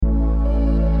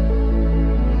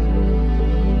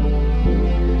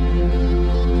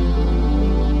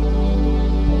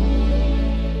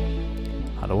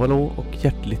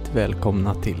hjärtligt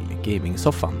välkomna till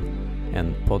Gaming-soffan.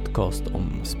 En podcast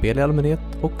om spel i allmänhet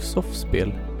och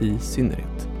soffspel i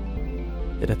synnerhet.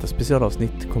 I detta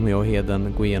specialavsnitt kommer jag och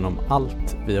Heden gå igenom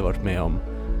allt vi har varit med om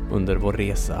under vår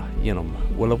resa genom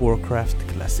World of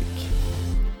Warcraft Classic.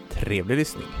 Trevlig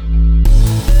lyssning!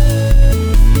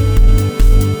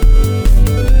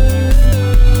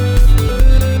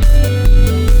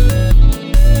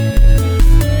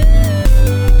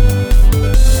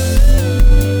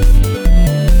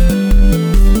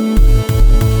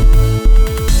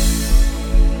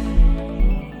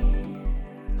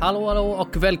 Hallå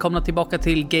och välkomna tillbaka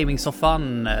till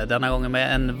Gaming-soffan. Denna gången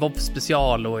med en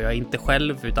WoW-special och jag är inte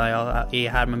själv utan jag är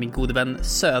här med min gode vän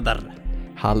Söder.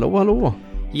 Hallå!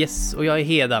 Yes, och jag är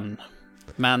Heden.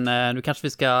 Men nu kanske vi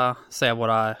ska säga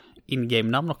våra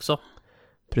in-game-namn också.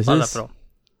 Precis.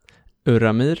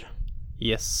 Uramir.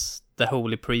 Yes, The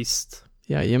Holy Priest.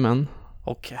 Jajamän.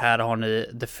 Och här har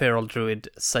ni The Feral Druid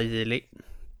Sayili.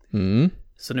 Mm.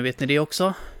 Så nu vet ni det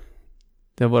också.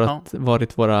 Det har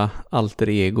varit våra alter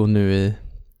ego nu i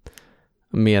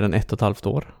mer än 1,5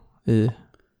 år i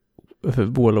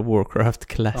World of Warcraft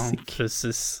Classic. Ja,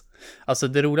 precis. Alltså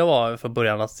det roliga var för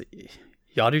början att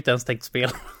jag hade ju inte ens tänkt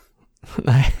spela.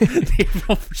 Nej. Det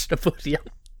var första början.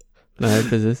 Nej,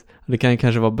 precis. Det kan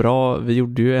kanske vara bra. Vi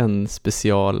gjorde ju en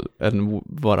special,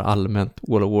 bara allmänt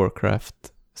World of Warcraft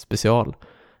special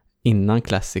innan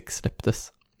Classic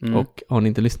släpptes. Mm. Och har ni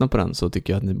inte lyssnat på den så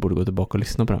tycker jag att ni borde gå tillbaka och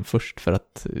lyssna på den först. För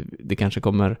att det kanske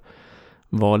kommer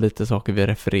vara lite saker vi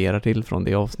refererar till från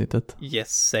det avsnittet. Yes,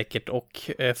 säkert.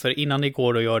 Och för innan ni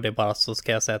går och gör det bara så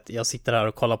ska jag säga att jag sitter här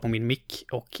och kollar på min mick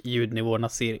och ljudnivåerna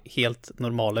ser helt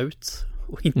normala ut.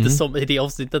 Och inte som i det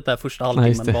avsnittet där första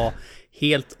halvtimmen var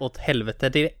helt åt helvete.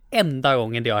 Det är det enda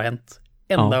gången det har hänt.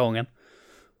 Enda gången.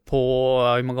 På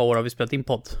hur många år har vi spelat in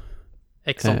podd?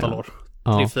 X antal år.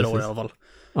 3-4 år i alla fall.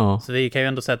 Ja. Så vi kan ju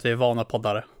ändå säga att vi är vana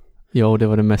poddare. Ja, och det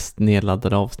var det mest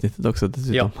nedladdade avsnittet också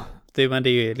dessutom. Ja, men det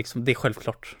är ju liksom, det är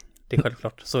självklart. Det är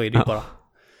självklart, så är det ju bara.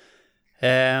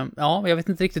 Ja, jag vet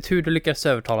inte riktigt hur du lyckades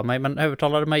övertala mig, men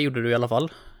övertalade mig gjorde du i alla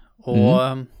fall.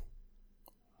 Och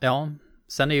ja,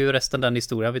 sen är ju resten den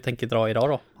historia vi tänker dra idag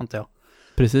då, antar jag.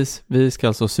 Precis, vi ska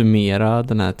alltså summera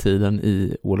den här tiden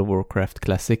i World of Warcraft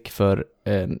Classic för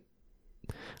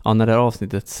när det här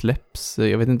avsnittet släpps.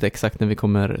 Jag vet inte exakt när vi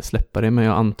kommer släppa det, men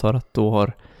jag antar att då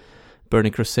har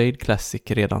Burning Crusade Classic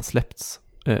redan släppts.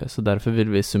 Så därför vill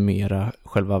vi summera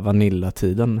själva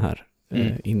Vanilla-tiden här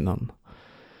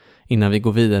innan vi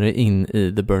går vidare in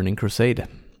i The Burning Crusade.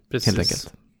 Precis. Helt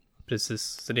enkelt. Precis,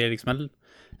 så det är liksom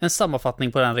en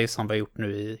sammanfattning på den resan vi har gjort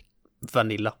nu i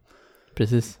Vanilla.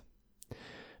 Precis.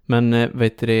 Men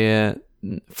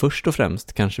först och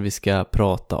främst kanske vi ska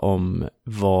prata om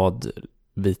vad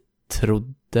vi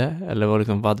trodde, eller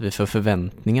vad hade vi för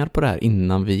förväntningar på det här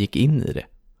innan vi gick in i det?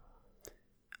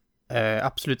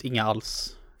 Absolut inga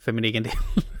alls för min egen del.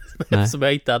 Eftersom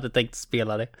jag inte hade tänkt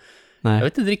spela det. Nej. Jag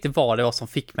vet inte riktigt vad det var som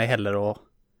fick mig heller att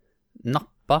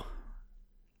nappa.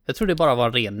 Jag tror det bara var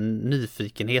en ren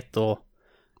nyfikenhet och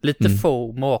lite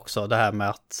FOMO också, det här med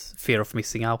att fear of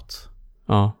missing out.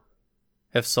 Ja.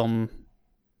 Eftersom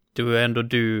du är ändå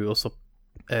du och så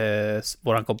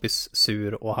våran kompis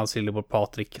Sur och hans lillebror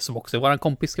Patrik som också är våran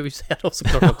kompis, ska vi säga då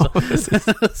såklart också.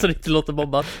 Så det inte låter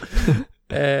bobbat.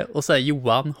 Och så här,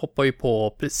 Johan hoppar ju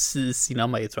på precis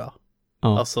innan mig tror jag.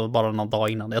 Ja. Alltså bara någon dag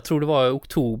innan. Jag tror det var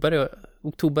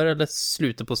oktober eller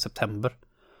slutet på september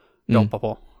jag hoppade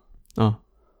på. Ja.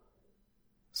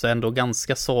 Så ändå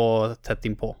ganska så tätt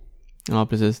in på. Ja,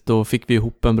 precis. Då fick vi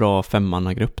ihop en bra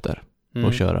 5-mannagrupp där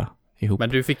och köra ihop. Men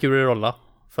du fick ju rerolla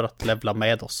för att levla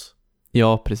med oss.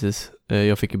 Ja, precis.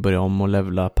 Jag fick ju börja om och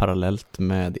levla parallellt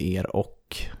med er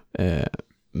och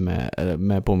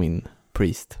med på min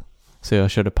priest. Så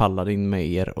jag körde paladin med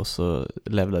er och så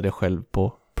levlade jag själv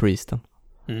på priesten.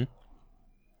 Mm.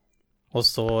 Och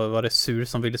så var det Sur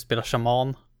som ville spela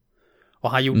shaman.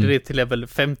 Och han gjorde det till level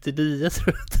 59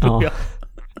 tror jag.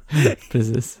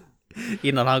 Precis.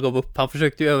 Innan han gav upp. Han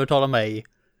försökte ju övertala mig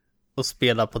att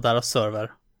spela på deras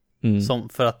server. Som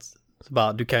för att så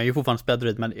bara, du kan ju fortfarande spela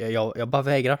druid, men jag bara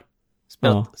vägrar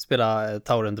spela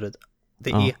Tauren druid.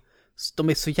 De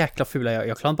är så jäkla fula,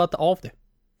 jag klarar bara inte av det.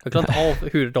 Jag klarar inte av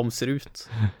hur de ser ut.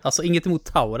 Alltså inget emot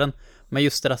Tauren, men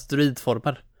just deras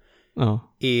druidformer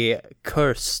är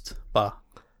cursed. Bara.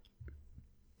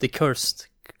 Det är cursed.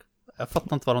 Jag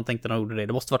fattar inte vad de tänkte när de gjorde det.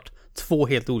 Det måste varit 2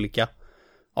 helt olika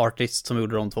artists som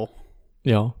gjorde de 2.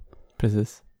 Ja,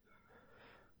 precis.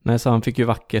 Nej, så han fick ju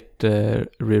vackert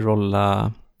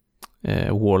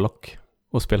Warlock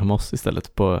och spela med oss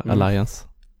istället på Alliance.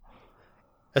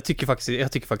 Jag tycker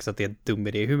faktiskt att det är en dum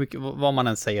idé. Hur mycket, vad man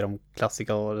än säger om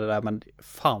klassiker och det där, men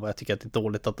fan vad jag tycker att det är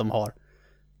dåligt att de har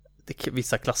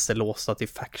vissa klasser låsta till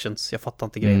factions. Jag fattar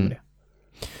inte grejen med det.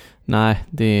 Nej,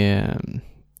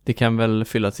 det kan väl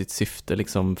fylla sitt syfte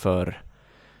liksom för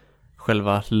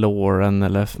själva loren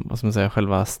eller vad ska man säga,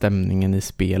 själva stämningen i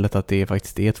spelet, att det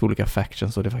faktiskt är två olika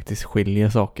factions och det faktiskt skiljer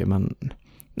saker, men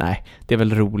nej, det är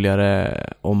väl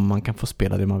roligare om man kan få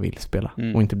spela det man vill spela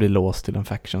och inte bli låst till en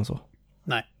faction så.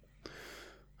 Nej,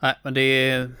 men det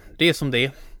är som det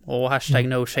är. Och hashtag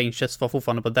no changes var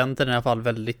fortfarande på den tiden i alla fall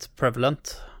väldigt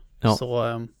prevalent. Ja,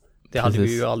 så det hade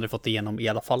vi ju aldrig fått igenom i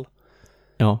alla fall.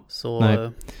 Ja,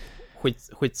 så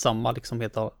skitsamma liksom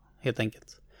helt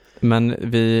enkelt. Men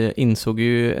vi insåg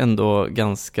ju ändå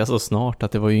ganska så snart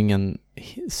att det var ju ingen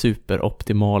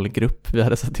superoptimal grupp vi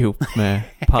hade satt ihop med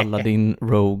Paladin,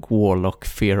 Rogue, Warlock,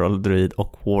 Feral Druid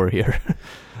och Warrior.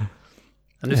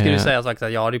 Men nu ska du säga sagt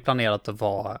att jag hade ju planerat att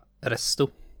vara resto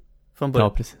från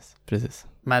början. Ja, precis.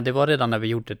 Men det var redan när vi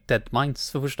gjorde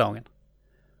Deadminds för första gången.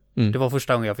 Det var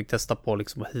första gången jag fick testa på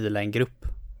liksom att heala en grupp.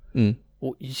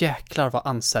 Och jäklar vad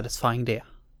unsatisfying det är.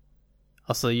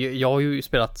 Alltså jag har ju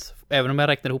spelat, även om jag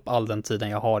räknar ihop all den tiden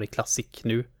jag har i Classic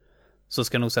nu, så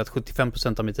ska jag nog säga att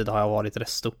 75% av min tid har jag varit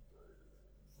resto.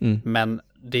 Men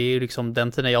det är ju liksom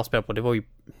den tiden jag spelade på, det var ju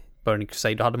Burning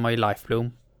Crusade, då hade man ju Life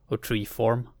Bloom och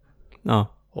Treeform. Ja.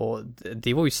 Och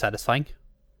det var ju satisfying.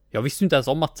 Jag visste ju inte ens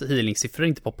om att healing-siffror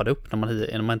inte poppade upp när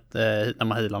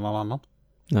man healar någon annan.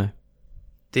 Nej.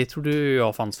 Det trodde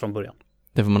jag fanns från början.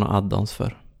 Det får man ha add-ons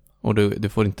för. Och du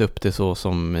får inte upp det så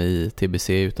som i TBC,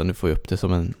 utan du får upp det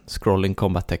som en scrolling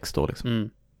combat text då liksom.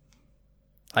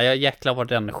 Ja, jag jäklar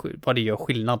vad det gör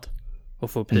skillnad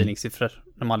att få upp healing-siffror.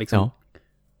 När man liksom... Ja.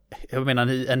 Jag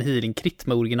menar en healing-krit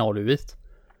med original-UIt.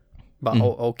 Bara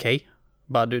okej.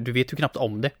 Bara du vet ju knappt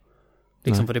om det.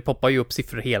 Liksom, för det poppar ju upp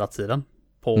siffror hela tiden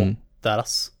på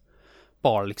deras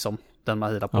bar liksom, den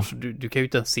man healar på. Ja. Så du kan ju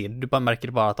inte ens se det. Du bara märker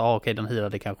det bara att okej, den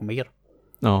healade kanske mer.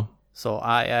 Ja. Så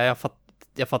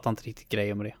jag fattar inte riktigt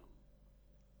grejer med det.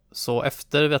 Så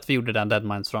efter att vi gjorde den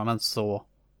Deadminds-runnen så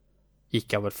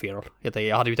gick jag väl Feral.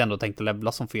 Jag hade ju ändå tänkt att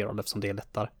levla som Feral eftersom det är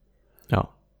lättare.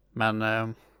 Ja. Men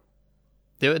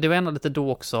det var ändå lite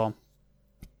då också,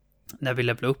 när vi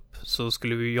levlade upp så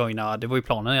skulle vi joina, det var ju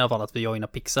planen i alla fall att vi joina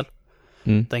Pixel.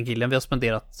 Den killen vi har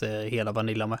spenderat hela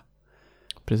Vanilla med.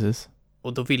 Precis.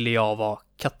 Och då ville jag vara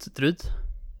kattdryd.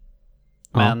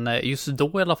 Men just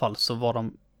då i alla fall så var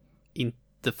de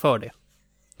inte för det.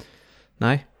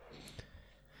 Nej.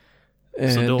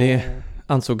 Då... Det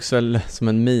ansågs väl som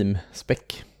en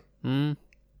meme-späck.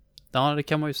 Ja, det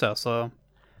kan man ju säga. Så...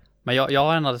 Men jag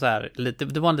har ändå så här,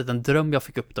 det var en liten dröm jag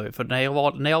fick upp då. För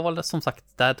när jag var som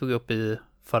sagt, där tog jag upp i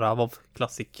förra WoW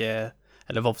Classic,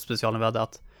 eller WoW specialen vi hade,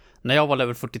 att när jag var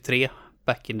level 43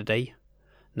 back in the day,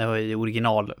 när jag var i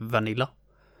original Vanilla,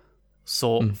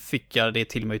 så fick jag det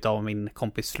till mig av min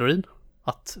kompis Florin,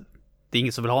 att det är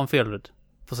ingen som vill ha en felryd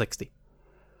på 60.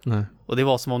 Nej. Och det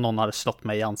var som om någon hade slått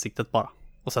mig i ansiktet bara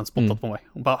och sen spottat på mig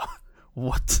och bara,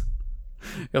 what?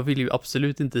 Jag vill ju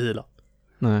absolut inte heala.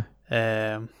 Nej.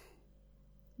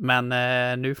 Men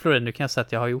nu Florin, nu kan jag säga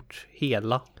att jag har gjort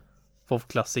hela WoW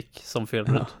Classic som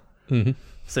felryd. Ja.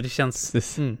 Så det känns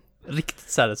riktigt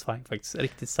satisfying faktiskt.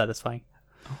 Riktigt satisfying.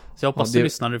 Så jag hoppas du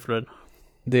lyssnar nu, Florin.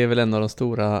 Det är väl en av de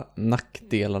stora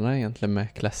nackdelarna egentligen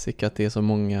med Classic, att det är så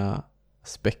många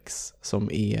specs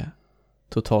som är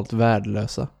totalt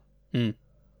värdelösa.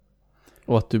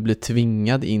 Och att du blir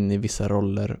tvingad in i vissa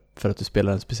roller för att du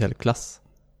spelar en speciell klass.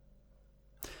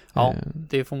 Ja,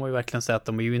 det får man ju verkligen säga att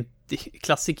de är ju inte...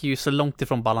 Classic är ju så långt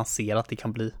ifrån balanserat det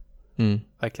kan bli.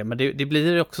 Verkligen. Men det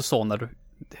blir också så när du...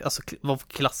 Alltså, vad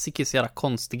Classic är så jävla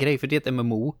konstig grej, för det är ett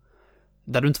MMO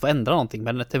där du inte får ändra någonting,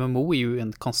 men ett MMO är ju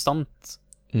en constant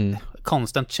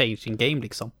changing game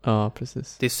liksom. Ja,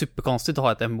 precis. Det är superkonstigt att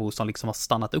ha ett MMO som liksom har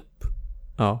stannat upp.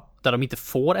 Ja. Där de inte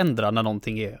får ändra när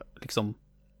någonting är liksom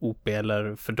OP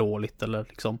eller för dåligt eller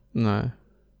liksom. Nej,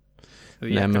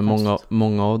 men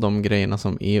många av de grejerna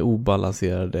som är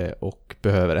obalanserade och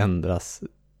behöver ändras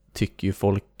tycker ju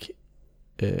folk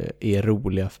är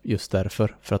roliga just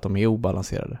därför, för att de är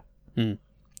obalanserade.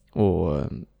 Och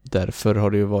därför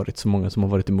har det ju varit så många som har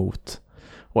varit emot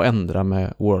att ändra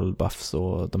med world buffs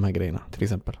och de här grejerna till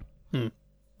exempel.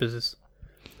 Precis.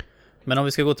 Men om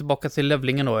vi ska gå tillbaka till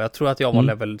levlingen då, jag tror att jag var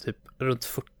level typ runt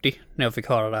 40 när jag fick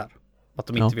höra det här, att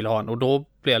de inte ville ha en, och då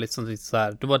blev jag liksom lite så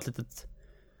här, det var ett litet,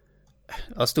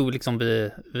 jag stod liksom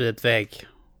vid ett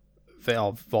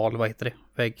val, vad heter det?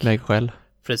 Vägskäl.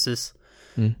 Precis.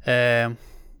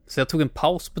 Så jag tog en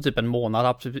paus på typ en månad,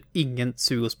 absolut ingen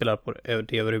sug att spela på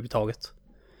det överhuvudtaget.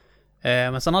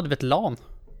 Men sen hade vi ett LAN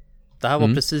Det här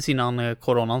var precis innan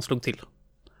coronan slog till.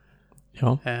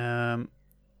 Ja.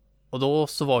 Och då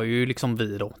så var ju liksom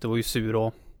vi då. Det var ju Sur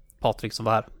och Patrik som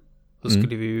var här. Då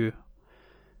skulle vi ju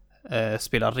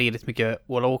spela redigt mycket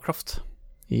World of Warcraft.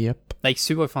 Japp. Nej,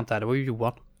 Sur var ju fan inte här. Det var ju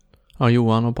Johan. Ja,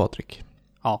 Johan och Patrik.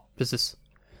 Ja, precis.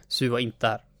 Sur var inte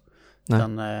här.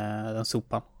 Nej. Den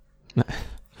sopan. Nej.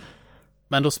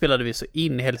 Men då spelade vi så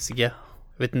in i helsike.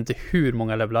 Jag vet inte hur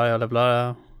många levlar. Jag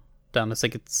levlar den är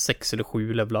säkert 6 eller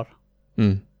 7 levlar.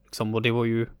 Liksom, och det var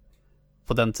ju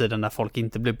på den tiden när folk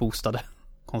inte blev boostade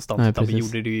konstant. Nej, utan vi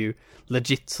gjorde det ju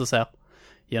legit så att säga.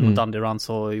 Genom Dungeon Runs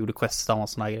och gjorde quests och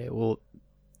såna här grejer. Och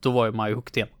då var man ju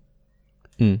hooked igen.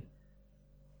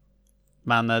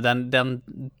 Men jag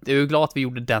är ju glad att vi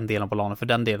gjorde den delen på LAN. För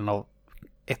den delen av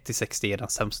 1-60 är den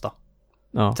sämsta.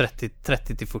 Ja.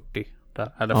 30-40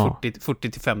 där. Eller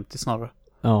 40-50 snarare.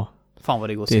 Ja. Fan vad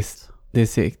det går segt. Det är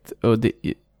segt. Och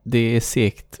det är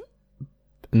segt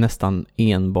nästan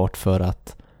enbart för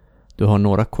att du har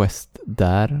några quest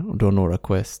där och du har några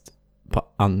quest på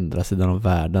andra sidan av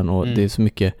världen. Och det är så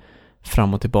mycket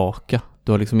fram och tillbaka.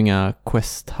 Du har liksom inga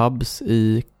quest hubs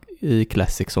i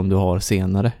Classic som du har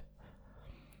senare.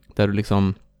 Där du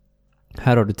liksom,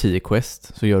 här har du 10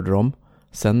 quest, så gör du dem.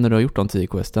 Sen när du har gjort de 10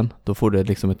 questen, då får du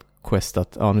liksom ett quest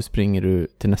att, nu springer du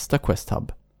till nästa quest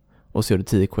hub. Och så gör du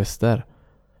 10 quest där.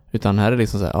 Utan här är det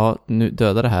liksom så här, nu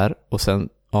döda det här. Och sen,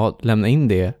 lämna in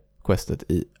det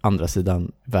questet i andra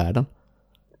sidan världen.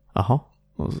 Jaha.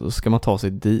 Och så ska man ta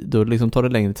sig dit. Då liksom tar det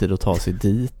längre tid att ta sig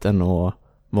dit än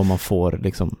vad man får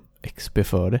liksom XP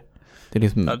för det. Det är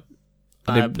liksom, det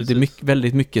är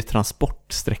väldigt mycket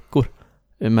transportsträckor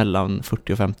mellan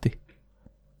 40 och 50.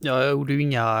 Ja, jag gjorde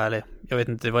ju jag vet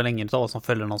inte, det var länge av som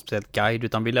följde någon speciellt guide,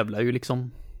 utan vi levlar ju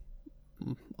liksom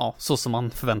så som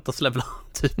man förväntas levla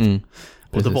typ.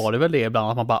 Och då var det väl det ibland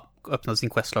att man bara öppnade sin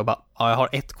questlog och bara, jag har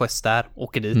ett quest där,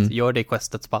 åker dit, gör det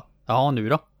questet, så bara, nu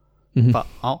då? Bara,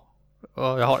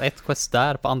 jag har ett quest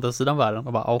där på andra sidan världen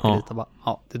och bara, åker dit och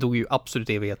bara, det tog ju absolut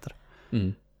evigheter.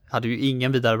 Hade ju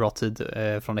ingen vidare bra tid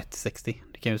från 1-60, det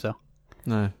kan jag ju säga.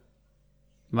 Nej.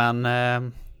 Men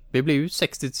vi blev ju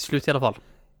 60 till slut i alla fall.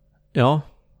 Ja.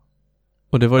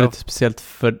 Och det var lite speciellt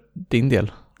för din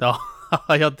del. Ja,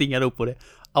 jag dingade upp på det.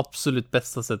 Absolut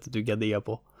bästa sättet du kan dinga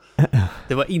på.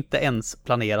 Det var inte ens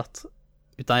planerat.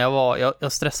 Utan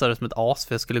jag stressade som ett as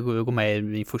för jag skulle gå med i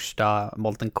min första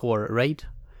Molten Core raid.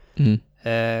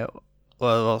 Och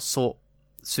jag var så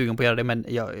sugen på att göra det, men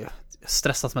jag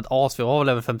stressade som ett as för jag var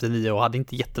level 59 och hade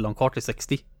inte jättelång kart till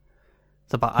 60.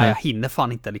 Så bara, jag hinner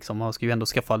fan inte liksom. Man ska ju ändå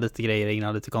skaffa lite grejer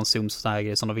innan, lite konsums och såna här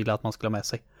grejer som de ville att man skulle ha med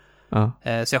sig.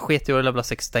 Så jag sket i att levela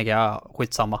 60 och tänkte,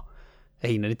 skitsamma. Jag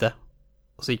hinner inte.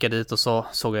 Och så gick jag dit och så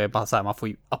såg jag bara så här, man får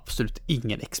ju absolut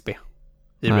ingen XP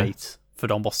i raids för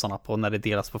de bossarna på när det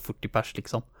delas på 40 pers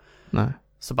liksom. Nej.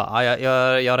 Så bara,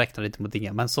 jag räknade inte mot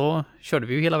inga. Men så körde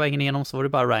vi ju hela vägen igenom, så var det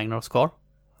bara Ragnar kvar.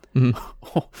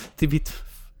 Och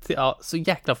så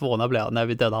jäkla förvånad blev jag när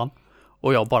vi dödade han.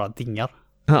 Och jag bara dingar.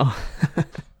 Ja.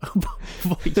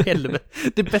 Vad i helvete.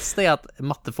 Det bästa är att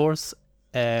Matteforce,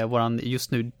 våran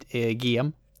just nu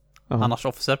GM, annars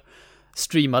officer,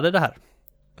 streamade det här.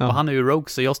 Och han är ju rogue,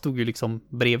 så jag stod ju liksom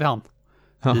bredvid han.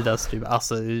 I den streamen.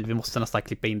 Alltså, vi måste nästan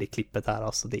klippa in det klippet här.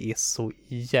 Alltså, det är så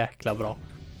jäkla bra.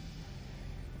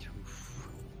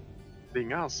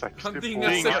 Dingar han 60 Han dingar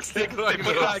 60 på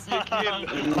Ragnar.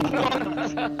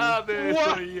 Det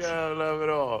är så jävla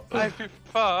bra. Nej, fy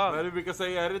fan. Men du brukar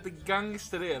säga, är det inte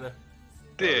gangster det är det?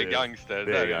 Det är gangster.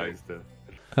 Det är gangster.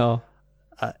 Ja.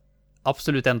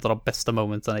 Absolut en av de bästa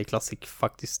momentsen i Classic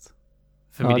faktiskt.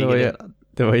 För mig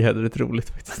det var jävligt roligt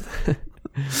faktiskt.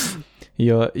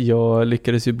 jag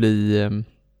lyckades ju bli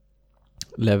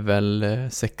level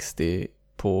 60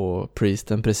 på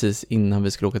Priesten precis innan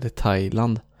vi skulle åka till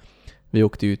Thailand. Vi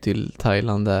åkte ju till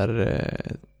Thailand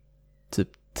där typ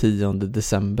 10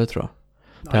 december tror jag.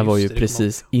 Det här var ju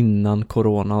precis innan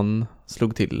coronan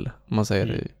slog till, om man säger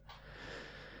det.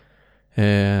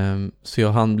 Så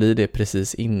jag hann bli det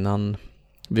precis innan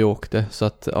vi åkte. Så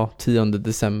att 10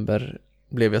 december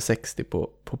blev jag 60 på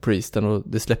Priesten, och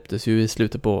det släpptes ju i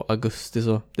slutet på augusti,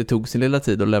 så det tog sin lilla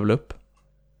tid att levela upp.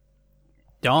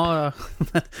 Ja,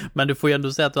 men du får ju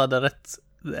ändå säga att du hade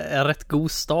en rätt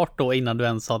god start då innan du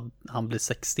ens han blev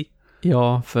 60.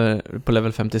 Ja, för på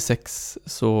level 56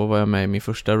 så var jag med i min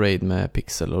första raid med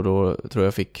Pixel, och då tror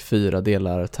jag fick 4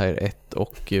 delar Tier 1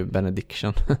 och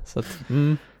Benediction. Så att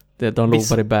de låg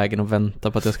bara i vägen och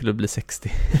väntade på att jag skulle bli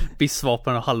 60.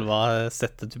 Bissvapen och halva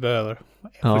sättet du behöver.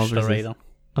 Första raiden.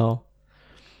 Ja.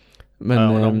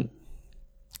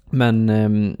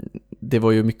 Men det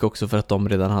var ju mycket också för att de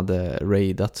redan hade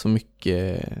raidat så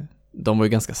mycket de var ju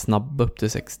ganska snabba upp till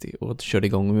 60 och körde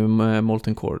igång med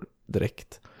Molten Core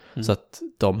direkt. Så att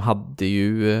de hade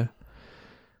ju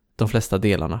de flesta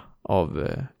delarna av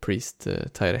Priest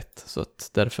Tier 1. Så att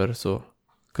därför så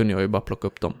kunde jag ju bara plocka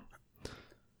upp dem.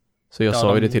 Så jag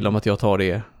sa ju det till dem att jag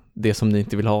tar det som ni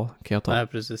inte vill ha kan jag ta. Nej,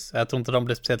 precis. Jag tror inte de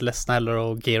blir speciellt ledsna heller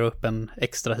och gear upp en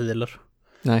extra healer.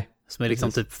 Nej. Som är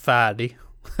liksom typ färdig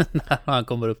när han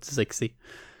kommer upp till 60.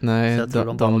 Nej,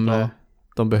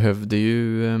 de behövde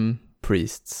ju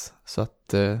priests. Så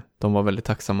att de var väldigt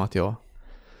tacksamma att jag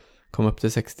kom upp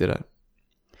till 60 där.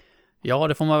 Ja,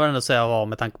 det får man väl ändå säga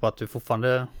med tanke på att du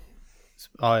fortfarande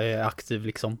är aktiv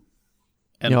liksom.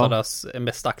 En av deras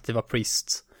mest aktiva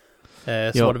priests.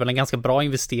 Så var det väl en ganska bra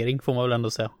investering får man väl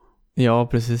ändå säga. Ja,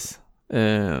 precis.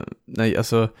 Nej,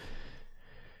 alltså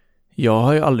jag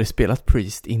har ju aldrig spelat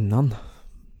Priest innan.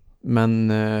 Men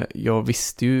jag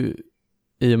visste ju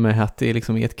i och med att det är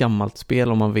liksom ett gammalt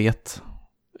spel och man vet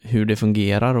hur det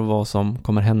fungerar och vad som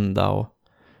kommer hända och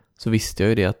så visste jag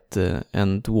ju det att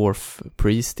en Dwarf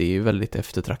Priest är ju väldigt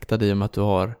eftertraktad i och med att du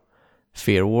har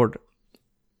Fear Ward.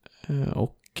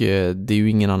 Och det är ju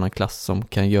ingen annan klass som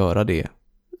kan göra det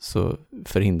så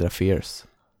förhindra Fears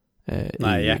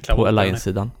på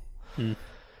Alliance-sidan.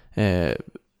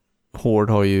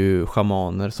 Horde har ju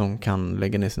schamaner som kan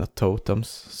lägga ner sina totems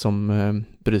som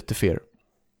bryter Fear.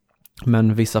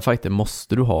 Men vissa fighter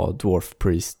måste du ha Dwarf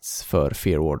Priests för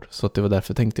Fear Ward. Så att det var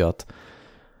därför tänkte jag att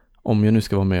om jag nu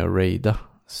ska vara med och raida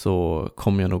så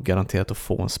kommer jag nog garanterat att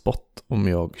få en spot om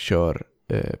jag kör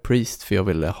Priest. För jag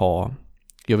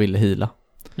ville heala.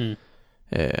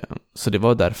 Så det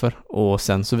var därför. Och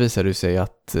sen så visade det sig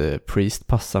att Priest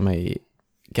passar mig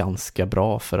ganska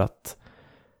bra för att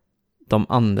de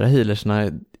andra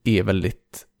healersna är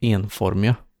väldigt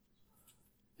enformiga.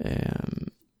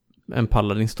 En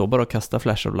paladin står bara och kastar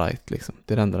Flash of Light liksom.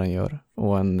 Det är det enda den gör.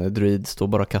 Och en druid står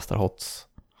bara och kastar hots.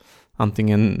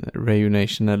 Antingen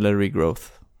Reunation eller Regrowth.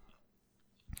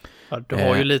 Ja, du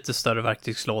har ju lite större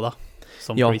verktygslåda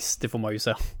som Priest, det får man ju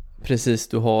säga. Precis,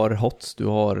 du har hots, du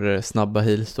har snabba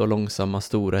heals, du har långsamma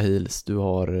stora heals, du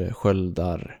har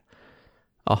sköldar.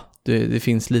 Ja, det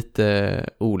finns lite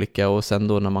olika och sen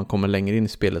då när man kommer längre in i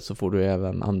spelet så får du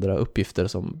även andra uppgifter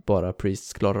som bara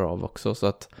Priests klarar av också. Så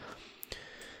att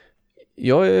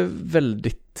jag är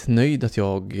väldigt nöjd att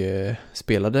jag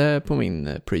spelade på min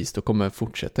Priest och kommer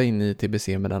fortsätta in i TBC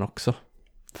med den också.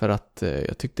 För att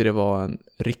jag tyckte det var en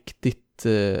riktigt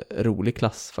rolig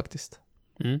klass faktiskt.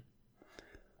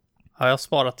 Ja, jag har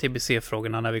sparat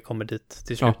TBC-frågorna när vi kommer dit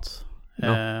till slut.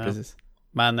 Ja, precis.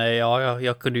 Men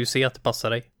jag kunde ju se att det passar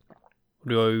dig. Och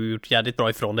du har ju gjort jävligt bra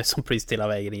ifrån dig som Priest hela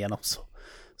vägen igen också.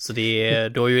 Så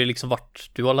du har ju liksom varit...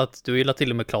 Du har gillat till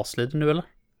och med classleader nu eller?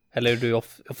 Eller är du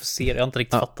officer? Jag har inte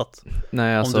riktigt fattat.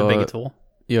 Nej, alltså... Om du bägge två.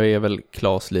 Jag är väl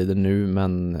classleader nu,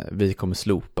 men vi kommer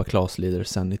slopa classleader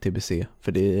sen i TBC.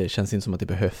 För det känns inte som att det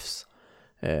behövs.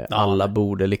 Alla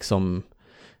borde liksom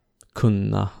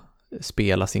kunna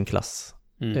spela sin klass.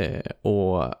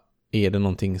 Och är det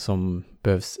någonting som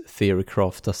behövs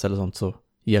theorycraftas eller sånt så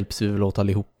hjälps vi väl åt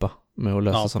allihopa med att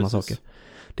lösa sådana saker.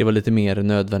 Det var lite mer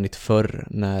nödvändigt förr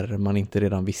när man inte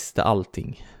redan visste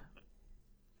allting.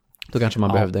 Då kanske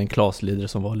man behövde en classleader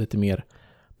som var lite mer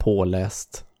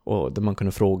påläst och där man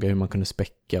kunde fråga hur man kunde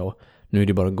späcka och nu är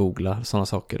det bara att googla sådana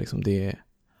saker liksom. Det är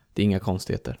inga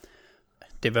konstigheter.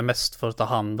 Det är väl mest för att ta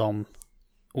hand om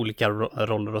olika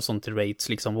roller och sånt i raids,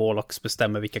 liksom Warlocks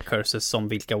bestämmer vilka curses som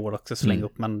vilka Warlocks ska slänga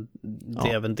upp, men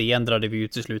även det ändrade vi ju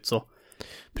till slut så.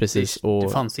 Precis. Det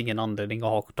fanns ingen anledning att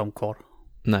ha dem kvar.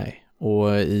 Nej,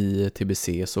 och i TBC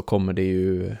så kommer det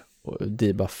ju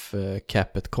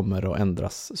debuff-capet kommer att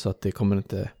ändras så att det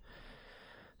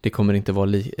kommer inte vara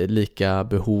lika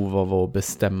behov av att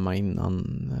bestämma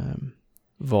innan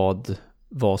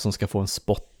vad som ska få en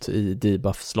spot i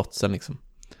debuff-slotsen liksom.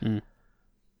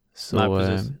 Så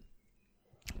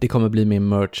det kommer bli mer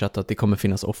merchat, att det kommer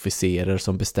finnas officerer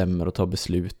som bestämmer och tar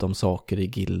beslut om saker i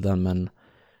gilden, men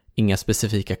inga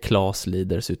specifika class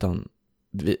leaders, utan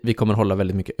vi kommer hålla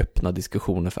väldigt mycket öppna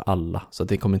diskussioner för alla, så att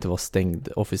det kommer inte vara stängd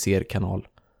officerkanal.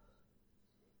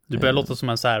 Du börjar låta som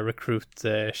en så här recruit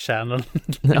channel.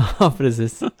 Ja,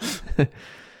 precis.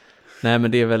 Nej,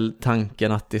 men det är väl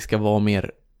tanken att det ska vara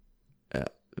mer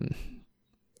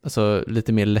alltså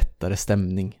lite mer lättare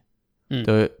stämning.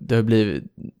 Det har blivit,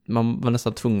 man var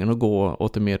nästan tvungen att gå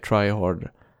åt en mer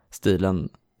tryhard-stilen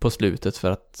på slutet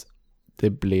för att det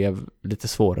blev lite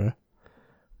svårare.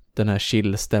 Den här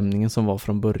chill-stämningen som var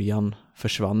från början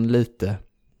försvann lite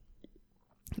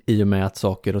i och med att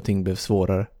saker och ting blev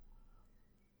svårare.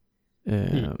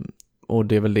 Och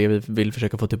det är väl det vi vill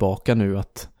försöka få tillbaka nu,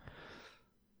 att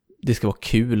det ska vara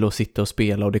kul att sitta och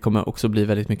spela, och det kommer också bli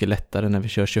väldigt mycket lättare när vi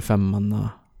kör 25-manna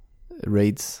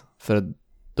raids, för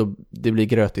då det blir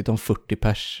grötigt om 40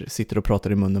 pers sitter och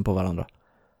pratar i munnen på varandra.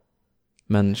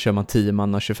 Men kör man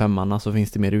 10-manna, 25-manna så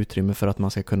finns det mer utrymme för att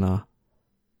man ska kunna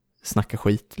snacka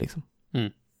skit liksom.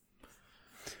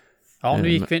 Ja,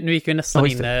 nu gick vi nästan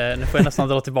in, nu får jag nästan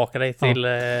dra tillbaka dig till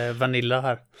Vanilla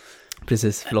här.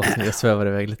 Precis, förlåt, jag svävar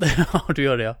iväg lite. Ja, du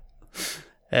gör det, ja.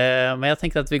 Men jag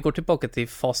tänkte att vi går tillbaka till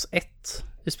fas 1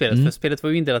 i spelet, för spelet var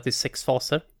ju indelat i 6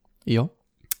 faser. Ja.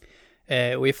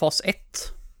 Och i fas 1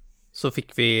 så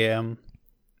fick vi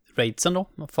raidsen då.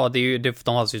 För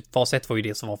fas 1 var ju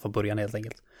det som var från början helt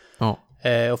enkelt. Ja.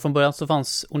 Och från början så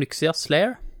fanns Onyxia,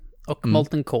 Slayer och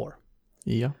Molten Core.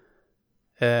 Ja.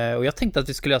 Och jag tänkte att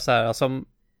vi skulle göra så här, alltså,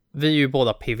 vi är ju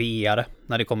båda PvE-are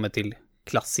när det kommer till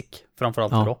Classic,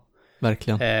 framförallt då.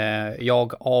 Verkligen.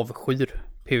 Jag avskyr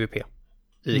PvP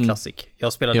i Classic.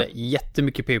 Jag spelade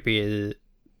jättemycket PvP i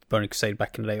Burning Crusade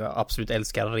back in the day. Jag absolut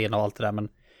älskar arena och allt det där, men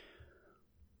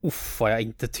vad jag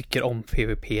inte tycker om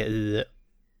PvP i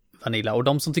Vanilla. Och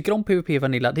de som tycker om PvP i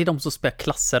Vanilla, det är de som spelar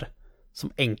klasser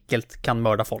som enkelt kan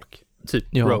mörda folk. Typ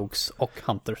Rogues och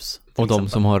Hunters. Och de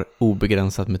som har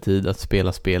obegränsat med tid att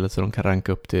spela spelet så de kan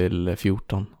ranka upp till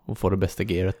 14 och få det bästa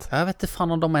gearet. Jag vet inte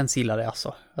fan om de ens gillar det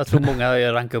alltså. Jag tror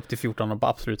många rankar upp till 14 och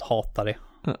bara absolut hatar det.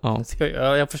 Ja.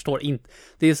 Jag förstår inte.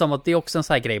 Det är som att det är också en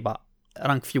sån här grej bara.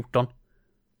 Rank 14.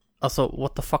 Alltså,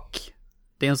 what the fuck?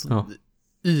 Det är en sån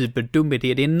überdum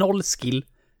idé. Det är 0 skill.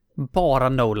 Bara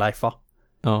no-life.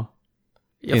 Ja.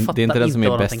 Det är inte den som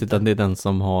är bäst, utan det är den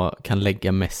som kan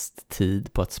lägga mest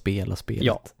tid på att spela spelet.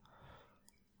 Ja.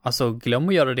 Alltså, glöm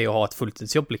att göra det och ha ett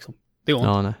fulltidsjobb liksom. Det går inte.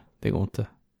 Ja, nej. Det går inte.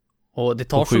 Och det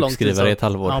tar så lång tid. Så... i ett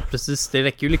halvår. Ja, precis. Det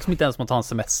räcker ju liksom inte ens med att ta en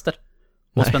semester.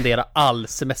 Och spendera all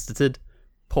semestertid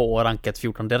på rankat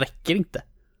 14. Det räcker inte.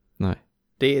 Nej.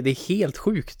 Det är helt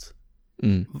sjukt.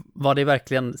 Vad det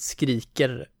verkligen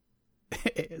skriker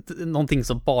någonting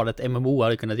som bara ett MMO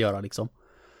hade kunnat göra liksom.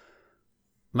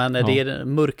 Men det är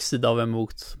en mörk sida av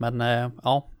emot. Men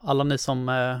ja, alla ni som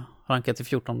rankar till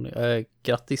 14,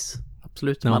 grattis.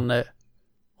 Absolut, men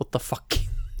what the fuck.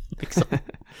 Liksom.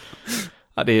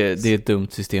 Ja, det är ett dumt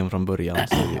system från början.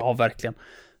 Så. Ja, verkligen.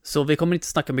 Så vi kommer inte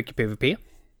snacka mycket PvP.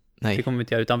 Nej. Det kommer vi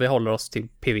inte göra, utan vi håller oss till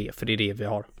PvE, för det är det vi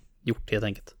har gjort helt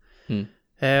enkelt.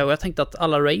 Och jag tänkte att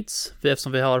alla raids,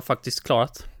 eftersom vi har faktiskt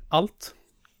klarat allt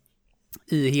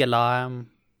i hela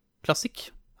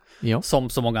Classic. Ja. Som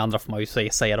så många andra får man ju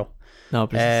säga då. Ja,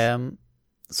 precis.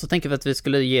 Så tänker vi att vi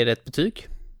skulle ge det ett betyg.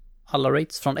 Alla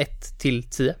rates från 1 till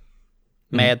 10.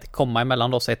 Med komma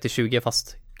emellan då, så 1 till 20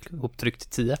 fast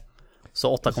upptryckt till 10.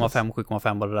 Så 8,5,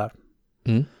 7,5 var det där.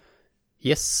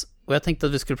 Yes. Och jag tänkte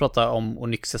att vi skulle prata om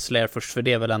Onyxia Slayer först, för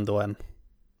det är väl ändå en...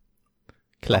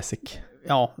 Classic.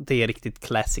 Ja, det är riktigt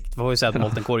classic. Vi får ju säga att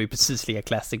Molten Core är ju precis lika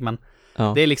classic, men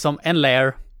det är liksom en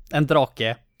lair, en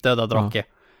drake, döda drake.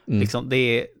 Liksom, det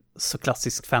är så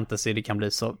klassisk fantasy det kan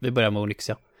bli, så vi börjar med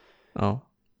Onyxia. Ja.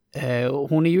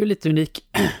 Hon är ju lite unik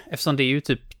eftersom det är ju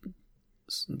typ,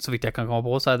 så vitt jag kan komma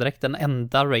på så här direkt, den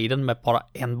enda raiden med bara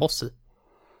en boss i.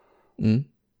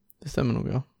 Det stämmer nog,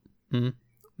 ja.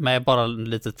 Med bara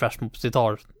lite trash mobs. Det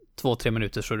tar 2-3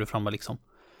 minuter så är du framme liksom.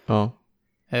 Ja.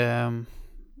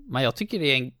 Men jag tycker det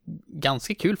är en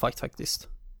ganska kul fight faktiskt.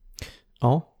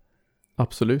 Ja,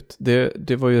 absolut.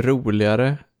 Det var ju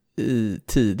roligare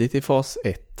tidigt i fas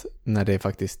 1 när det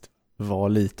faktiskt var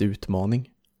lite utmaning.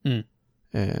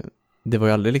 Det var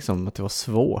ju aldrig liksom att det var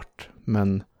svårt,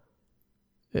 men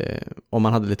om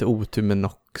man hade lite otur med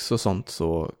Nox och sånt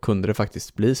så kunde det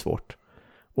faktiskt bli svårt.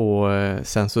 Och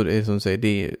sen så är det som du säger,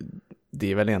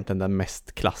 det är väl egentligen den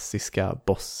mest klassiska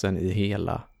bossen i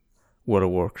hela World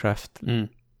of Warcraft.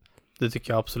 Det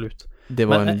tycker jag absolut. Det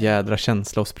var en jädra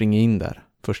känsla att springa in där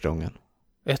första gången.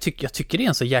 Jag tycker det är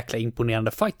en så jäkla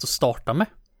imponerande fight att starta med.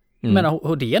 Men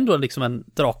och det är ändå liksom en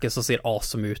drake som ser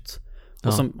awesome ut.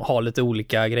 Och som har lite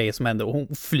olika grejer som händer. Och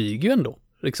hon flyger ju ändå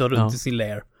liksom runt i sin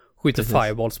lair. Skjuter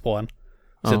fireballs på en.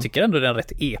 Så jag tycker ändå det är en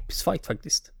rätt episk fight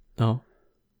faktiskt. Ja.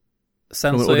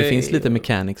 Sen och det finns lite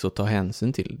mechanics att ta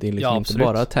hänsyn till. Det är liksom inte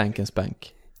bara tank and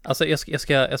spank. Alltså jag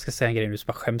ska säga en grej nu som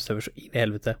jag skäms över så in i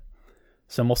helvete.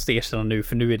 Så jag måste erkänna nu,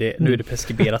 för nu är det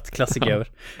preskriberat klassik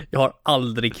över. Jag har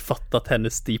aldrig fattat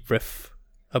hennes deep ref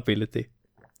ability.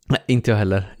 Nej, inte jag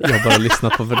heller. Jag har bara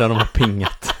lyssnat på där de har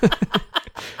pingat.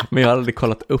 Men jag har aldrig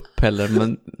kollat upp heller.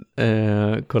 Men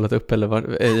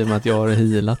i och med att jag har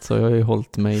healat så jag har ju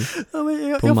hållit mig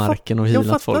på marken och healat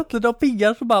folk. Jag fattar inte, de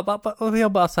pingar så bara och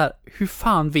jag bara så här, hur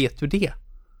fan vet du det?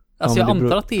 Alltså jag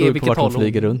antar att det är vilket håll hon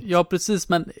flyger runt. Ja, precis,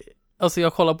 men alltså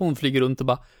jag kollar på hon flyger runt och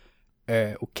bara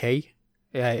okej.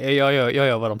 Jag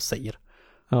gör vad de säger.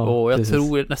 Ja, och jag precis.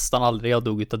 tror nästan aldrig jag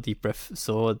dog utav deep breath.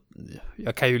 Så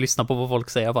jag kan ju lyssna på vad folk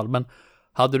säger i alla fall. Men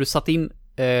hade du satt in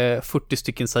 40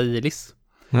 stycken Sahilis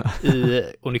i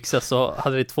Onyxia så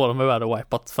hade det 2 av dem varit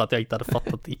wipat för att jag inte hade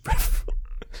fattat deep breath.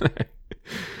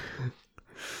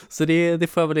 Så det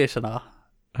får jag väl erkänna.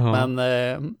 Ja.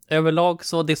 Men överlag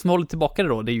så det som håller tillbaka det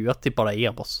då, det är ju att det bara är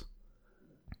en boss.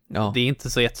 Ja. Det är inte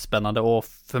så jättespännande, och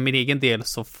för min egen del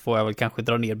så får jag väl kanske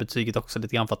dra ner betyget också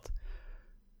lite grann för att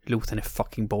looten är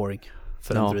fucking boring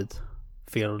för en druid.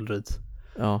 Fel druid.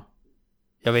 Ja.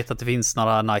 Jag vet att det finns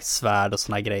några nice svärd och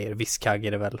såna grejer. Visskagg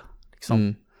är det väl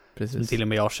liksom. Precis. Som till och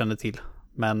med jag känner till.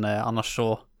 Men annars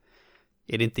så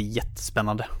är det inte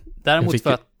jättespännande. Däremot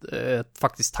för att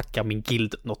faktiskt tacka min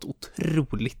guild något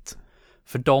otroligt.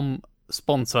 För de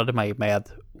sponsrade mig med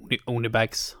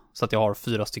Onibags så att jag har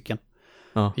 4 stycken.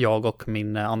 Ja. Jag och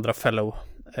min andra fellow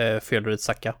Fjöldrid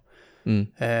Saka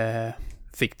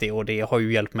fick det, och det har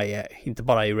ju hjälpt mig inte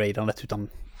bara i raidandet utan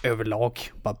överlag.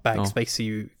 Bara bagspace är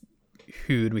ju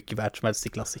hur mycket värt som helst i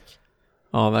Classic.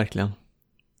 Ja, verkligen.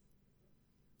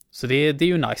 Så det är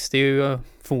ju nice. Det är ju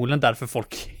förmodligen därför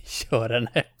folk kör den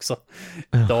här också.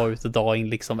 Dag ut och dag in,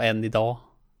 liksom än idag.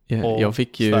 Jag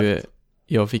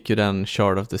fick ju den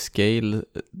Shard of the Scale,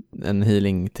 en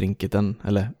healing-trinketen,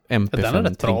 eller MP5. Den är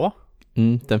rätt bra.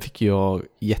 Den fick jag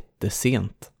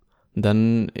jättesent.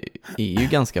 Den är ju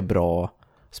ganska bra,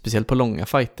 speciellt på långa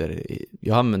fighter.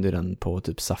 Jag använder den på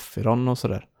typ Saphiron och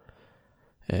sådär.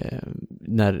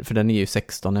 För den är ju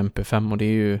 16 MP5 och det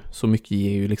är ju så mycket,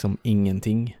 ger ju liksom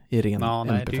ingenting i ren MP5.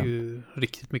 Nej, det är ju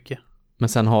riktigt mycket. Men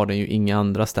sen har den ju inga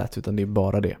andra stats utan det är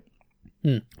bara det.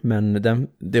 Men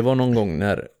det var någon gång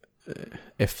när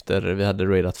efter vi hade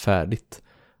raidat färdigt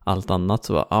allt annat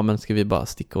så var men ska vi bara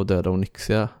sticka och döda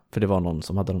Onyxia, för det var någon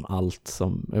som hade någon allt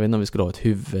som, jag vet inte om vi skulle ha ett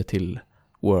huvud till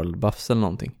World Buffs eller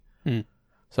någonting.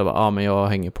 Så jag bara, men jag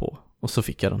hänger på, och så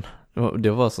fick jag den.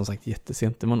 Det var som sagt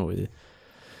jättesent, det var nog i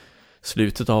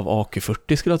slutet av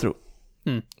AQ40 skulle jag tro.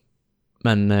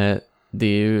 Men det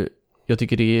är ju, jag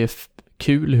tycker det är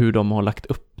kul hur de har lagt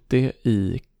upp det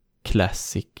i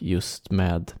Classic just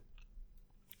med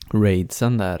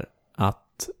raidsen där,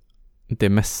 att det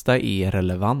mesta är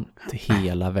relevant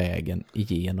hela vägen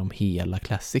igenom hela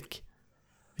Classic.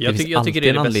 Det finns alltid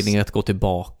en anledning att gå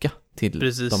tillbaka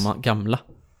till de gamla.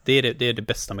 Det är det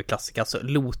bästa med Classic. Alltså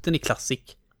looten i Classic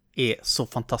är så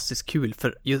fantastiskt kul,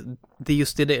 för det är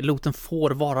just det looten får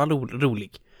vara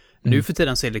rolig. Nu för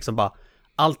tiden så är det liksom bara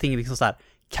allting liksom så här,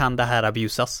 kan det här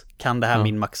abusas? Kan det här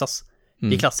minmaxas?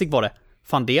 I Classic var det,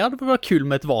 fan det hade varit kul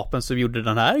med ett vapen som gjorde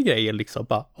den här grejen liksom.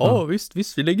 Bara,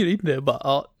 visst, vi lägger in det.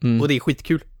 Bara, och det är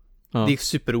skitkul. Det är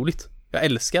superroligt. Jag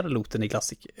älskar looten i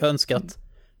Classic. Jag önskar att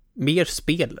mer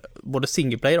spel, både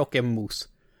singleplayer och MMOs,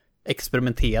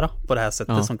 experimentera på det här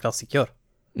sättet som Classic gör.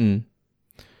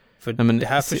 För det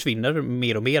här försvinner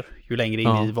mer och mer ju längre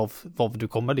in i vad du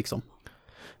kommer liksom.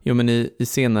 Jo, men i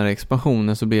senare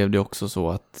expansioner så blev det också så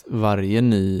att varje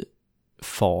ny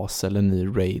fas eller ny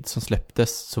raid som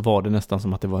släpptes så var det nästan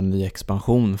som att det var en ny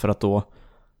expansion, för att då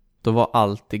var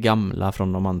allt det gamla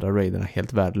från de andra raiderna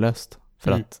helt värdelöst,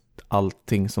 för att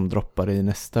allting som droppade i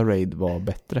nästa raid var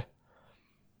bättre.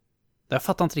 Jag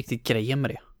fattar inte riktigt grejen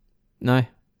med det.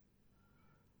 Nej.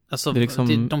 Alltså,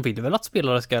 liksom... de vill väl att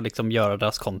spelare ska liksom göra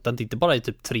deras content, inte bara i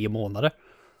typ 3 månader.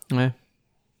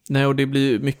 Nej, och det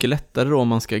blir mycket lättare då om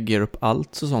man ska gear upp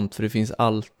allt och sånt, för det finns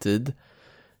alltid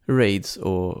raids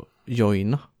och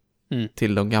joina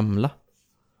till de gamla.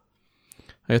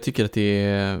 Jag tycker att det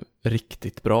är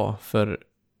riktigt bra för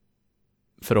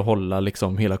att hålla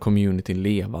liksom hela communityn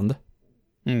levande.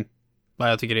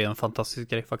 Jag tycker det är en fantastisk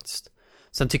grej faktiskt.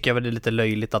 Sen tycker jag väl det är lite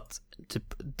löjligt att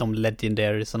typ de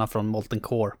legendariesarna från Molten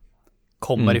Core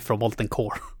kommer ifrån Molten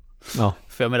Core.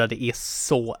 För jag menar, det är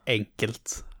så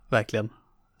enkelt verkligen.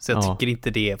 Så jag tycker inte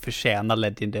det förtjänar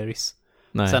legendaries.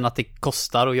 Nej. Sen att det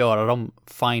kostar att göra dem,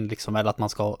 fine liksom, eller att man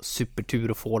ska ha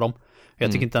supertur och få dem.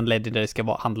 Jag tycker inte en legendary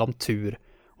ska handla om tur,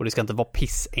 och det ska inte vara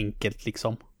pissenkelt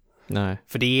liksom. Nej.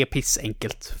 För det är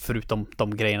pissenkelt förutom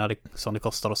de grejerna som det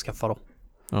kostar att skaffa dem.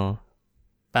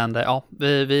 Men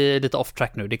vi är lite off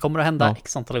track nu. Det kommer att hända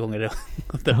x antal gånger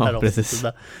den här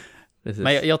avsnittet.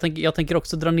 Men jag tänker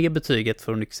också dra ner betyget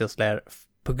för Onyxia Slayer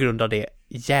på grund av det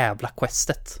jävla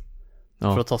questet.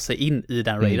 För att ta sig in i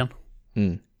den raiden.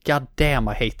 God damn,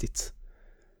 I hate it.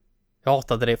 Jag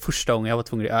hatade det första gången jag var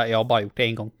tvungen. Jag har bara gjort det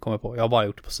en gång, kom jag på. Jag har bara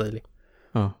gjort det på Saili.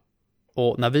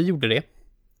 Och när vi gjorde det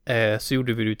så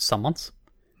gjorde vi det tillsammans.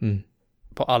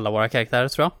 På alla våra karaktärer,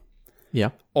 tror jag.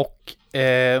 Ja. Och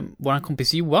våran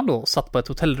kompis Johan då satt på ett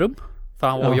hotellrum, för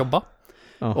han var och jobba.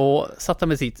 Och satt där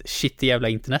med sitt shit jävla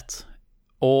internet.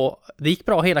 Och det gick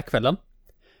bra hela kvällen.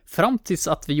 Fram tills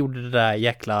att vi gjorde det där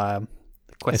jäkla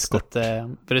questet.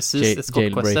 Precis,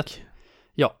 escort-questet.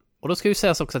 Ja, och då ska ju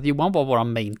sägas också att Johan var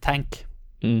våran main tank.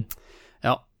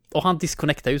 Ja, och han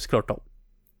disconnectade ju såklart då.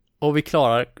 Och vi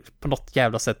klarar på något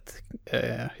jävla sätt,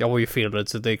 jag var ju feelred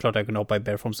så det är klart att jag kunde hoppa i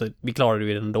bearform, så vi klarade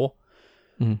ju det ändå.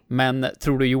 Men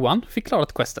tror du Johan fick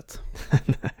klarat questet?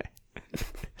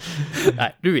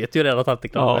 Nej, du vet ju redan att han inte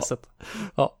klarade questet.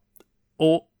 Ja.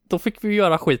 Och då fick vi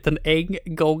göra skiten en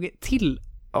gång till.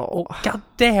 Och god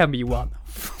damn Johan.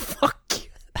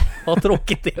 Fuck. Vad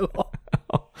tråkigt det var.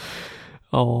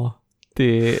 Ja,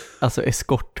 det är, alltså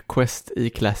escort quest i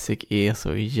Classic är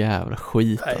så jävla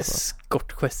skit alltså.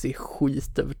 Escort quest är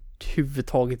skit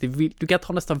överhuvudtaget. Du kan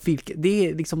ta nästan vilket. Det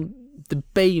är liksom the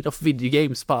bane of video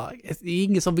games. Bara. Det är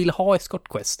ingen som vill ha escort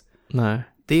quest. Nej.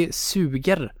 Det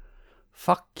suger.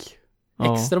 Fuck.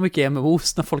 Extra mycket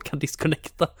MMOs när folk kan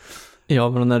disconnecta. Ja,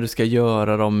 men när du ska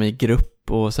göra dem i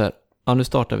grupp och så här, ja nu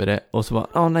startar vi det, och så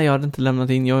bara, nej jag hade inte lämnat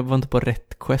in, jag var inte på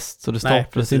rätt quest, så det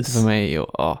startades inte för mig,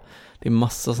 och det är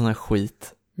massa sån här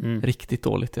skit. Riktigt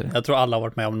dåligt är det. Jag tror alla har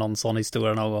varit med om någon sån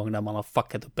historia någon gång där man har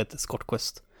fuckat upp ett escort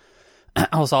quest.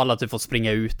 Och så har alla typ fått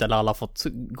springa ut, eller alla har fått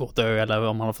gå dö, eller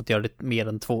om man har fått göra det mer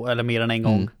än 2 eller mer än en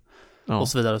gång. Och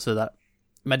så vidare och så vidare.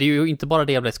 Men det är ju inte bara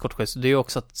det jävla escort quest, det är ju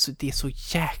också att det är så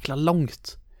jäkla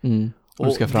långt. Och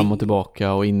du ska fram och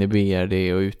tillbaka och in i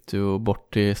BRD och ut och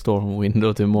bort till Stormwind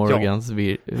och till Morgans vad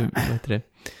heter det?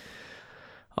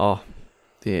 Ja,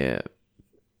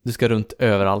 du ska runt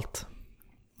överallt.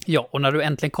 Ja, och när du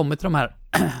äntligen kommer till de här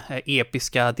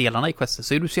episka delarna i questet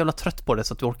så är du så jävla trött på det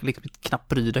så att du orkar liksom knappt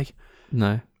bry dig.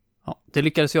 Nej. Ja, det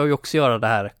lyckades jag ju också göra, det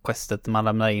här questet man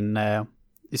lämnar in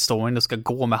i storyn och ska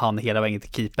gå med han hela vägen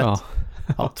till keepet.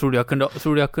 Trodde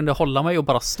jag kunde hålla mig och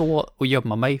bara stå och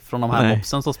gömma mig från de här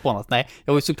mobsen som spånat. Nej,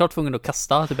 jag var ju såklart tvungen att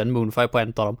kasta typ en moonfire på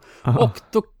en av dem. Och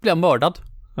då blev jag mördad.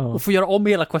 Och får göra om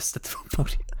hela questet från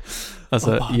början.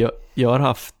 Alltså, jag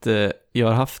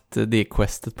har haft det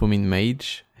questet på min mage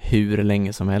hur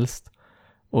länge som helst.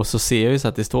 Och så ser jag ju så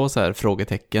att det står så här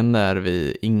frågetecken där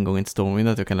vid ingången till Stormwind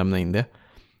att jag kan lämna in det.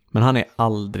 Men han är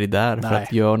aldrig där. För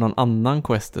att gör någon annan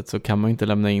questet så kan man ju inte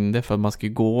lämna in det, för att man ska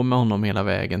ju gå med honom hela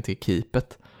vägen till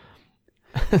keepet.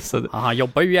 Så han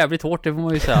jobbar ju jävligt hårt, det får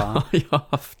man ju säga. Jag har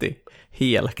haft det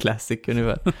hela Classic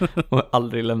ungefär. Och har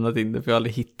aldrig lämnat in det, för jag har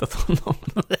aldrig hittat honom.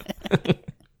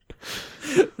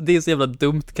 Det är så jävla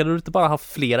dumt. Kan du inte bara ha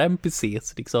flera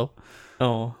NPCs liksom?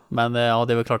 Ja. Men det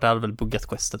är väl klart, det hade väl buggat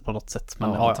questet på något sätt. Men,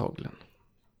 antagligen.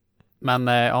 Men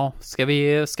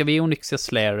ska vi Onyxia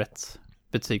Slayer ett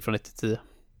betyg från 1 till 10?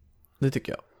 Det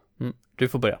tycker jag. Du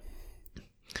får börja.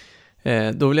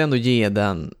 Då vill jag ändå ge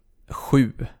den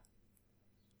 7.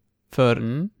 För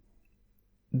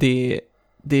det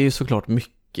är ju såklart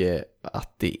mycket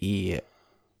att det är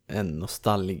en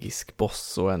nostalgisk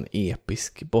boss och en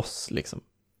episk boss liksom.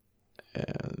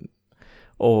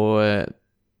 Och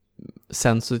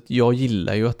sen så jag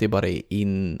gillar ju att det bara är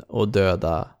in och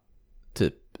döda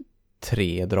typ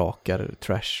 3 drakar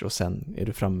trash och sen är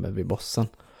du framme vid bossen.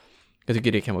 Jag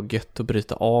tycker det kan vara gött att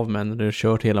bryta av, men när du har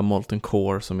kört hela Molten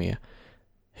Core som är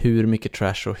hur mycket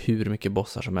trash och hur mycket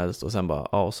bossar som helst, och sen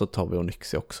bara, så tar vi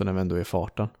Onyxia också när vi ändå är i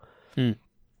farten.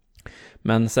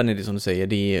 Men sen är det som du säger,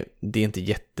 det är inte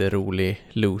jätterolig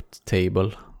loot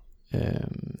table.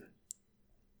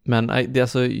 Men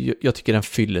alltså, jag tycker den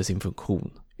fyller sin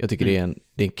funktion. Jag tycker det är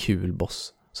en kul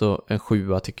boss. Så en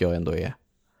 7 tycker jag ändå är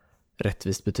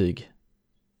rättvist betyg.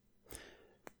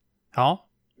 Ja,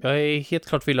 jag är helt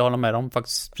klart villig att hålla med om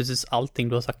faktiskt precis allting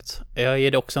du har sagt. Jag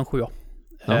ger det också en 7.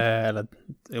 Eller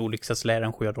Onyxia Slayer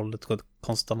en 7, dåligt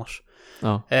konstigt annars.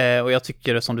 Och jag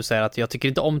tycker som du säger att jag tycker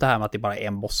inte om det här med att det bara är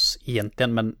en boss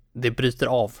egentligen, men det bryter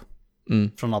av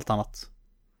från allt annat.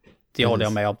 Det håller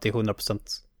jag med om till 100%.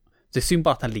 Det är synd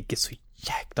bara att den ligger så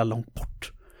jäkla långt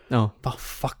bort. Bara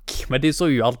fuck. Men det är så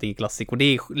ju allting i Classic, och det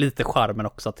är lite charmen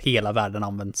också att hela världen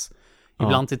används.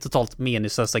 Ibland till totalt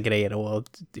meningslösa grejer och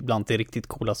ibland till riktigt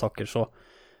coola saker, så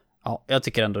jag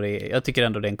tycker ändå det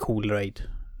är en cool raid.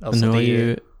 Alltså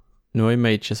nu har ju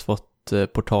Mages fått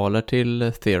portaler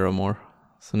till Theramore,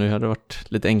 så nu har det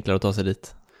varit lite enklare att ta sig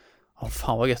dit.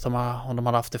 Fan vad gött om de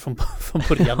hade haft det från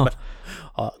början. Men,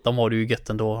 de har det ju gött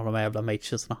ändå, de här jävla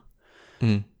Magesna.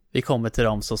 Vi kommer till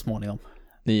dem så småningom.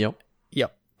 Ja.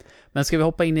 Men ska vi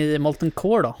hoppa in i Molten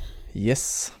Core då?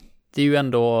 Yes. Det är ju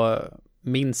ändå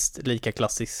minst lika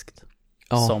klassiskt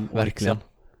som verkligen. Onyxia.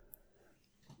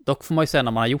 Dock får man ju säga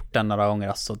när man har gjort den några gånger,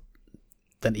 alltså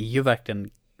den är ju verkligen,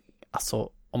 alltså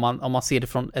om man ser det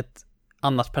från ett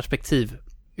annat perspektiv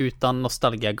utan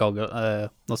nostalgia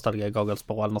goggles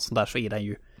på eller något sånt där, så är den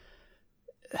ju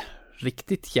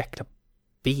riktigt jäkla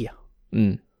B.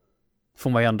 får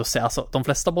man ju ändå säga, alltså de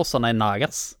flesta bossarna är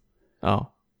Nagas.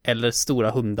 Ja. Eller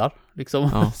stora hundar, liksom.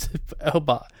 Ja. Typ, jag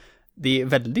bara, det är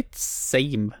väldigt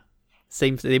same.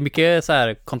 Det är mycket så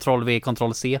här Ctrl-V,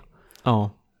 Ctrl-C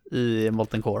i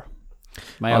Molten Core.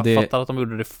 Men jag fattar att de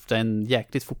gjorde det en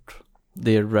jäkligt fort.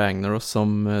 Det är Ragnaros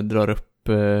som drar upp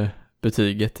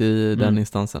betyget i den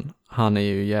instansen. Han är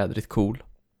ju jädrigt cool.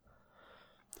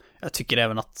 Jag tycker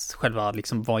även att själva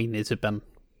liksom var inne i typ en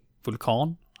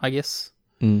vulkan, I guess.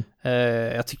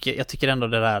 Jag tycker ändå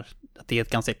det där att det är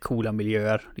ett ganska coola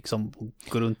miljöer liksom,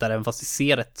 gå runt där, även fast det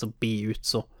ser rätt så B ut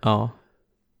så. Ja.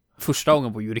 Första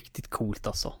gången var ju riktigt coolt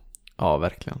alltså. Ja,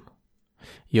 verkligen.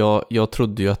 Jag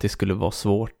trodde ju att det skulle vara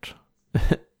svårt.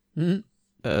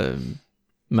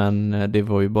 Men det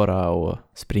var ju bara att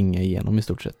springa igenom i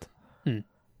stort sett.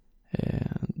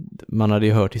 Man hade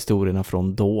ju hört historierna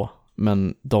från då,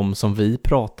 men de som vi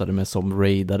pratade med som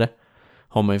raidade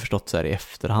har man ju förstått så här i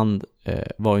efterhand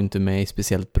var ju inte med i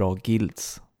speciellt bra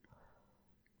guilds.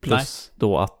 Plus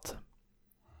då att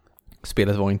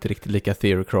spelet var inte riktigt lika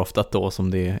theorycraftat då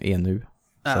som det är nu.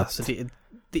 Alltså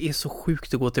det är så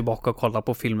sjukt att gå tillbaka och kolla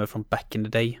på filmer från back in the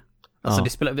day.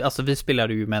 Alltså vi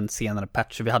spelade ju med en senare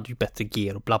patch, vi hade ju bättre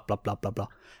gear och bla bla bla bla bla.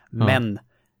 Men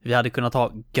vi hade kunnat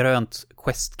ha grönt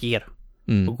quest gear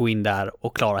och gå in där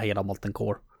och klara hela Molten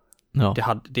Core.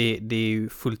 Ja. Det är ju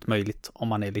fullt möjligt om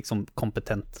man är liksom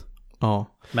kompetent. Ja.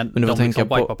 Men du får tänka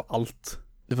på allt.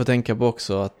 Du får tänka på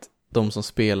också att de som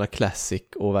spelar Classic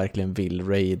och verkligen vill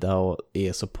raida och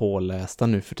är så pålästa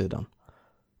nu för tiden.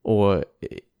 Och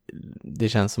det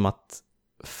känns som att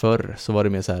förr så var det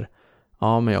mer så här,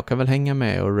 ja men jag kan väl hänga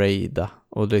med och raida.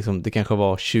 Och liksom, det kanske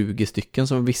var 20 stycken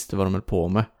som visste vad de höll på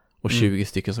med. Och 20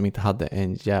 stycken som inte hade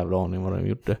en jävla aning vad de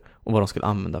gjorde. Och vad de skulle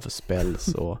använda för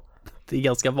spells och... Det är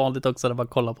ganska vanligt också när man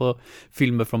kollar på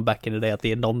filmer från back in the day att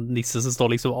det är någon nisse som står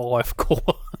liksom AFK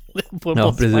på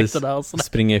bossfighterna och sådär.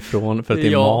 Springa ifrån för att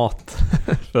det är mat.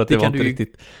 För att det var inte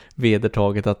riktigt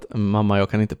vedertaget att mamma, jag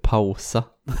kan inte pausa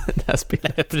det här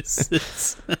spelet. Nej,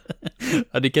 precis.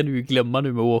 Ja, det kan du ju glömma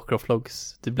nu med Warcraft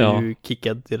logs. Det blir ju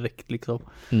kickad direkt liksom.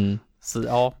 Så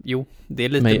ja, jo, det är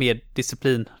lite mer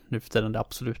disciplin nu för tiden, det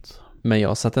absolut. Men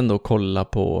jag satt ändå och kollade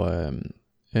på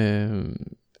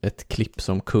ett klipp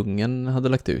som kungen hade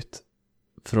lagt ut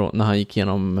från, när han gick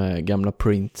igenom gamla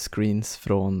print screens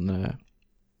från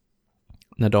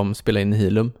när de spelade in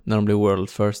Hilum, när de blev World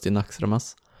First i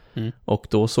Naxxramas. Och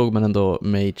då såg man ändå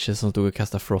mages som stod och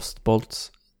kastade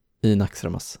frostbolts i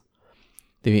Naxxramas.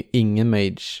 Det är ingen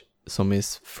mage som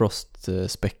är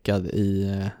frostspäckad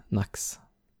i Nax.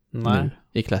 Nej. Nu,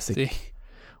 i Classic.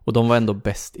 Och de var ändå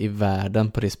bäst i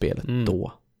världen på det spelet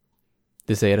då.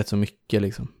 Det säger rätt så mycket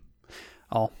liksom.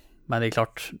 Ja, men det är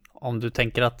klart, om du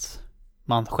tänker att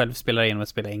man själv spelar igenom ett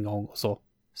spel en gång och så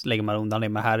lägger man undan det.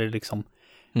 Men här är det liksom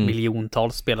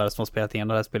miljontals spelare som har spelat igenom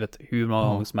det här spelet hur många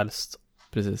gånger som helst.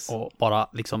 Precis. Och bara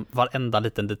liksom varenda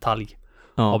liten detalj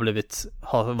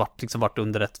har varit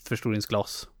under ett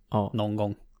förstoringsglas någon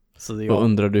gång. Så det och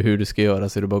undrar du hur du ska göra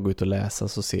så är det bara att gå ut och läsa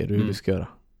så ser du hur du ska göra.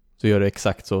 Så gör du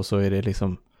exakt så är det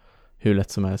liksom hur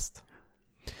lätt som helst.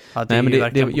 Ja, det är ju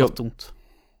verkligen på gott ont.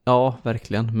 Ja,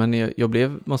 verkligen. Men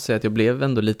måste säga att jag blev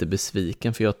ändå lite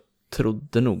besviken för jag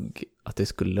trodde nog att det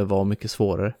skulle vara mycket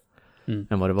svårare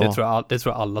än vad det var. Det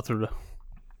tror jag alla trodde.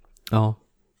 Ja.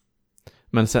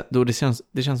 Men sen, då det känns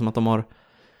som att de har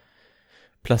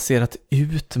placerat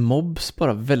ut mobs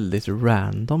bara väldigt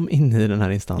random inne i den här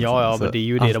instansen. Ja, men det är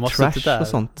ju det de har suttit där. Och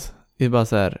sånt. Det är bara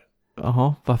så här,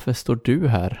 jaha, varför står du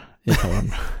här i ett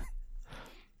hörn?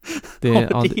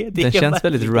 Det känns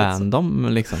väldigt random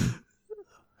liksom.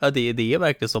 Ja, det är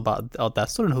verkligen så bara, där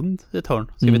står en hund i ett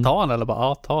hörn. Ska vi ta han eller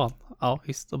bara, ta han. Ja,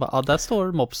 visst. Och bara, där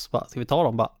står mobs, bara, ska vi ta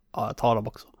dem? Bara, jag tar dem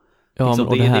också. Ja, liksom,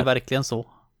 och det är verkligen så.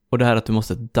 Och det här att du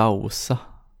måste dausa.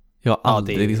 Jag har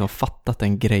aldrig liksom fattat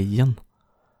den grejen.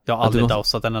 Jag har aldrig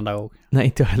dausat en enda gång. Nej,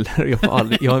 inte jag heller.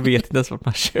 Jag vet inte ens vart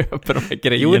man köper de här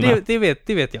grejerna. Jo, det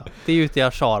vet jag. Det är ute i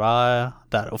Ashara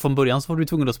där. Och från början så var du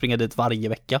tvungen att springa dit varje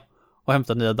vecka och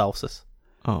hämta nya dauses.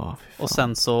 Och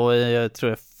sen så, jag tror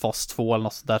jag fas 2 eller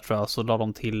något så där tror jag, så la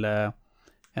de till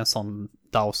en sån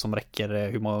daus som räcker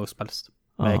hur många gånger som helst.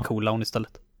 Med cooldown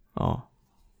istället. Ja.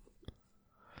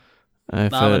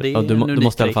 Du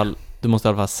måste i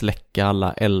alla fall släcka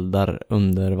alla eldar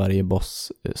under varje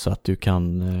boss så att du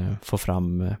kan få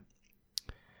fram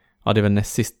det är väl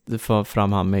näst sist få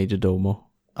fram han Major Domo.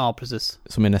 Ja, precis.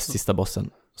 Som är näst sista bossen.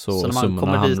 Så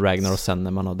summonar han Ragnar och sen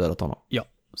när man har dödat honom. Ja.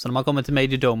 Så när man kommer till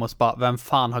Major Domo så bara, vem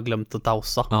fan har glömt att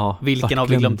dausa? Ja, vilken har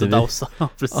vi glömt att dausa?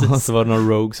 Precis. Så var det någon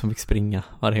rogue som fick springa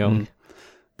varje gång.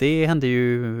 Det hände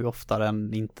ju oftare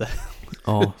än inte.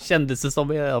 Ja. Kändes det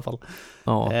som i alla fall.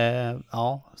 Ja.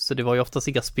 Ja, så det var ju oftast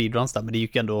inga speedruns där, men det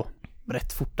gick ändå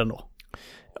rätt fort ändå.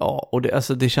 Ja, och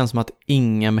det känns som att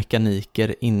inga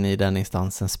mekaniker inne i den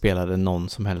instansen spelade någon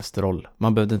som helst roll.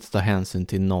 Man behövde inte ta hänsyn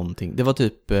till någonting. Det var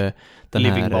typ den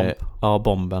Living här bomb. Ja,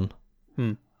 bomben.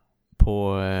 Mm.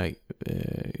 På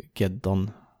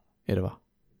Geddon är det, va?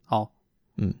 Ja.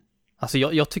 Mm. Alltså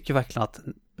jag tycker verkligen att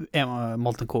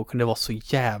Molten Core kunde vara så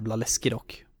jävla läskig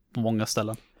dock. På många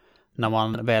ställen. När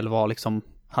man väl var liksom,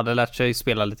 hade lärt sig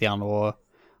spela lite grann och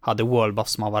hade world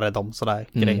buffs som man var rädd om, sådär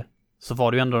grejer. Så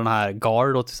var det ju ändå den här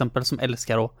Gar då till exempel, som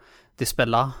älskar att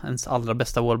dispella ens allra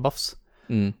bästa world buffs.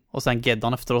 Och sen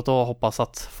Geddon efteråt och hoppas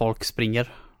att folk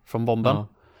springer från bomben. Ja.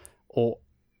 Och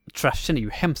trashen är ju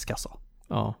hemsk alltså.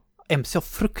 Ja. MC har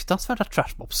fruktansvärda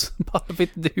trashmobs. Jag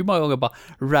vet inte hur många gånger bara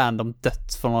random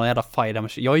dött från någon jävla fire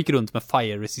damage. Jag gick runt med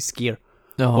fire resist gear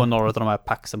på några av de här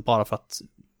packsen bara för att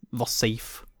vara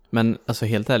safe. Men alltså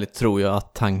helt ärligt tror jag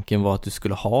att tanken var att du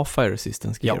skulle ha fire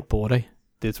resistance gear på dig.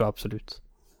 Det tror jag absolut.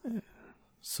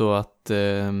 Så att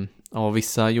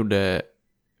vissa gjorde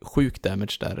sjuk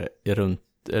damage där runt,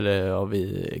 eller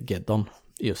vid Geddon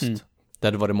just.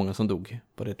 Där var det många som dog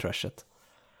på det trashet.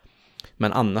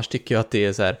 Men annars tycker jag att det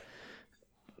är så här,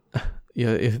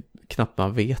 jag knappt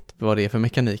man vet vad det är för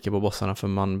mekaniker på bossarna, för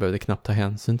man behövde knappt ta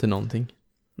hänsyn till någonting.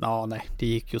 Ja, nej, det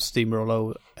gick ju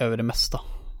steamrolla över det mesta.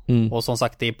 Och som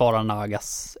sagt, det är bara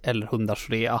nagas eller hundar,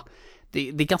 så det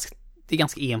är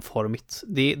ganska enformigt.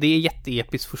 Det är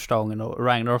jätteepiskt första gången, och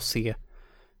Ragnaros ser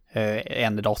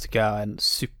än idag tycker jag är en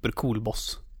supercool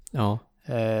boss. Ja.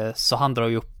 Så han drar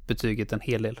ju upp betyget en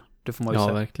hel del. Det får man ju säga.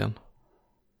 Ja, verkligen.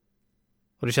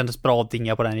 Och det kändes bra att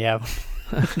dinga på den jäveln.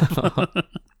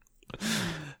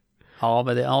 Ja,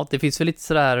 men det finns väl lite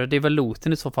sådär, det är väl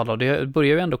looten i så fall då. Det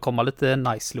börjar ju ändå komma lite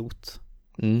nice loot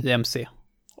i MC.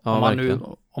 Ja,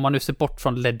 om man nu ser bort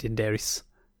från legendaries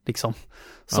liksom,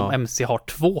 som MC har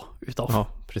 2 utav. Ja,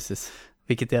 precis.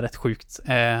 Vilket är rätt sjukt.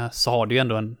 Så har det ju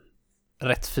ändå en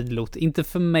rätt fin loot. Inte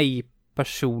för mig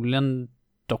personligen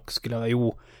dock skulle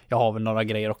jag har väl några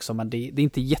grejer också, men det är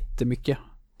inte jättemycket.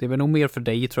 Det är väl nog mer för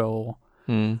dig tror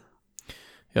jag.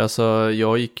 Ja, så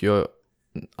jag gick ju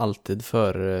alltid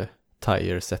för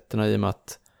tire-setterna i och med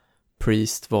att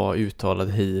Priest var uttalad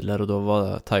healer, och då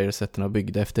var tire-setterna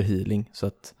byggda efter healing, så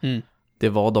att det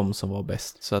var de som var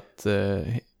bäst. Så att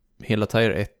hela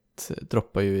tire 1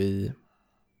 droppar ju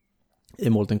i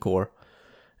Molten Core,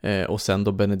 och sen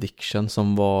då Benediction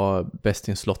som var bäst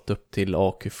i en slott upp till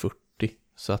AQ40,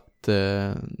 så att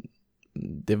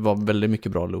det var väldigt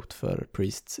mycket bra loot för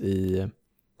Priests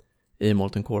i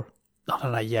Molten Core. Ja,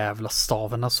 den där jävla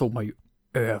staven såg man ju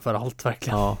överallt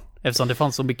verkligen. Ja. Eftersom det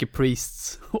fanns så mycket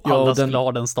priests och alla skulle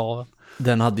ha den staven.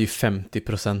 Den hade ju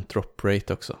 50% drop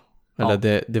rate också.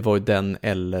 Eller det var ju den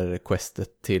eller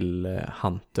questet till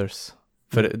Hunters.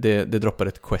 För det droppade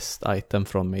ett quest item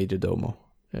från Major Domo.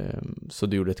 Så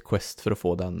du gjorde ett quest för att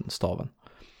få den staven.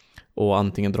 Och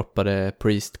antingen droppade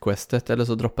Priest questet eller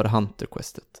så droppade Hunter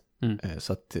questet.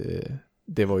 Så att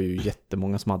det var ju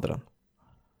jättemånga som hade den.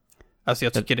 Alltså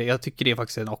jag tycker det är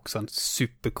faktiskt också en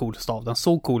supercool stav. Den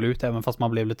såg cool ut även fast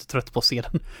man blev lite trött på att se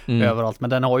den överallt. Men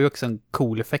den har ju också en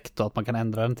cool effekt då, att man kan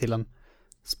ändra den till en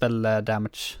spell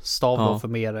damage stav då för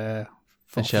mer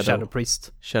för Shadow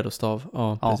Priest. Shadow stav,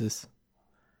 ja precis.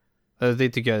 Det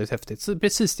tycker jag är häftigt. Så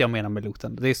precis det jag menar med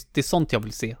looten. Det är sånt jag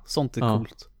vill se. Sånt är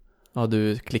coolt. Ja,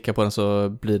 du klickar på den så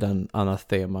blir den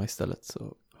anathema istället,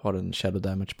 så har den shadow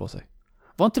damage på sig.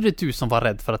 Var inte det du som var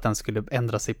rädd för att den skulle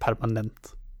ändra sig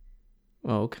permanent?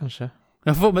 Ja, kanske.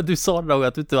 Men du sa nog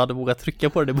att du inte hade vågat trycka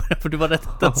på den i början, för du var rädd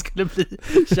att den skulle bli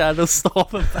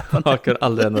Shadow-staven permanent. Jag kan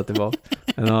aldrig ändra tillbaka.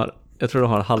 Jag tror den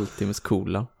har en halvtimmes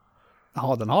coola.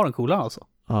 Ja, den har en coola alltså.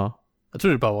 Ja. Jag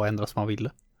tror det bara var att ändra som man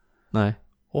ville. Nej.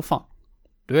 Åh fan.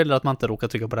 Du är det att man inte råkar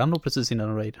trycka på den då precis innan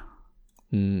en raid.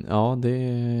 Ja,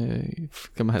 det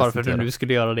kan man helst bara för att du nu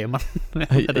skulle göra det, men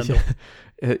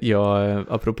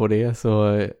apropå det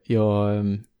så jag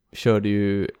körde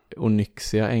ju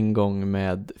Onyxia en gång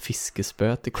med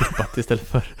fiskespöt i klippat istället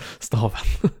för staven.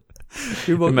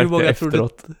 Hur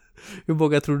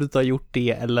många tror du inte har gjort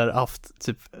det eller haft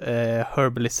typ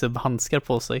herbalism-handskar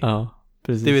på sig? Ja,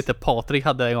 precis. Du vet, Patrik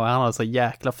hade en gång, han hade så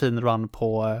jäkla fin run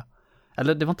på,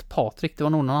 eller det var inte Patrik, det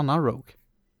var någon annan rogue.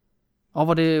 Ja,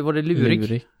 var det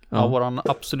Lurik? Ja, våran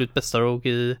absolut bästa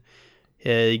rogue i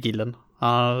gillen.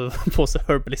 Han hade på sig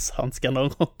herbalism-handskar någon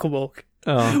gång, kom ihåg.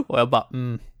 Ja. Och jag bara,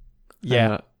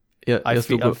 I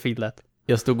feel that.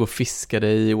 Jag stod och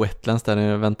fiskade i wetlands där när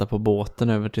jag väntade på båten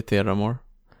över till Terramore.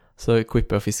 Så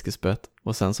equippade jag fiskespöt.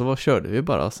 Och sen så körde vi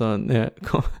bara. Så när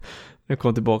jag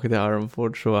kom tillbaka till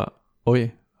Ironforge så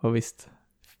oj, har visst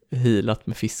healat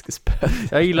med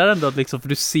fiskespöet. Jag gillar ändå att liksom, för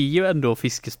du ser ju ändå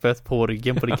fiskespöet på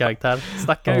ryggen på din karaktär.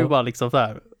 Snackar ju bara liksom så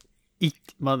här.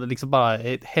 Man liksom bara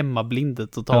är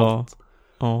hemmablindet totalt.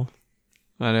 Ja.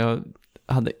 Men jag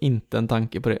hade inte en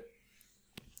tanke på det.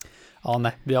 Ja,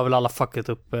 nej. Vi har väl alla fuckat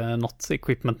upp något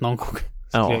equipment någon gång.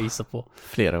 Skulle jag gissa på.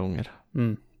 Flera gånger.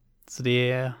 Så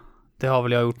det har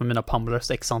väl jag gjort med mina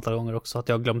pummelers x antal gånger också. Att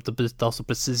jag har glömt att byta och så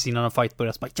precis innan en fight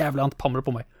börjar så bara jävlar, jag har inte pummeler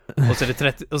på mig. Och så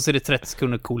är det 30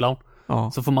 sekunder cooldown.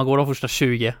 Ja. Så får man gå de första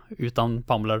 20 utan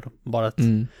pummeler. Bara ett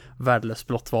värdelöst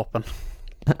blått vapen.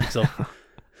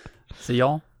 Så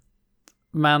ja.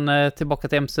 Men tillbaka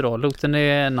till MC då. Looten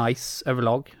är nice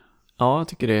överlag. Ja, jag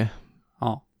tycker det.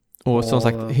 Ja. Och som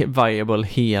sagt, viable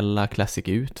hela Classic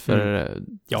ut. För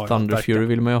Thunder Fury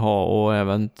vill man ju ha. Och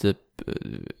även typ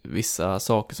vissa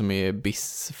saker som är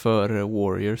BIS för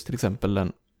Warriors. Till exempel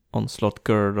en Onslaught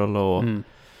Girdle och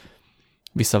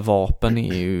vissa vapen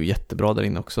är ju jättebra där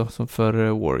inne också. Som för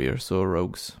Warriors och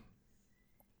Rogues.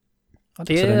 Ja,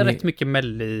 det är rätt mycket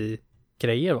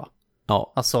melli-grejer va?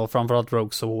 Ja. Alltså framförallt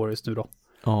Rogues och Warriors nu då.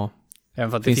 Ja.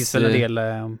 Även för att det finns väl en del,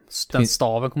 den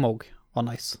staven kommer ihåg var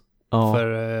nice. Ja.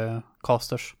 För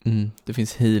casters. Det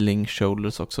finns healing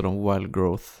shoulders också, de wild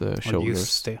growth shoulders.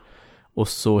 Just det. Och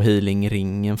så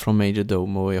healing-ringen från Major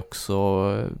Domo är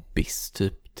också BIS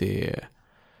typ till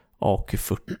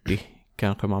AQ40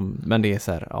 kanske man, men det är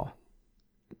så här, ja.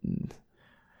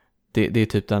 Det är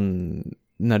typ den,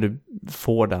 när du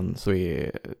får den så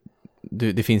är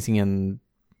det finns ingen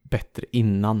bättre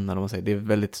innan, eller vad man säger. Det är ett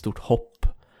väldigt stort hopp.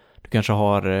 Du kanske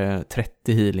har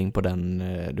 30 healing på den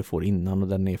du får innan och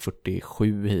den är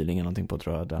 47 healing eller någonting på,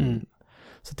 tror jag. Den.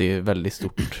 Så det är väldigt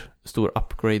stor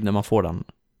upgrade när man får den.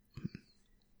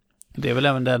 Det är väl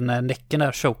även den näcken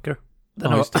där, Choker.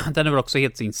 Den är väl också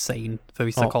helt insane för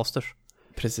vissa casters.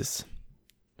 Precis.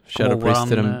 Shadow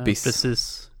Priest är en BIS.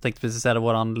 Precis. Tänkte precis säga det,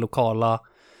 våran lokala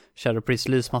Shadow Priest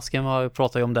lysmasken, vi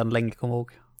pratade ju om den länge, kommer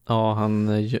ihåg. Ja,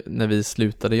 när vi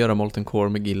slutade göra Molten Core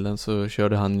med gillen så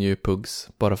körde han ju Pugs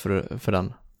bara för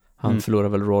den. Han förlorade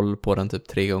väl roll på den typ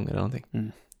 3 gånger eller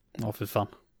någonting. Ja, för fan.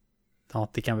 Ja,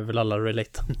 det kan vi väl alla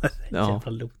relata med.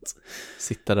 Jävla loot.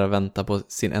 Sitta där och vänta på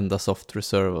sin enda soft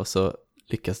reserve och så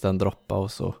lyckas den droppa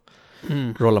och så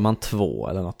rollar man 2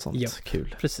 eller något sånt. Yep.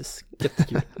 Kul. Precis,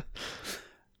 jättekul.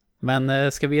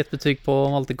 Men ska vi ge ett betyg på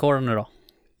Molten Core nu då?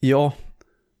 Ja.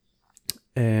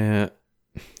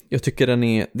 Jag tycker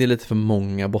det är lite för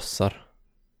många bossar.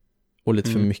 Och lite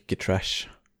för mycket trash.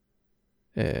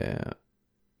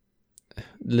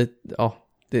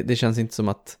 Det känns inte som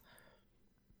att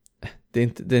det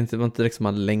var inte direkt som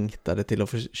man längtade till att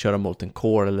få köra Molten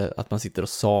Core, eller att man sitter och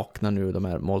saknar nu de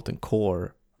här Molten Core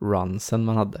runsen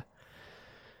man hade.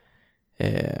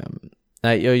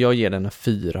 Nej, jag ger den en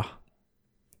 4.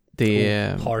 Det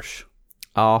är harsh.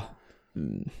 Ja.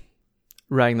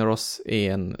 Ragnaros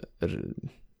är en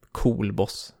cool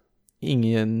boss.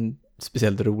 Ingen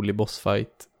speciellt rolig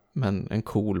bossfight, men en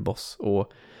cool boss.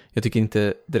 Och jag tycker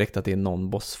inte direkt att det är någon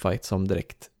bossfight som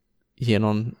direkt ger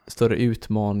någon större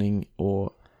utmaning, och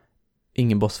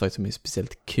ingen bossfight som är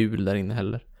speciellt kul där inne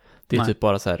heller. Det är typ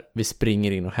bara så här, vi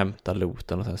springer in och hämtar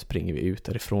looten och sen springer vi ut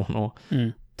därifrån, och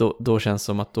då känns det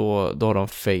som att då har de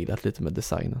failat lite med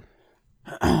designen.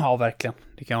 Ja, verkligen.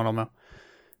 Det kan jag hålla med.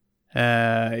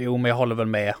 Jo, men jag håller väl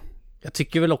med. Jag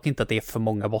tycker väl dock inte att det är för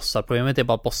många bossar. Problemet är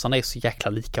bara att bossarna är så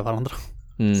jäkla lika varandra.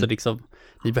 Så liksom,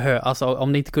 ni behöver, alltså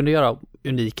om ni inte kunde göra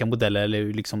unika modeller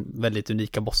eller liksom väldigt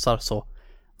unika bossar, så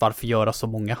varför göra så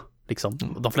många? Liksom,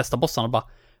 de flesta bossarna bara,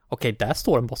 okej, där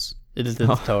står en boss i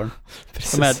lite turn.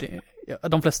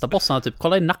 De flesta bossarna, typ,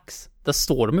 kolla i Nax, där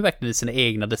står de ju verkligen i sina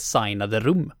egna designade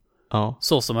rum. Ja.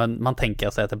 Så som man tänker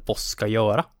sig att en boss ska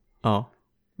göra. Ja.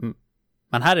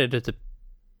 Men här är det typ,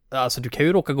 alltså du kan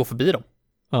ju råka gå förbi dem.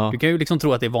 Ja. Du kan ju liksom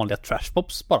tro att det är vanliga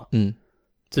trashpops bara.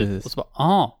 Typ, och så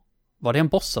bara, var det en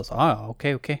boss alltså?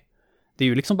 Okej. Det är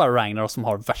ju liksom bara Ragnaros som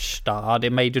har värsta, det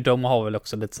är Major Dome har väl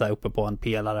också lite så här uppe på en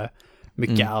pelare,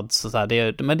 mycket ads och så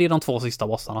här. Men det är de 2 sista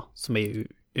bossarna som är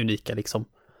unika liksom.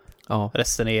 Ja.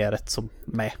 Resten är rätt som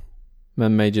med.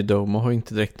 Men Major Dome har ju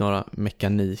inte direkt några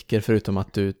mekaniker, förutom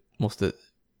att du måste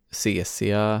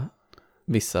CCa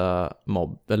vissa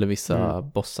mobb eller vissa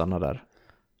bossarna där.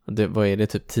 Vad är det,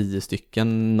 typ 10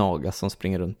 stycken nagas som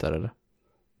springer runt där, eller?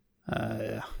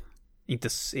 Inte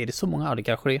är det så många, det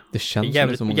kanske det är. Det känns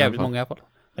jävligt många i alla fall.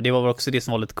 Men det var väl också det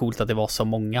som var lite coolt, att det var så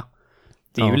många.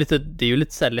 Det är ju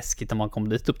lite så här läskigt när man kommer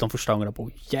dit upp de första gångerna på,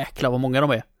 jäklar vad många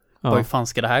de är. Hur fan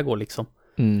ska det här gå liksom?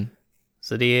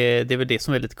 Så det är väl det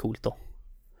som är lite coolt då.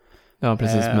 Ja,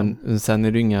 precis, men sen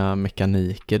är det inga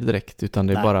mekaniker direkt, utan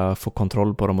det är bara att få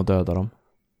kontroll på dem och döda dem.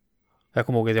 Jag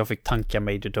kommer ihåg att jag fick tanka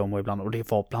Major Domo ibland och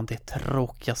det var bland det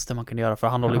tråkigaste man kunde göra för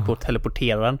han håller ju på att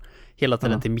teleportera den hela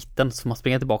tiden till mitten så man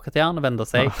springer tillbaka till han och vänder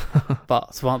sig.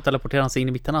 Så han teleporterar sig in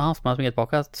i mitten och han springer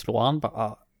tillbaka, slår han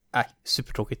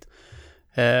supertråkigt.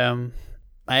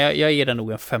 Nej, jag ger den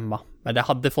nog en 5. Men det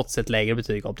hade fått sig ett lägre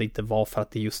betyg om det inte var för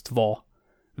att det just var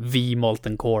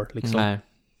Molten Core liksom. Nej.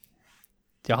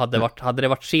 Hade det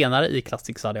varit senare i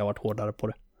Classic så hade jag varit hårdare på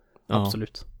det. Ja.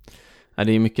 Absolut. Ja,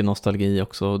 det är mycket nostalgi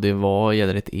också. Det var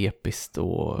jädrigt episkt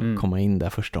att komma in där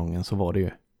första gången, så var det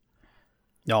ju.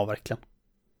 Ja, verkligen.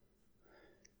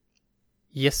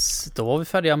 Yes, då var vi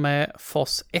färdiga med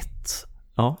fas 1.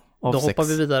 Ja, av då 6. hoppar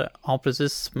vi vidare. Ja,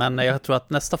 precis. Men jag tror att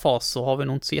nästa fas så har vi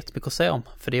nog inte så jättemycket att säga om.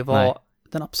 För det var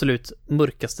den absolut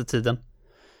mörkaste tiden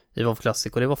i WoW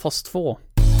Classic. Och det var fas 2.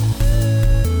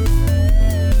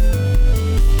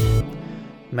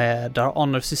 Med där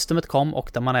Honor-systemet kom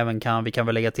och där man även vi kan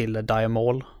väl lägga till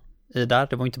Diamol i där.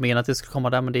 Det var inte menat att det skulle komma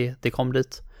där, men det kom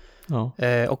dit. Ja.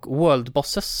 Och World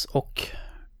Bosses, och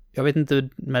jag vet inte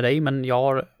med dig, men jag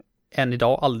har än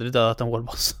idag aldrig dödat en World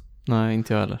Boss. Nej,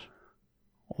 inte jag heller.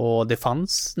 Och det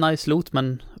fanns nice loot,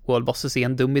 men World Bosses är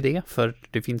en dum idé, för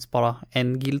det finns bara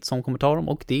en guild som kommer ta dem,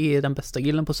 och det är den bästa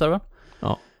guilden på servern.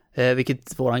 Ja.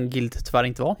 Vilket våran guild tyvärr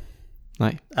inte var.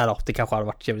 Nej. Eller det kanske hade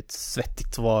varit jävligt svettigt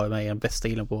att vara med i den bästa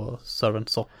guilden på servern,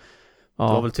 så Ja.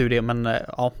 det var väl tur det, men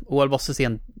World Bosses är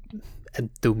en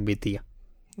dum idé.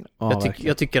 Ja,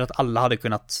 jag tycker att alla hade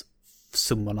kunnat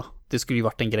summona. Det skulle ju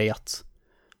varit en grej att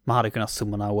man hade kunnat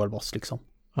summona World Boss liksom.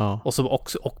 Ja.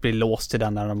 Och bli låst till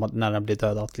den när den blir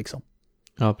dödad liksom.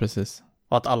 Ja, precis.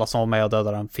 Och att alla som var med och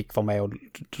dödade den fick vara med och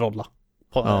rolla.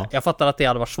 Ja. Jag fattar att det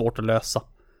hade varit svårt att lösa.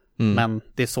 Men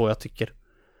det är så jag tycker.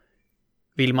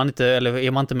 Vill man inte, eller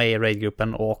är man inte med i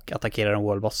raidgruppen och attackerar en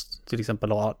World Boss till exempel,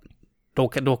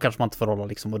 då kanske man inte får rolla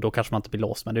liksom, och då kanske man inte blir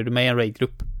låst. Men är du med i en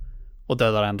raidgrupp och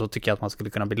dödar den, då tycker jag att man skulle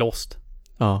kunna bli låst.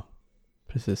 Ja,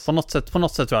 precis. På något sätt tror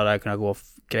jag det hade kunnat gå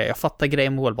grej. Jag fattar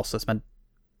grejen med World Bosses, men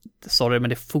sorry, men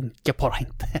det funkar bara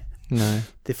inte. Nej.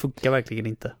 Det funkar verkligen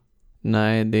inte.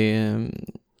 Nej,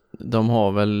 de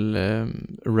har väl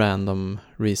random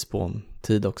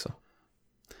respawn-tid också.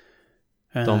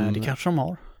 Det kanske de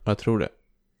har. Jag tror det.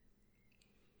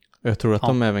 Jag tror att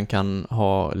de även kan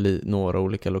ha några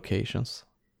olika locations.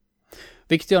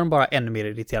 Vilket gör dem bara ännu mer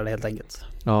irriterade helt enkelt.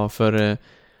 Ja, för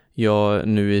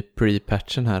nu i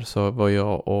pre-patchen här så var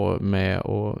jag med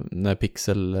och när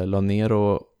Pixel la ner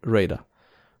och raida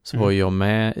så var jag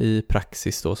med i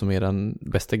Praxis då, som är den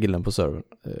bästa gilden på servern,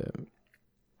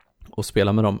 och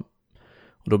spela med dem.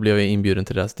 Och då blev jag inbjuden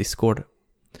till deras Discord.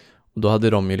 Och då hade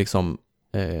de ju liksom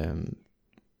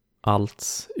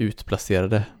allt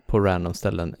utplacerade på random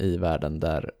ställen i världen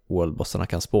där worldbossarna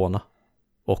kan spåna.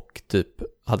 Och typ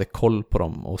hade koll på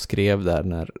dem och skrev där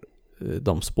när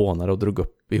de spånade och drog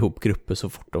ihop grupper så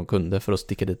fort de kunde för att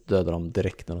sticka dit och döda dem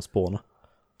direkt när de spånade.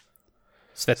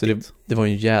 Svettigt. Så det var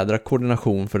en jädra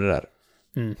koordination för det där.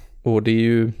 Och det är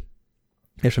ju,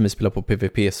 eftersom vi spelar på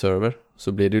PvP-server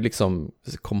så blir det ju liksom,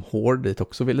 kom Horde dit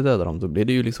också och ville döda dem, då blir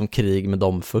det ju liksom krig med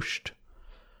dem först.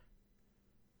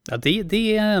 Ja,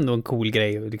 det är ändå en cool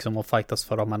grej liksom att fightas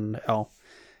för dem, men ja.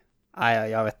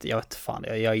 Nej, jag vet fan.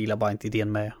 Jag gillar bara inte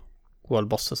idén med World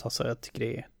Bosses, alltså jag tycker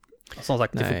det är, som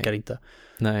sagt, det funkar inte.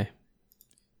 Nej.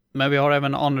 Men vi har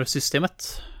även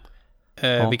Honor-systemet.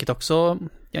 Vilket också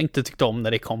jag inte tyckte om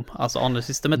när det kom. Alltså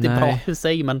Honor-systemet är bra för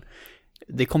sig, men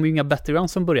det kom ju inga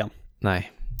battlegrounds från början.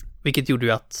 Nej. Vilket gjorde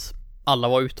ju att alla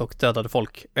var ute och dödade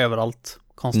folk överallt,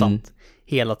 konstant,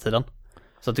 hela tiden.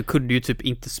 Så att du kunde ju typ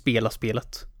inte spela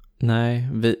spelet. Nej,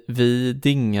 vi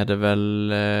dingade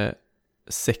väl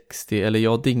 60, eller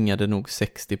jag dingade nog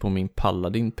 60 på min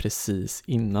Paladin precis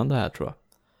innan det här, tror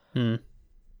jag.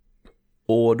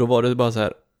 Och då var det bara så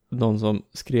här, någon som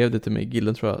skrev det till mig i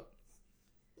gilden, tror jag: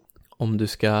 om du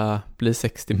ska bli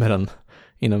 60 med den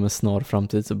inom en snar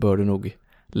framtid så bör du nog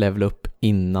levela upp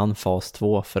innan fas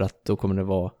 2, för att då kommer det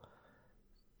vara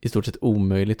i stort sett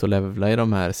omöjligt att levela i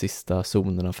de här sista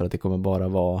zonerna, för att det kommer bara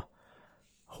vara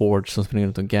Horde som springer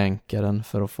runt och gankar den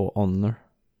för att få honor.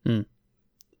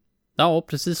 Ja,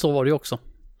 precis så var det ju också.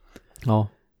 Ja,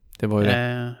 det var ju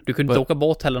det. Du kunde inte åka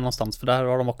båt heller någonstans, för där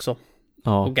var de också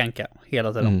och ganka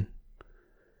hela tiden.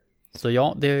 Så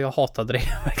ja, jag hatade det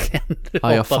verkligen.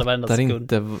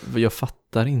 Jag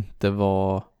fattar inte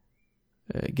vad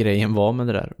grejen var med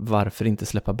det där. Varför inte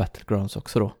släppa Battlegrounds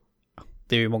också då?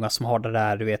 Det är ju många som har det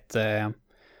där, du vet,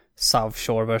 South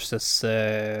Shore versus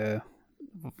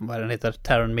vad den heter,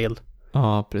 Terran Mill.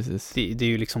 Ja, precis. Det är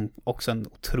ju liksom också en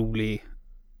otrolig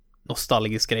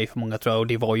nostalgisk grej för många, tror jag. Och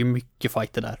det var ju mycket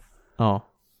fighter där. Ja.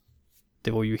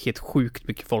 Det var ju helt sjukt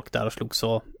mycket folk där och slog,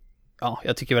 så ja,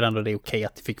 jag tycker väl ändå det är okej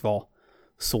att det fick vara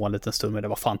så en liten stund, men det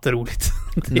var fan inte roligt.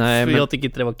 Nej, men jag tycker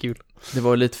inte det var kul. Det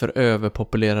var lite för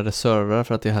överpopulerade servrar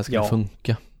för att det här skulle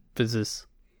funka. Precis.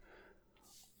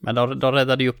 Men de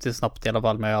räddade ju upp det snabbt i alla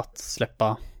fall med att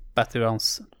släppa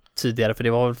Battlegrounds tidigare, för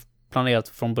det var planerat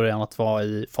från början att vara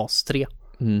i fas 3.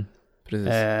 Precis.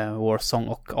 Warsong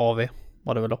och AV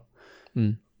var det väl då.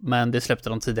 Men det släppte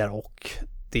de tidigare och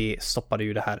det stoppade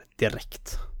ju det här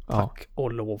direkt. Tack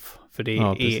och lov. För det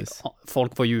är,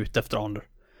 folk var ju ute efter Honor.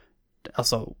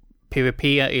 Alltså, PvP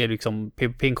är liksom,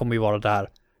 PvP kommer ju vara där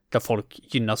folk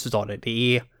gynnas utav det.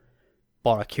 Det är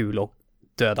bara kul att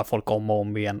döda folk om och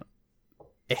om igen.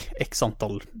 X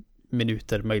antal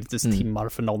minuter, möjligtvis timmar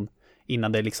för någon,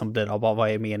 innan det liksom blir bara, vad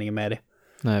är meningen med det?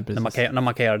 Nej, precis. När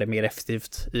man kan göra det mer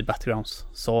effektivt i Battlegrounds.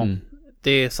 Så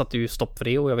det satte ju stopp för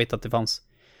det, och jag vet att det fanns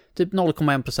typ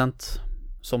 0,1%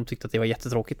 som tyckte att det var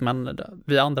jättetråkigt, men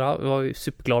vi andra var ju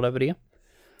superglada över det.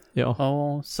 Ja.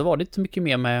 Och så var det inte mycket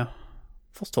mer med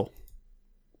fas 2.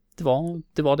 Det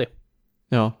var det.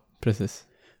 Ja, precis.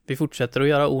 Vi fortsätter att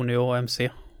göra Oni och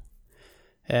MC.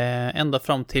 Ända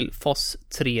fram till fas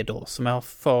 3 då, som jag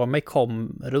för mig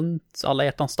kom runt alla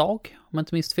hjärtans dag, om jag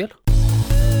inte minst fel.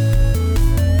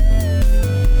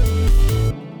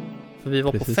 För vi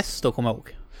var på fest då, kommer jag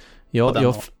ihåg.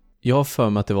 Ja, jag har för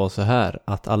mig att det var så här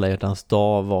att alla hjärtans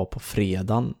dag var på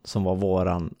fredagen, som var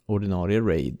våran ordinarie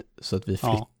raid, så att vi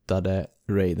flyttade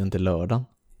raiden till lördagen.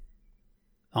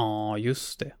 Ja,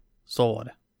 just det. Så var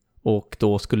det. Och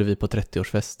då skulle vi på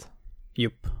 30-årsfest.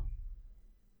 Jupp.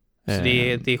 Så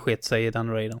det sket sig i den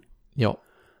raiden. Ja.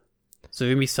 Så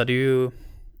vi missade ju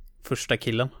första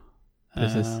killen.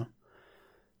 Precis.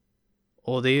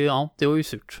 Och det var ju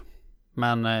surt.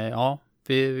 Men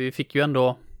vi fick ju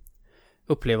ändå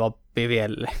uppleva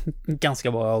BVL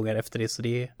ganska många gånger efter det, så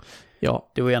det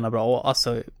var gärna bra. Och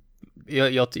alltså,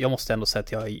 jag måste ändå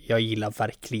säga att jag gillar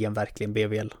verkligen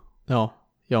BVL. Ja,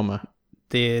 jag med.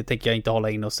 Det tänker jag inte hålla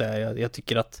in och säga. Jag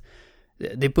tycker att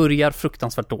det börjar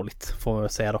fruktansvärt dåligt, får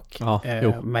jag säga dock. Ja,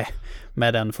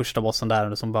 med den första bossen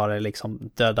där som bara liksom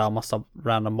döda massa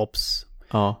random mobs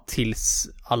tills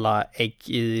alla ägg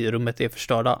i rummet är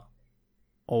förstörda.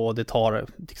 Och det tar,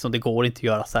 liksom, det går inte att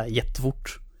göra så här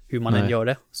jättefort hur man än gör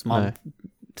det. Så man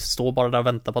står bara där och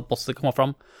väntar på att bossen kommer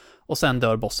fram. Och sen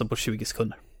dör bossen på 20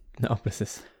 sekunder. Ja,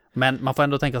 precis. Men man får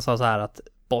ändå tänka så här att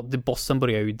bossen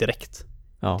börjar ju direkt.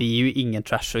 Ja. Det är ju ingen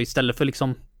trash. Så istället för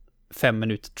liksom 5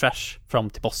 minuter trash fram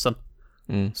till bossen,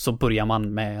 så börjar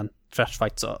man med en trash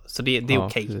fight. Så det är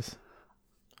okej. Precis.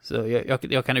 Så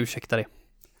jag kan ursäkta det.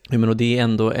 Ja, men och det är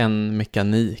ändå en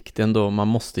mekanik. Det är ändå, man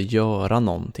måste göra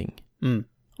någonting.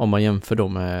 Om man jämför då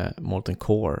med Molten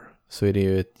Core, så är det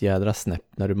ju ett jädra snäpp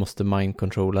när du måste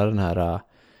mind-controlla den här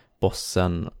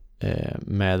bossen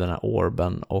med den här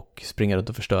orben och springa runt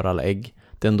och förstöra alla ägg.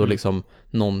 Det är ändå liksom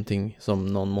någonting som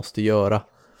någon måste göra.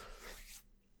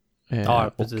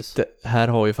 Ja, precis. Och här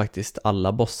har ju faktiskt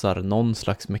alla bossar någon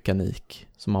slags mekanik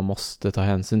som man måste ta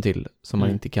hänsyn till, som man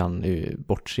inte kan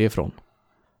bortse ifrån.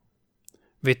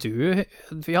 Vet du,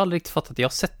 vi har aldrig riktigt fattat det. Jag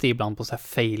har sett det ibland på så här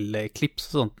fail-clips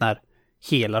och sånt när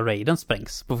hela raiden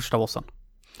sprängs på första bossen.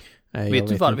 Nej, vet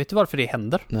du varför det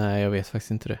händer? Nej, jag vet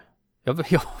faktiskt inte det.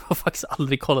 Jag har faktiskt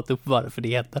aldrig kollat upp varför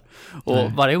det händer.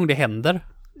 Och varje gång det händer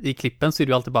i klippen så är det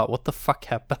ju alltid bara what the fuck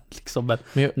happened liksom.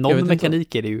 Men någon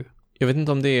mekanik är det ju. Jag vet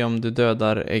inte om det är om du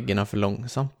dödar äggen för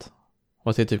långsamt.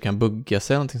 Och att det typ kan bugga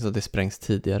sig någonting så att det sprängs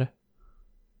tidigare.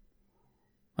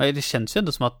 Nej, det känns ju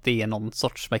ändå som att det är någon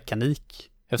sorts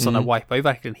mekanik. Eftersom den wipar ju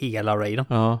verkligen hela raiden.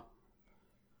 Ja,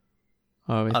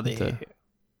 jag vet inte.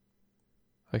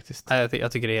 Faktiskt.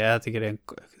 Jag tycker det är en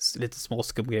lite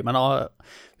småskum grej. Men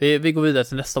vi går vidare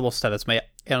till nästa boss stället, som är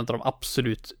en av de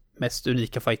absolut mest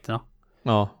unika fighterna.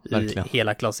 Ja, verkligen. I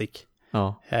hela klassik.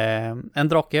 Ja. En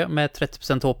drake med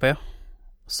 30% HP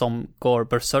som går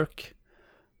berserk,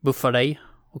 buffar dig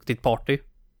och ditt party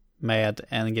med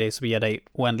en grej som ger dig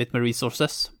oändligt med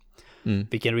resources.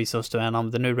 Vilken resource du än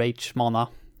använder nu, rage, mana,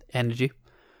 energy.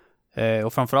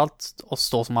 Och framförallt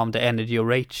oss då som använder energy och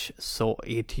rage, så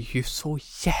är det ju så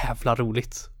jävla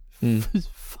roligt. Fy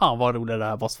fan vad roligt det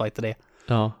här bossfighten är.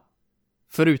 Ja.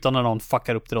 Förutom när någon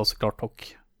fuckar upp det då såklart och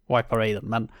wipar raiden.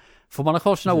 Men får man ha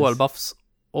kvar sina wall buffs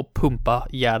och pumpa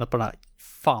järnet på den här,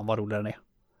 fan vad rolig den är.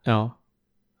 Ja.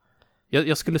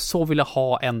 Jag skulle så vilja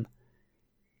ha en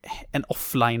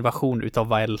offline-version utav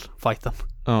Vile-fighten.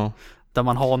 Ja. Där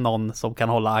man har någon som kan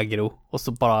hålla aggro och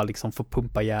så bara liksom få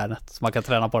pumpa järnet så man kan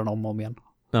träna på den om och om igen.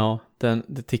 Ja,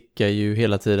 det tickar ju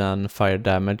hela tiden fire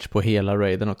damage på hela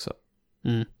raiden också.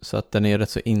 Så att den är rätt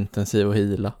så intensiv att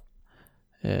heala.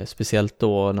 Speciellt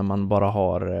då när man bara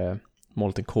har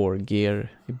Molten Core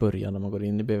gear i början när man går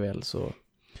in i BVL. Så.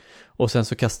 Och sen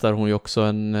så kastar hon ju också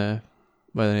en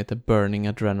vad den heter, Burning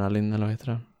Adrenaline eller vad heter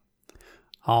det?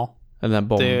 Ja. Eller den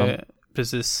bomben. Det,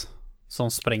 precis.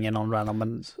 Som spränger någon random.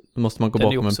 Men då måste man gå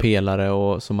bakom en pelare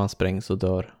och så man sprängs och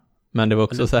dör. Men det var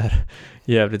också så här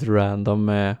jävligt random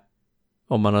med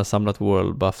om man har samlat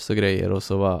world buffs och grejer och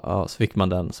så fick man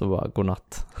den så var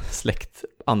godnatt släckt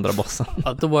andra bossen.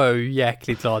 Ja, då var jag ju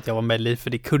jäkligt glad att jag var med i, för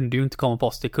det kunde ju inte komma på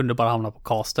oss. Det kunde bara hamna på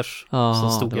casters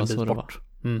som stod en bit bort.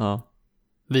 Ja.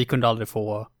 Vi kunde aldrig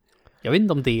få, jag vet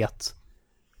inte om det är att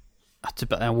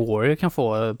typ en warrior kan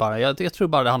få bara, jag tror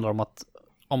bara det handlar om att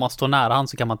om man står nära han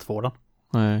så kan man inte få den.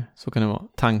 Nej, så kan det vara.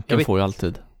 Tanken får ju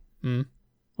alltid.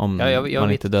 Om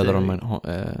man inte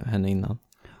dödar henne innan.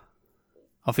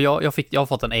 Ja, för jag har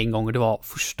fått den en gång och det var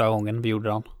första gången vi gjorde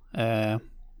den.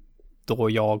 Då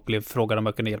jag blev frågad om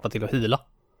jag kunde hjälpa till att heala.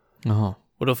 Jaha.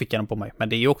 Och då fick jag den på mig. Men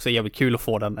det är ju också jävligt kul att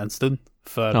få den en stund.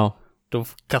 För då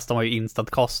kastar man ju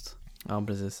instant cast. Ja,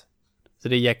 precis. Så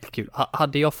det är jäkligt kul.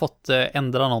 Hade jag fått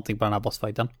ändra någonting på den här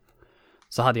bossfighten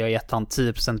så hade jag gett han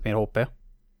 10% mer HP.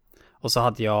 Och så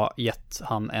hade jag gett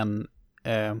han en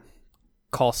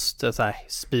cast, så här,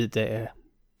 speed,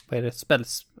 vad är det?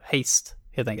 Spells haste,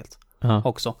 helt enkelt.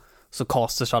 Också. Så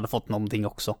casters hade fått någonting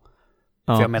också.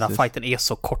 För jag menar, fighten är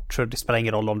så kort så det spelar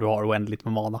ingen roll om du har oändligt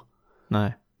med mana.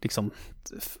 Nej. Liksom,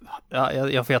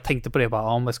 för jag tänkte på det bara,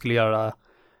 om jag skulle göra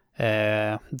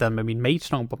den med min mage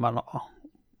någon på mig.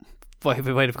 Vad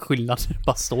är det för skillnad?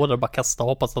 Bara stå där och bara kasta och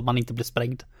hoppas att man inte blir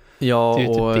sprängd. Ja, det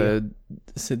och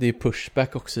typ det är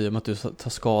pushback också i och med att du tar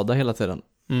skada hela tiden.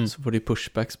 Så får du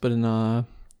pushbacks på dina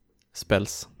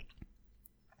spells.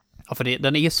 Ja, för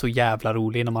den är så jävla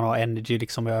rolig när man har energy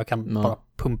liksom. Jag kan bara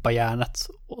pumpa järnet.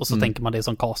 Och så tänker man det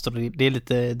som caster. Det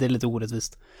är lite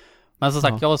orättvist. Men som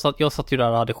sagt, jag satt ju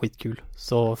där och hade skitkul.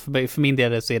 Så för min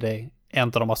del så är det en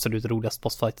av de absolut roligaste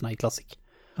bossfighterna i Classic.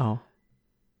 Ja.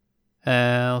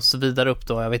 Och så vidare upp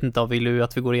då. Jag vet inte, vill du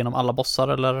att vi går igenom alla bossar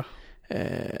eller?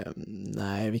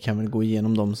 Nej, vi kan väl gå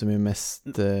igenom de som är mest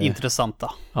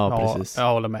intressanta. Ja, precis.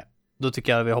 Jag håller med. Då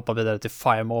tycker jag att vi hoppar vidare till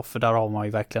Firemaw, för där har man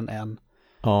ju verkligen en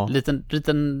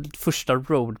liten första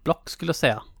roadblock skulle jag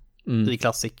säga i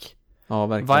Classic. Ja,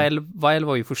 verkligen. Vile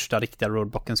var ju första riktiga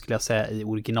roadblocken skulle jag säga i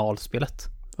originalspelet.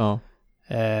 Ja.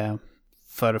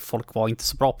 För folk var inte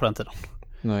så bra på den tiden.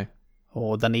 Nej.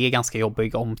 Och den är ganska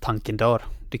jobbig om tanken dör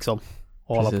liksom.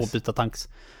 Och hålla på att byta tanks.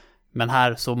 Men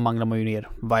här så manglar man ju ner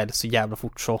Vile så jävla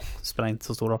fort så spelar inte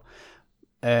så stor roll.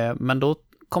 Men då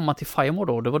kom man till Firemaw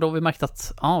då. Det var då vi märkte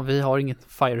att vi har ingen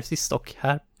fire resist och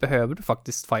här behöver du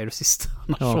faktiskt fire resist.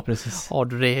 Ja, precis. Har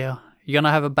du det, you're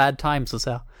gonna have a bad time så att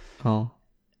säga. Ja.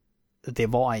 Det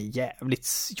var en jävligt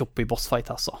jobbig bossfight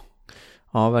alltså.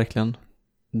 Ja, verkligen.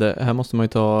 Här måste man ju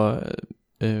ta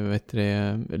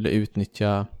eller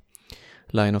utnyttja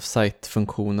line of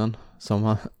sight-funktionen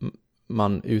som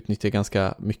man utnyttjar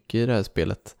ganska mycket i det här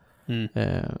spelet.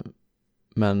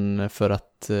 Men för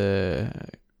att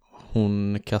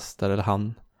hon kastar, eller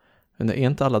han, är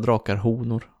inte alla drakar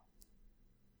honor?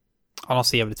 Ja, de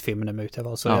ser jävligt feminina ut,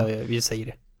 så vi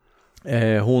säger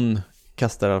det. Hon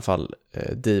kastar i alla fall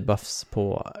debuffs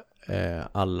på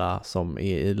alla som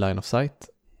är i line of sight,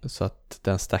 så att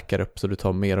den stackar upp så du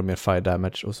tar mer och mer fire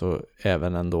damage och så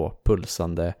även ändå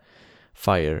pulsande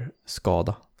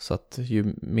fire-skada. Så att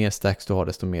ju mer stacks du har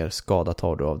desto mer skada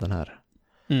tar du av den här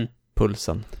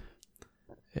pulsen.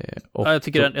 Och jag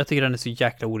tycker den är så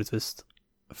jäkla orättvist.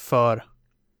 För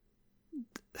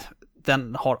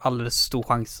den har alldeles stor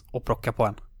chans att plocka på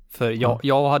en. För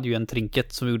jag hade ju en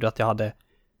trinket som gjorde att jag hade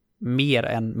mer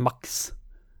än max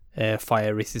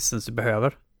fire resistance du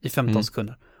behöver i 15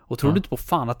 sekunder. Och tror du inte på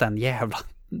fan att den jävla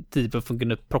debuffen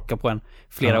kunde plocka på en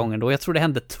flera gånger då? Jag tror det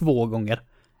hände 2 gånger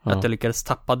att jag lyckades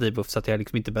tappa debuff så att jag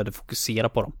liksom inte behövde fokusera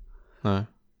på dem. Nej.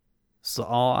 Så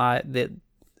det är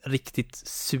riktigt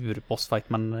sur bossfight,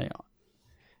 men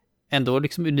ändå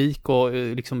liksom unik och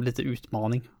liksom lite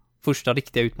utmaning. Första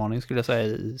riktiga utmaning skulle jag säga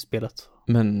i spelet.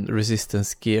 Men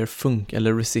resistance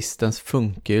gear resistance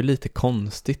funkar ju lite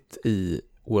konstigt i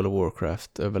World of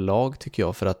Warcraft överlag tycker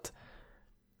jag, för att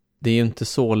det är ju inte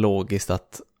så logiskt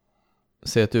att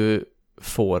säga att du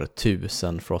får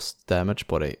 1000 frost damage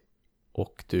på dig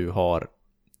och du har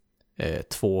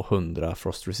 200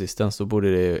 frost resistance, då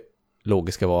borde det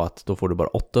logiska vara att då får du bara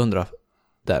 800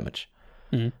 damage.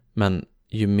 Men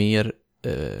ju mer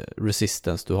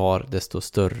resistance du har, desto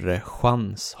större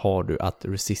chans har du att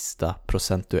resista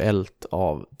procentuellt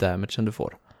av damagen du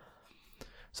får.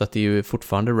 Så att det är ju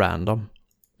fortfarande random.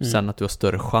 Sen att du har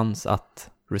större chans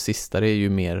att resista det, är ju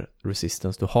mer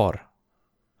resistance du har.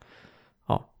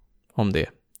 Ja, om det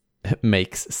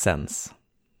makes sense.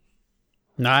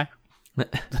 Nej. Jag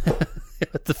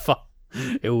vet inte fan.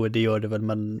 Jo, det gör det väl,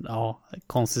 men ja,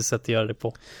 konstigt sätt att göra det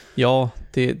på. Ja,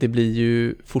 det blir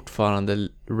ju fortfarande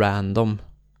random.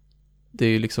 Det är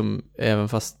ju liksom, även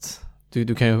fast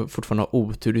du kan ju fortfarande ha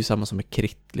otur, det är ju samma som med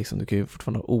crit liksom. Du kan ju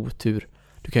fortfarande ha otur.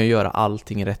 Du kan ju göra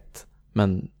allting rätt,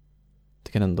 men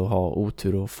du kan ändå ha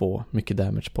otur och få mycket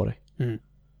damage på dig. Ja,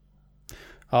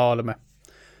 jag håller med.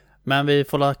 Men vi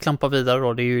får klampa vidare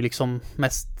då. Det är ju liksom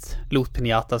mest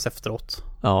loot-pinatas efteråt.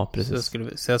 Ja, precis.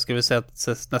 Så jag skulle säga att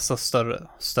nästa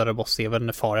större boss är väl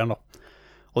Nefarian då.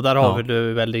 Och där har vi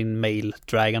du väl din Male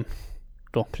Dragon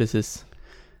då. Precis.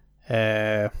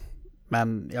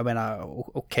 Men jag menar,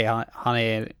 okej, han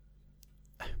är...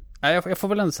 Jag får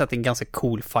väl ändå säga att det är en ganska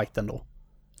cool fight ändå.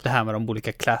 Det här med de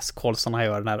olika class callsarna han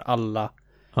gör när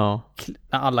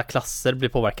alla klasser blir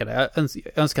påverkade. Jag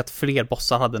önskar att fler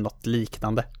bossar hade något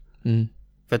liknande. För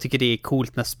jag tycker det är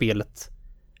coolt när spelet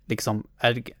liksom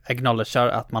acknowledgear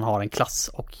att man har en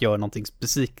klass och gör någonting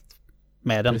specifikt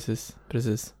med den.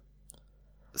 Precis.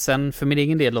 Sen för min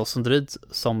egen del då,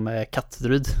 som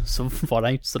kattdryd, så var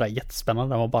den ju inte sådär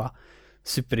jättespännande. Den var bara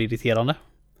superirriterande.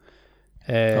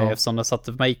 Eftersom den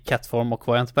satte mig i kattform, och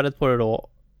var jag inte beredd på det då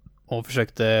och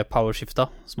försökte powershifta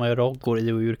som man gör då, går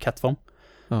i och ur kattform,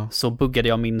 så buggade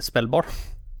jag min spellbar.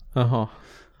 Jaha.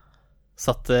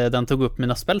 Så att den tog upp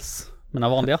mina spells, mina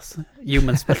vanliga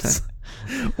human spells.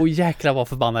 Och jäklar vad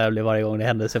förbannad jag blev varje gång det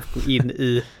hände. Så jag fick gå in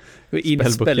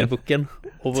i spellboken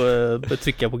och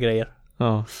trycka på grejer.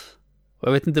 Ja. Och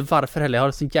jag vet inte varför heller. Jag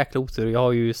har sån jäkla otur. Jag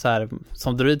har ju så här,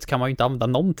 som druid kan man ju inte använda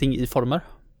någonting i former.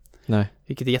 Nej.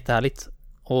 Vilket är jättehärligt.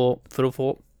 Och för att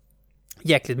få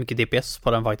jäkligt mycket DPS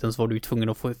på den fighten så var du tvungen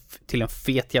att få till en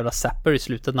fet jävla zapper i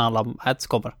slutet när alla ads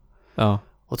kommer. Ja.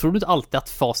 Och tror du inte alltid att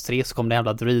fas 3 så kom det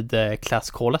jävla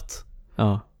druid-class-callet?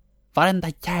 Ja. Varenda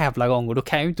jävla gång, och då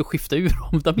kan jag ju inte skifta ur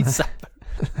om de min zapper.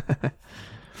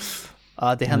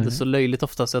 Ja, det hände så löjligt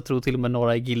ofta så jag tror till och med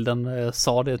några i gilden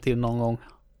sa det till någon gång.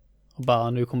 Och bara,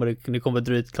 nu kommer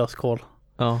druid-class-call.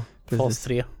 Ja, precis. Fas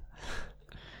 3.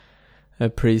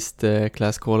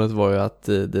 Priest-class-callet var ju att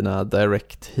dina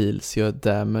direct heals gör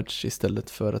damage istället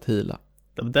för att heala.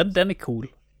 Den är cool.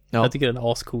 Ja. Jag tycker den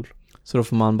är ascool. Så då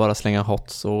får man bara slänga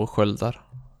hots och sköldar.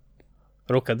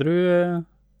 Råkade du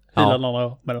heala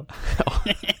någon med dem? Ja.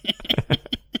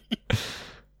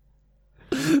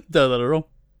 Dödade du dem?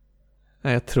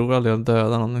 Nej, jag tror aldrig jag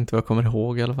dödade någon, inte vad jag kommer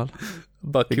ihåg i alla fall.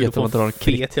 Bara kul att få en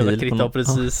fet jävla kritta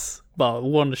precis. Ja. Bara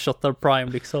one-shotar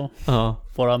prime liksom. Ja.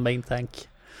 Våra main tank.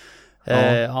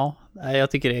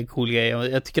 Jag tycker det är en cool grej.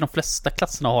 Jag tycker de flesta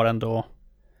klasserna har ändå...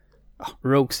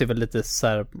 Rogues är väl lite så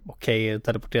här okej,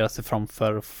 teleportera sig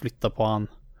framför och flytta på han.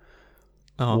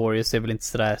 Warriors är väl inte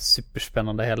sådär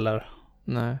superspännande heller.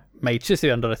 Nej. Mages är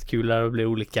ju ändå rätt kul där och blir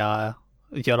olika,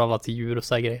 gör alla till djur och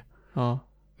så här grejer. Ja.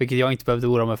 Vilket jag inte behövde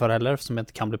oroa mig för heller, som jag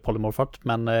inte kan bli polymorfart.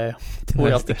 Men det var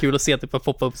ju alltid kul att se typ att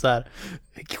poppa upp så här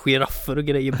giraffer och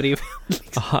grejer bredvid.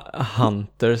 Liksom.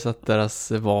 Hunters, att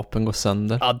deras vapen går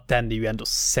sönder. Ja, den är ju ändå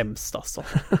sämst alltså.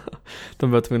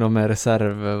 De var tvungna med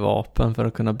reservvapen för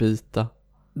att kunna byta.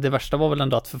 Det värsta var väl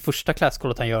ändå att för första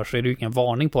classcallet han gör så är det ju ingen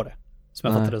varning på det. Som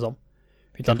jag fattade det som.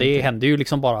 Utan det händer ju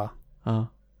liksom bara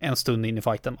en stund in i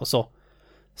fighten. Och så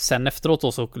sen efteråt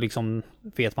då så liksom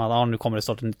vet man att nu kommer det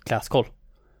starta en nytt classcall.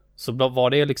 Så var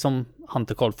det liksom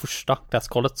huntercall första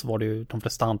classcallet, så var det ju de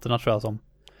flesta hunterna tror jag som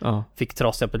fick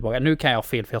trasiga på tillbaka. Nu kan jag ha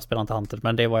fel för jag spelar inte hunter,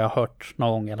 men det var jag hört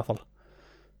någon gång i alla fall.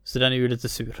 Så den är ju lite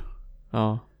sur.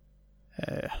 Ja.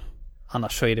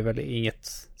 Annars så är det väl inget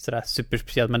sådär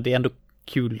superspeciellt, men det är ändå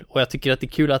kul. Och jag tycker att det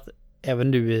är kul att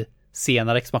även nu i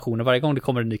senare expansioner, varje gång det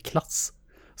kommer en ny klass,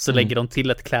 så lägger de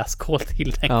till ett class call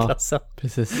till den klassen.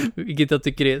 Precis. Vilket jag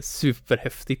tycker är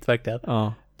superhäftigt verkligen.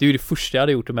 Ja. Det är ju det första jag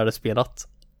hade gjort om jag hade spelat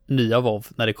nya WoW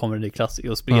när det kommer en ny klass,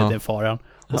 och springa till Nefarian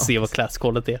och se vad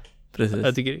class-callet är. Precis.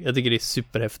 Jag tycker det är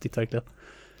superhäftigt verkligen.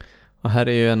 Och här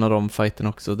är ju en av de fighten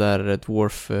också där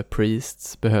Dwarf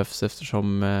Priests behövs,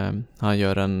 eftersom han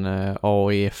gör en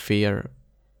AOE Fear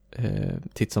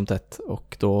titt som tätt,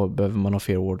 och då behöver man ha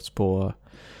Fear Wards på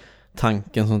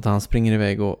tanken så att han springer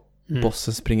iväg och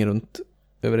bossen springer runt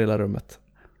över hela rummet.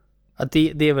 Ja,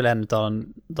 det är väl en av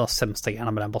de sämsta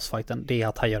grejerna med den bossfighten, det är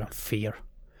att han gör en Fear.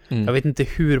 Jag vet inte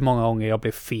hur många gånger jag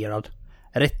blev fearad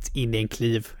rätt in i en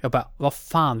kliv. Jag bara, vad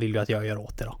fan vill du att jag gör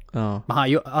åt det då? Ja. Men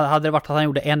hade det varit att han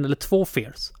gjorde en eller två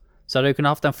fears, så hade jag kunnat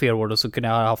haft en fear ward, och så kunde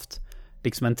jag ha haft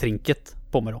liksom en trinket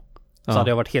på mig då. Så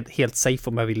hade jag varit helt safe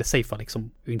om jag ville safea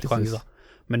liksom, och inte chansa.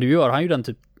 Men nu gör han ju den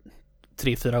typ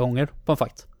 3-4 gånger på en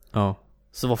fight. Ja.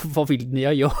 Så vad vill ni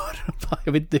jag gör?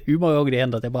 Jag vet inte hur många gånger det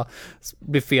hände att jag bara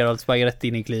blev fearad, sprang rätt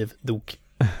in i en kliv, dog.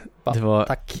 Bara,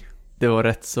 tack. Det var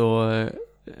rätt så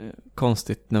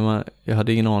konstigt när jag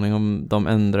hade ingen aning om de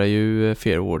ändrar ju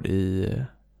Fear Ward i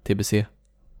TBC.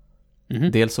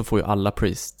 Dels så får ju alla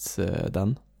priests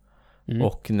den.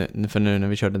 Och för nu när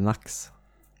vi körde Nax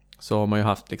så har man ju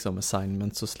haft liksom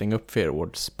assignments att slänga upp Fear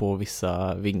Wards på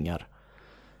vissa vingar.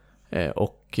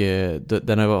 Och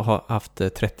den har haft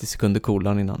 30 sekunder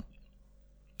cooldown innan.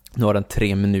 Nu har den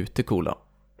 3 minuter cooldown.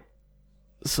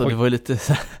 Så det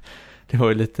var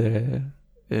ju lite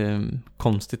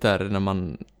konstigt där när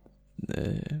man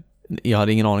jag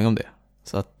hade ingen aning om det.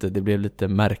 Så att det blev lite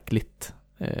märkligt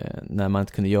när man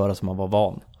inte kunde göra som man var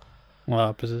van.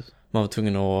 Ja, precis. Man var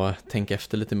tvungen att tänka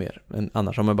efter lite mer. Men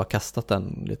annars har man bara kastat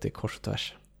den lite kors och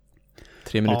tvärs.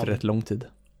 3 minuter är rätt lång tid.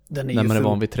 När man är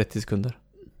van vid 30 sekunder.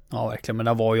 Ja, verkligen. Men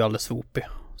den var ju alldeles för OP.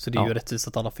 Så det är ju rättvist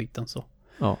att alla fick den så.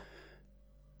 Ja.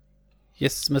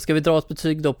 Yes, men ska vi dra ett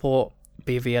betyg då på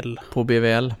BVL? På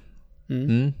BVL?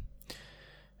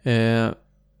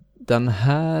 Den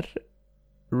här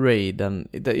raiden,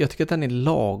 jag tycker att den är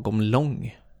lagom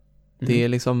lång. Det är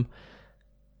liksom,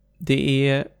 det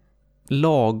är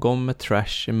lagom med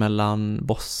trash emellan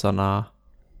bossarna.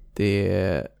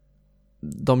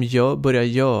 De börjar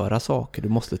göra saker. Du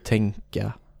måste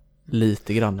tänka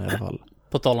lite grann i alla fall.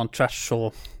 På tal om trash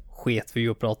så sket vi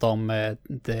ju att prata om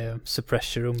the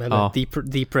suppression room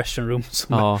eller depression room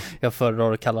som jag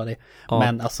föredrar att kalla det. Ja.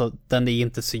 Men alltså den är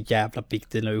inte så jävla big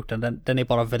deal att gjort den är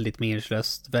bara väldigt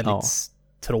meningslös, väldigt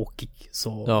tråkig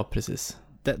så. Ja, precis.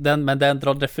 Men den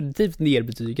drar definitivt ner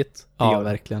betyget. Ja,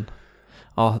 verkligen.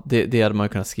 Ja, det hade man ju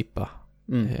kunnat skippa.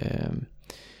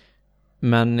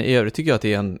 Men i övrigt tycker jag att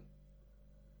det är en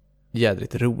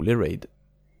jädrigt rolig raid.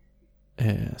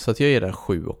 Så att jag ger den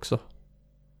 7 också.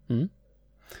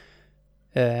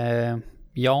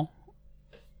 Ja.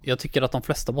 Jag tycker att de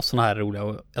flesta bossarna här är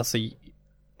roliga. Alltså,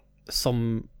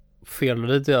 som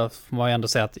felrider får man ju ändå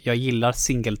säga att jag gillar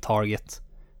single target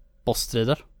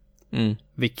bossstrider.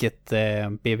 Vilket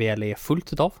BVL är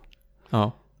fullt utav.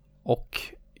 Ja. Och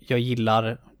jag gillar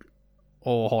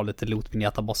att ha lite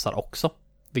lootvinjetta bossar också.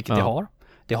 Vilket jag har.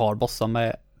 Det har bossar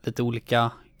med lite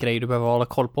olika grejer du behöver hålla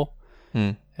koll på.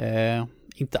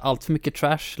 Inte allt för mycket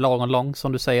trash, lagom lång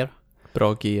som du säger.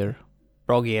 Bra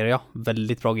gear, ja.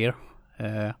 Väldigt bra gear.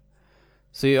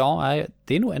 Så ja,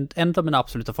 det är nog en av mina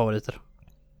absoluta favoriter.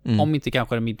 Om inte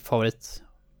kanske min favorit.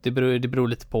 Det beror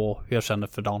lite på hur jag känner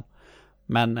för dagen.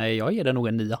 Men jag ger det nog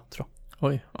en 9, tror jag.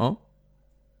 Oj, ja.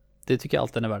 Det tycker jag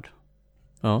allt den är värd.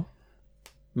 Ja.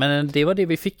 Men det var det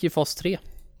vi fick i fas 3.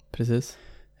 Precis.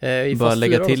 Bara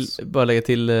lägga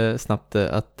till snabbt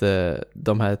att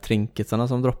de här trinketsarna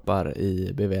som droppar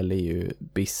i BVL är ju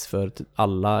biss för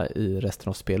alla i resten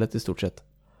av spelet i stort sett.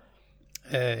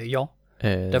 Ja.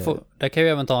 Där kan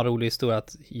jag även ta en rolig historia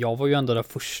att jag var ju ändå den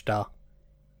första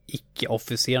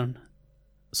icke-officeren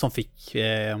som fick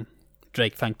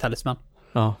Drake Fang Talisman.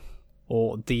 Ja.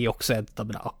 Och det är också ett av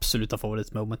mina absoluta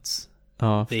favoritmoments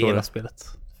i hela spelet.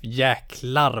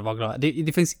 Jäklar vad glad.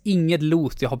 Det finns inget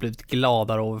loot jag har blivit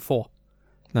gladare över att få.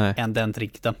 Nej. Än den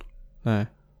trinken. Nej.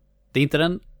 Det är inte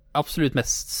den absolut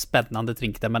mest spännande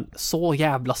trinken, men så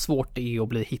jävla svårt det är att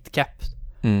bli hitcapped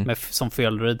som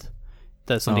felrid.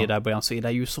 Det som det är där i början, så är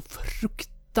det ju så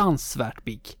fruktansvärt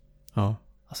big. Ja.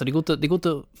 Alltså det går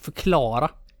inte att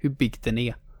förklara hur big den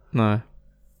är. Nej.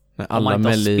 Alla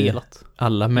Melli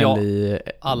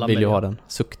vill ju ha den.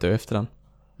 Suktar ju efter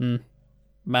den.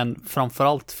 Men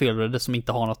framförallt felredder som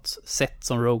inte har något sätt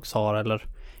som Rogues har eller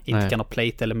inte kan ha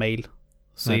plate eller mail.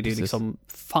 Så är det ju liksom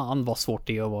fan vad svårt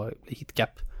det är att vara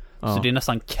hitcap. Så det är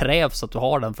nästan krävs att du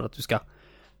har den för att du ska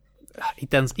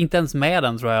inte ens med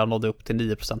den tror jag nådde upp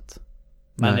till 9%.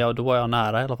 Men då var jag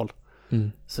nära i alla fall.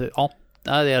 Så det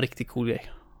är en riktigt cool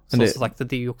grej. Som sagt,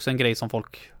 det är ju också en grej som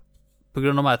folk på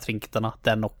grund av de här trinketerna,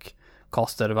 den och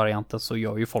caster-varianten, så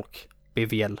gör ju folk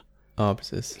BVL. Ja,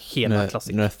 precis. Hela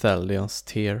klassiker. Northalians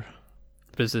tier.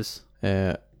 Precis.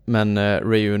 Men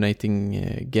Reuniting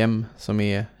Gem som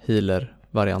är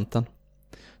healer-varianten,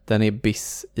 den är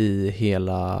biss i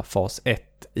hela fas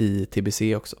 1 i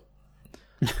TBC också.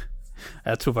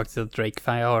 Jag tror faktiskt att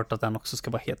Drake-fan, jag har hört att den också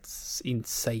ska vara helt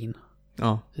insane.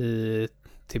 Ja. I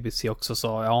TBC också,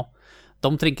 så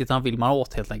de trinketerna vill man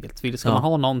åt helt enkelt. Ska man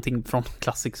ha någonting från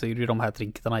Classic så är det ju de här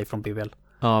trinketerna ifrån BVL.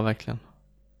 Ja, verkligen.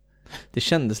 Det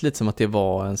kändes lite som att det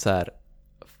var en så här,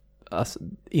 alltså,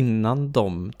 innan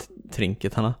de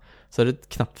trinketarna så hade det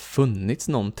knappt funnits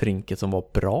någon trinket som var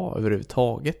bra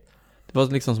överhuvudtaget. Det var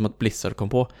liksom som att Blizzard kom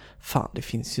på, fan det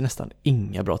finns ju nästan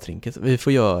inga bra trinkets. Vi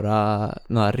får göra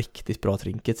några riktigt bra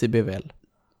trinkets i BVL.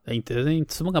 Det är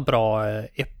inte så många bra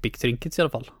epic trinkets i alla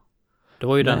fall. Det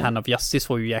var ju den Hand of Justice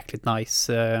var ju jäkligt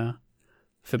nice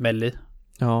för Melli.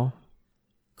 Ja.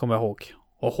 Kommer jag ihåg.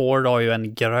 Och Horde har ju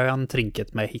en grön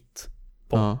trinket med hit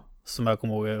på. Ja. Som jag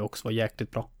kommer ihåg också var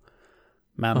jäkligt bra.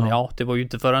 Men ja, det var ju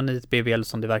inte förrän i ett BVL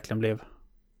som det verkligen blev.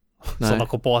 Nej. Som de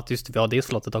kom på att just vi har det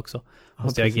slottet också.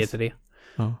 Måste jag ge till det.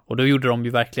 Ja. Och då gjorde de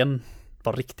ju verkligen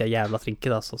bara riktiga jävla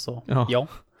trinket alltså. Så ja.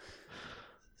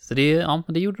 Så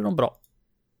det gjorde de bra.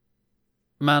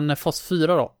 Men fas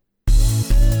 4 då?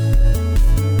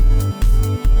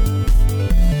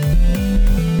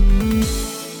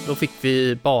 Då fick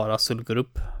vi bara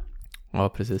Sulgurup. Ja,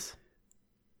 precis.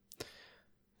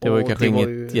 Det var ju kanske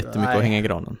inget jättemycket att hänga i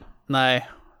granen. Nej,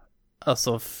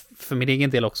 alltså för min egen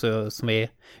del också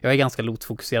jag är ganska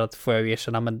lotfokuserad får jag ju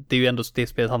erkänna, men det är ju ändå det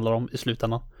spelet handlar om i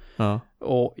slutändan. Ja.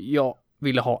 Och jag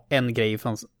ville ha en grej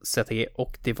från CTG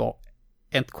och det var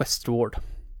en quest reward.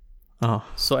 Ja.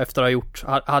 Så efter att ha gjort,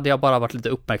 hade jag bara varit lite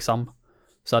uppmärksam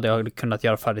så hade jag kunnat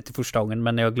göra färdigt till första gången,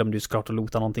 men jag glömde ju såklart att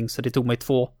lota någonting, så det tog mig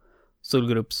 2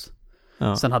 Sulgurups.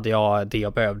 Ja. Sen hade jag det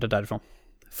jag behövde därifrån.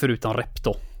 Förutom rep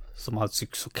då, som jag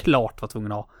såklart var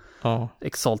tvungen att ha. Ja.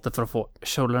 Exalted för att få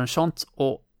Shoulder Enchant.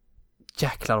 Och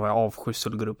jäklar vad jag avskyr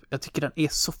Sulgurup. Jag tycker den är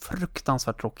så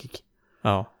fruktansvärt tråkig.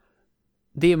 Ja.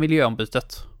 Det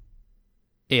miljöombytet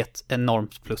är ett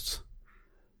enormt plus.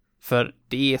 För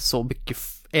det är så mycket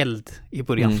eld i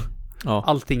början. Ja.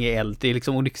 Allting är eld. Det är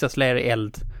liksom Onyxas Lair är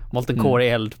eld. Molten Core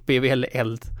är eld. BVL är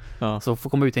eld. Ja. Så att få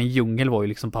komma ut i en djungel var ju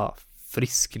liksom bara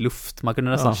frisk luft. Man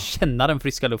kunde nästan känna den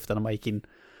friska luften när man gick in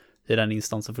i den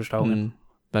instansen första gången.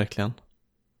 Verkligen.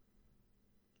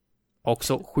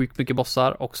 Också sjukt mycket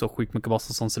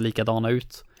bossar som ser likadana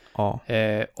ut. Ja.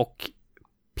 Och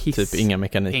typ inga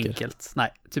mekaniker. Enkelt.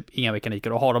 Nej, typ inga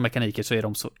mekaniker. Och har de mekaniker så är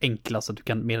de så enkla så att du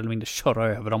kan mer eller mindre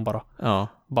köra över dem bara. Ja.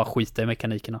 Bara skita i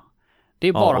mekanikerna. Det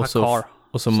är bara Hakar.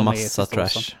 Och så massa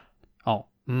trash. Ja,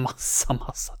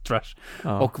 massa trash.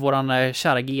 Ja. Och våran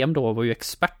kära GM då var ju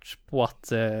expert på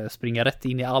att springa rätt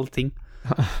in i allting.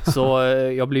 Så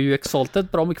jag blev ju exalted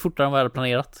bra mycket fortare än vad jag hade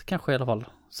planerat. Kanske i alla fall.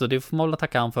 Så det får man väl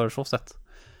tacka han för så sätt.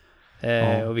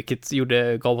 Och vilket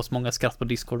gav oss många skratt på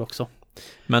Discord också.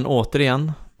 Men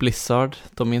återigen, Blizzard,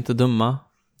 de är inte dumma.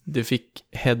 Du fick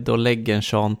head och leg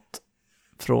enchant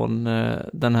från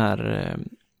den här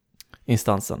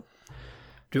instansen.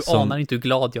 Du anar inte hur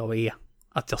glad jag är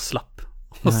att jag slapp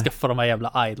och skaffa de här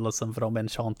jävla idolsen för de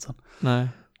enchantsen. Nej,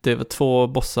 det var 2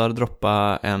 bossar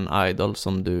droppa en idol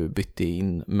som du bytte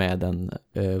in med en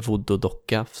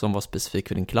voodoo-docka som var specifik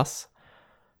för din klass.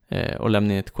 Och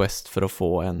lämna in ett quest för att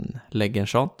få en leg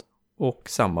enchant och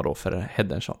samma då för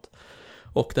head enchant.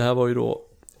 Och det här var ju då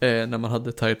när man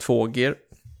hade tier 2 gear,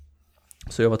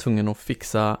 så jag var tvungen att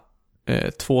fixa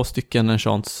 2 stycken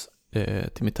enchants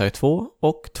till mitt tier 2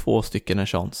 och 2 stycken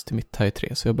enchants till mitt tier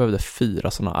 3, så jag behövde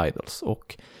 4 sådana idols.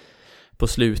 Och på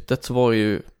slutet så var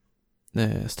ju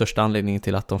största anledningen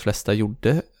till att de flesta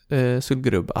gjorde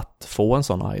Sulgurup att få en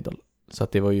sån idol, så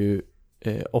att det var ju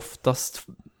oftast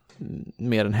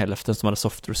mer än hälften som hade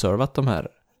soft-reservat de här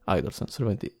idolsen, så det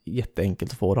var inte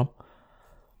jätteenkelt att få dem.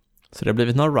 Så det har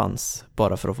blivit några runs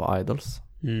bara för att få idols.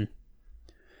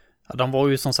 Ja, de var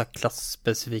ju som sagt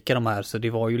klassspecifika de här, så det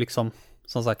var ju liksom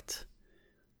som sagt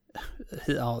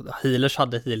healers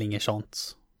hade healing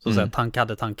enchants. Så att säga, tank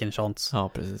hade tank enchants. Ja,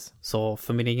 precis. Så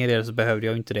för min egen del så behövde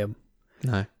jag inte det.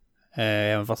 Nej.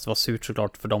 Även fast det var surt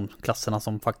såklart för de klasserna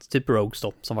som faktiskt, typ Rogues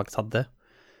då, som faktiskt hade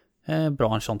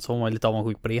bra enchants, så var man lite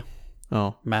avundsjuk på det.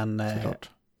 Ja, men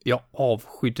jag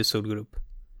avskydde Sulgurup.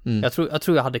 Jag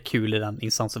tror jag hade kul i den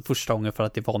instansen första gången för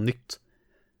att det var nytt.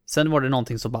 Sen var det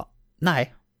någonting som bara,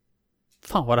 nej,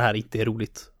 fan vad det här inte är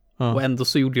roligt. Ja. Och ändå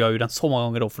så gjorde jag ju den så många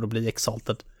gånger då för att bli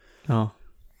exalted. Ja.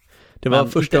 Det var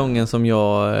första gången som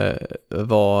jag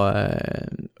var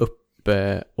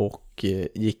uppe och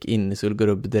gick in i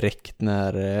Sulgurup direkt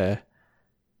när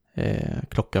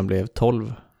klockan blev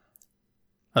 12.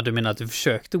 Ja, du menar att du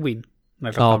försökte win?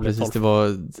 Ja, precis. Det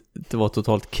var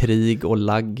totalt krig och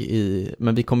lagg i...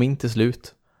 Men vi kom in till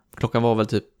slut. Klockan var väl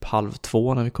typ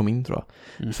 1:30 när vi kom in, tror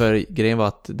jag. För grejen var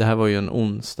att det här var ju en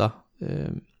onsdag.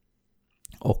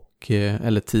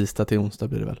 Eller tisdag till onsdag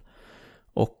blir det väl.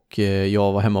 Och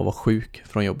jag var hemma och var sjuk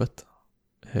från jobbet.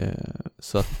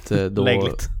 Så att då...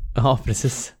 Lägligt. Ja,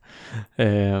 precis.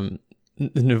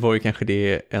 Nu var ju kanske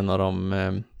det en av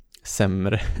de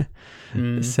sämre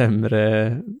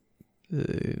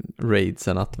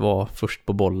raidsen att vara först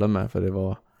på bollen med, för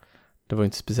det var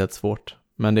inte speciellt svårt.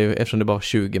 Men eftersom det bara var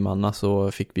 20 manna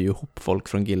så fick vi ju ihop folk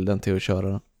från gilden till att köra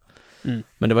den.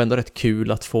 Men det var ändå rätt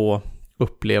kul att få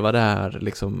uppleva det här,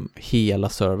 liksom hela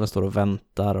servern står och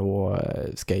väntar och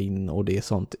ska in, och det är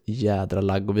sånt jädra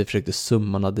lagg, och vi försökte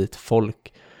summana dit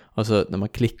folk Och så när man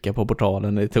klickar på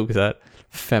portalen, det tog så här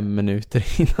 5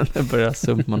 minuter innan det började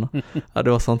summorna. Ja,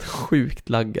 det var sånt sjukt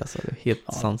lagg alltså. Det är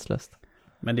helt sanslöst.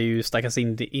 Men det är ju stackars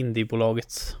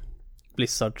indiebolaget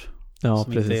Blizzard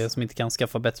som inte kan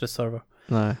skaffa bättre server.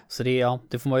 Nej. Så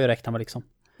det får man ju räkna med liksom.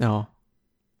 Ja.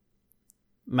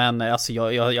 Men alltså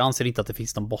jag anser inte att det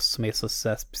finns någon boss som är så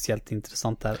speciellt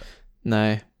intressant där.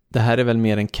 Nej, det här är väl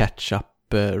mer en catch-up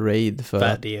raid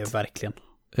det är verkligen.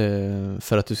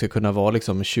 För att du ska kunna vara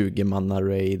liksom 20-manna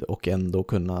raid och ändå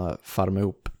kunna farma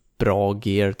ihop bra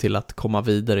gear till att komma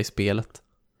vidare i spelet.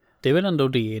 Det är väl ändå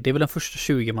det är väl den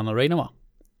första 20-manna raiden, va?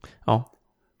 Ja.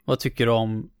 Vad tycker du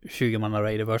om 20-manna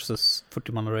raider versus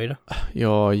 40-manna raider?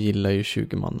 Jag gillar ju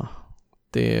 20-manna.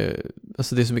 Det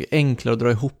är så mycket enklare att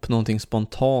dra ihop någonting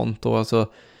spontant, och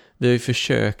alltså vi har ju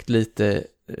försökt lite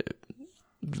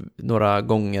några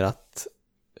gånger att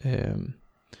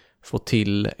få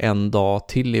till en dag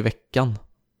till i veckan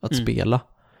att spela.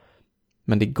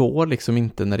 Men det går liksom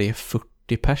inte när det är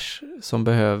 40 pers som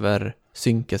behöver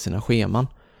synka sina scheman.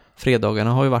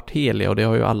 Fredagarna har ju varit heliga och det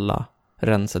har ju alla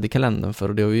rensat i kalendern för,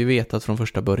 och det har vi ju vetat från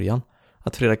första början.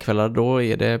 Att fredagskvällar då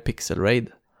är det Pixel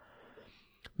Raid.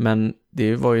 Men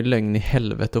det var ju lögn i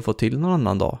helvete att få till någon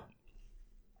annan dag.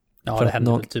 Ja, för det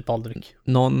hände väl typ aldrig.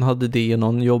 Någon hade det,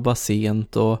 någon jobbade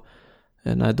sent och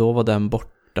då var den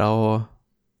borta och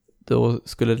då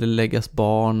skulle det läggas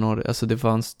barn och alltså det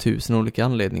fanns 1000 olika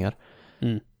anledningar.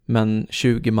 Men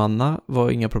 20-manna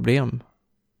var inga problem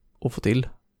att få till.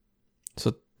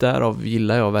 Så därav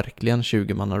gillar jag verkligen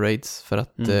 20-manna raids, för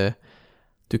att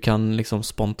du kan liksom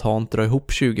spontant dra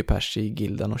ihop 20 pers i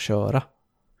gilden och köra.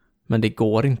 Men det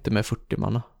går inte med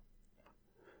 40-manna.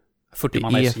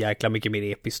 40-manna är så jäkla mycket mer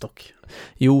episkt dock.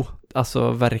 Jo,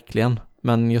 alltså verkligen.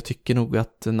 Men jag tycker nog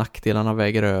att nackdelarna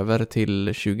väger över till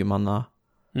 20-manna.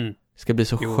 Det ska bli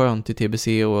så skönt i TBC,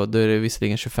 och då är det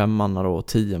visserligen 25 manna och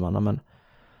 10 manna, men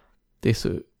det är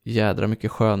så jädra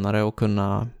mycket skönare att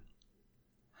kunna...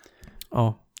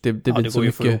 Ja, det blir inte så går ju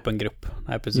mycket... för ihop en grupp.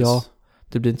 Nej, precis. Ja,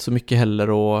 det blir inte så mycket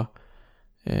heller att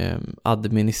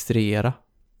administrera.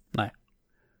 Nej.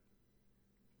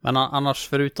 Men annars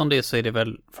förutom det så är det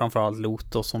väl framförallt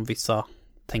loot då, som vissa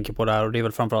tänker på där, och det är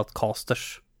väl framförallt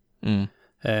casters.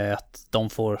 Att de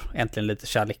får äntligen lite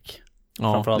kärlek.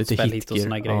 Ja, framförallt spelhit och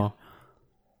såna grejer. Ja.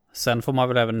 Sen får man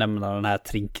väl även nämna den här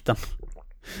trinken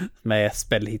med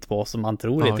spelhit på, som man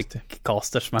tror är till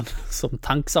casters, men som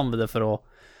tanks använder för att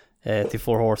till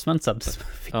Four Horsemen sen.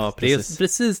 Ja, det är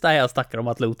precis det här jag snackar om,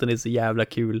 att looten är så jävla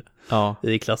kul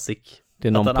i Classic. Det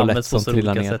är någon polett som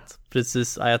trillar ner. Sätt.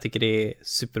 Precis, jag tycker det är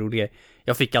superroligt.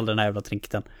 Jag fick aldrig den här jävla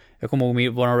trinken. Jag kommer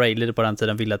ihåg våran raidleader på den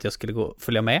tiden ville att jag skulle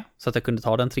följa med så att jag kunde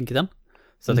ta den trinken.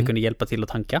 Så att jag kunde hjälpa till att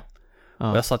tanka.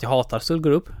 Och jag sa att jag hatar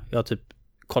sulgur upp. Jag typ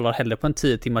kollar hellre på en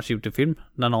 10 timmars YouTube-film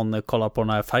när någon kollar på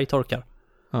när färg torkar.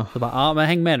 Så bara, men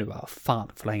häng med nu.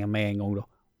 Fan, får jag hänga med en gång då.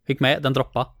 Fick med, den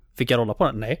droppa. Fick jag rolla på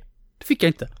den? Nej, det fick jag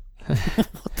inte.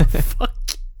 What the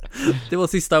fuck? Det var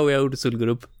sista gången jag gjorde sulgur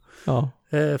upp.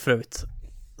 För övrigt.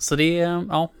 Så det är,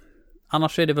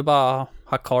 annars är det väl bara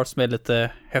Hakar som är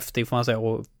lite häftig får man säga,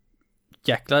 och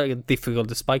jäkla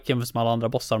difficulty spike jämfört med alla andra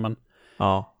bossar, men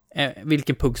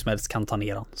vilken pugg som helst kan ta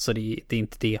ner den, så det är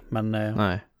inte det, men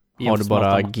nej, har du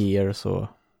bara gear så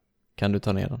kan du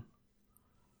ta ner den.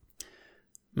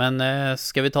 Men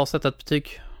ska vi ta och sätta ett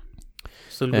betyg?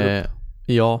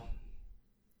 Ja,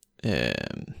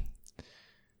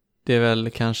 det är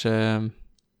väl kanske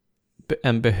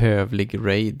en behövlig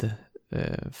raid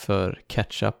för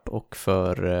catch-up och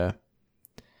för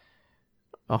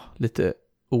lite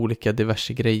olika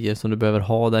diverse grejer som du behöver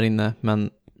ha där inne, men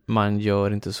man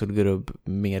gör inte Sulgurubb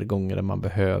mer gånger än man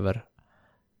behöver.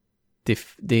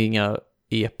 Det är inga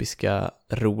episka,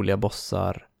 roliga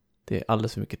bossar. Det är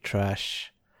alldeles för mycket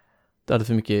trash. Det är alldeles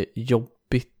för mycket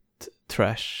jobbigt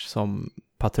trash som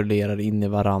patrullerar in i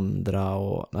varandra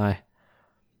och nej.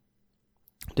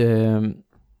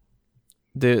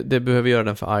 Det behöver göra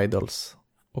den för idols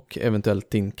och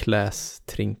eventuellt din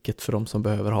class-trinket för de som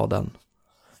behöver ha den.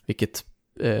 Vilket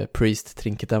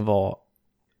priest-trinketen var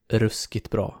ruskigt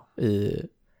bra i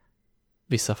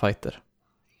vissa fighter.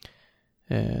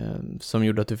 Som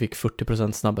gjorde att du fick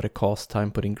 40% snabbare cast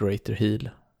time på din greater heal.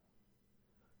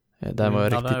 Där var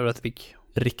jag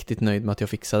riktigt nöjd med att jag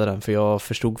fixade den, för jag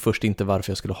förstod först inte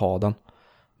varför jag skulle ha den.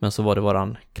 Men så var det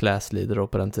våran classleader då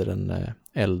på den tiden,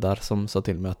 Eldar, som sa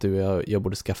till mig att jag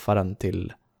borde skaffa den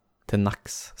till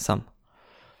Nax sen.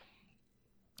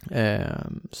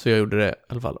 Så jag gjorde det i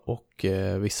alla fall, och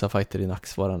vissa fighter i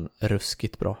Nax var den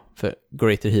ruskigt bra. För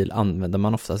greater heal använder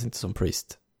man oftast inte som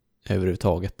priest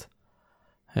överhuvudtaget.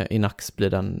 I Nax blir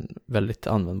den väldigt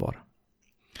användbar.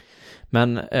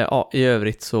 Men i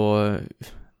övrigt så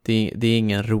det är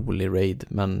ingen rolig raid,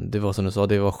 men det var som du sa,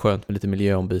 det var skönt med lite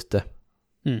miljöombyte.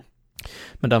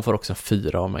 Men den får också en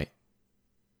 4 av mig.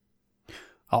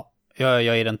 Ja,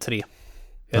 jag är den 3.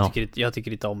 Jag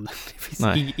tycker inte om den. Det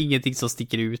finns ingenting som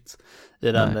sticker ut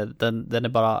i den. Den är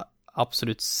bara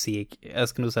absolut seg. Jag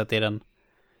skulle nog säga att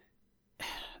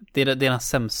det är den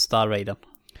sämsta raiden.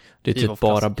 Det är typ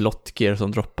bara blått gear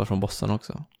som droppar från bossen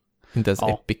också. Inte ens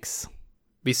epics.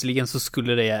 Visserligen så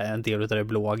skulle det en del av det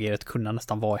blåa gearet kunna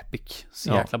nästan vara epic. Så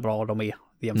jäkla bra de är.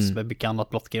 Jämst med mycket annat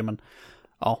blått gear. Men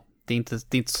ja, det är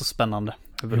inte så spännande.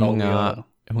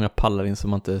 Hur många pallar in som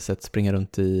man inte sett springa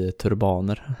runt i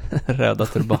turbaner. Röda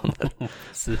turbaner.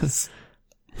 Precis.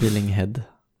 Healing head.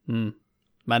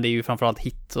 Men det är ju framförallt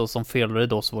hit. Och som felare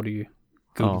då så var det ju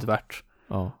guld värt.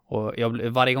 Ja. Och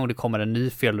varje gång det kommer en ny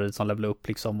felare som levelar upp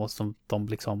liksom, och som de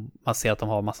liksom, man ser att de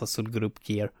har massa Solgroup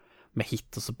gear med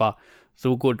hit och så bara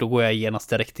då går jag genast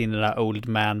direkt in i den där old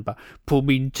man bara, på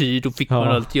min tid då fick man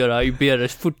allt göra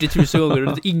UBRS 40 000 gånger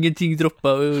och ingenting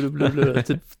droppa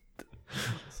typ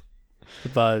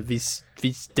bara vis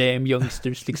damn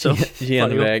youngsters liksom.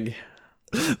 Genväg.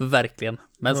 Verkligen.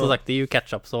 Men som sagt, det är ju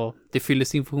catch-up så det fyller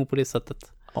sin funktion på det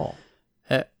sättet. Ja.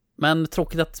 Men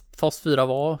tråkigt att fas 4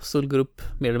 var Solgroup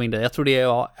mer eller mindre. Jag tror det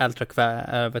var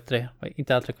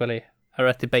inte Alterac Valley,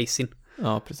 Arati Basin.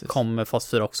 Ja, precis. Kom med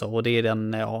fas 4 också. Och det är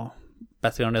den,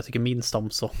 bättre än jag tycker minst om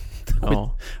så.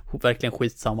 Verkligen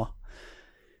skitsamma.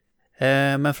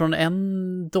 Men från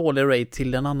en dålig raid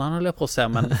till en annan höll jag på att säga.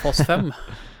 Men fas 5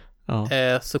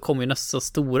 så kommer ju nästa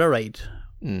stora raid.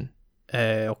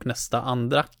 Och nästa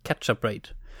andra catch-up raid.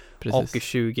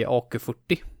 AK20,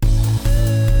 AK40.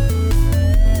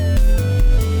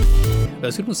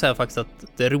 Jag skulle nog säga faktiskt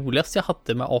att det roligaste jag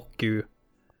hade med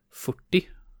AQ40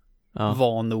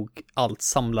 var nog allt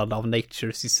samlande av Nature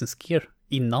Resistance Gear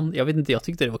innan. Jag vet inte, jag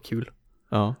tyckte det var kul.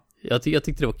 Ja. Jag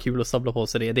tyckte det var kul att samla på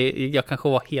sig det. Jag kanske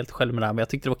var helt själv med det här, men jag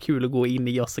tyckte det var kul att gå in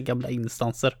i dessa gamla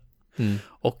instanser.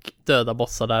 Och döda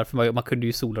bossar där, för man kunde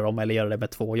ju sola dem eller göra det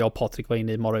med 2. Jag och Patrik var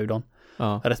inne i Morrudon.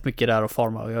 Rätt mycket där och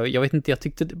farma. Jag vet inte, jag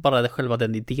tyckte bara själva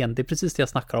den idén, det är precis det jag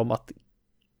snackar om, att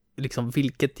liksom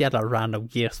vilket jävla random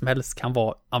gear som helst kan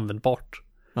vara användbart.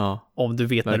 Om du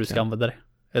vet verkligen när du ska använda det.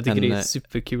 Jag tycker det är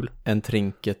superkul. En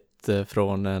trinket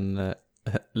från en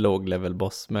låg level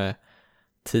boss med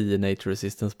 10 nature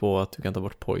resistance på att du kan ta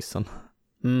bort poison.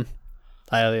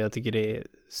 Nej, jag tycker det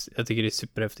är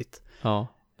superhäftigt. Ja,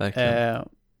 verkligen.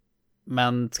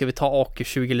 Men ska vi ta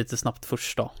AK20 lite snabbt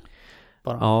först då?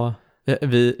 Bara. Ja,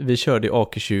 vi körde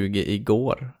AK20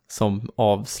 igår som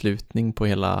avslutning på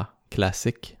hela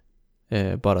Classic.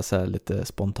 Bara så här lite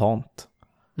spontant.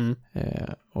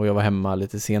 Och jag var hemma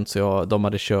lite sent så de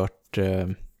hade kört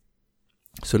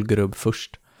Solgroup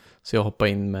först. Så jag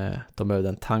hoppade in de behövde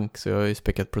en tank, så jag har ju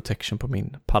späckat protection på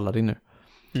min Paladin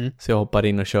nu. Så jag hoppade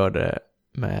in och körde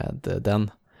med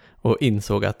den. Och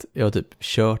insåg att jag har typ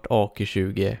kört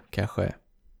AK20 kanske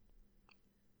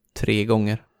 3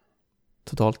 gånger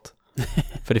totalt.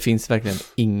 För det finns verkligen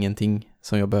ingenting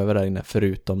som jag behöver där inne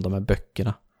förutom de här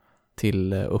böckerna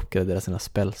till att uppgradera sina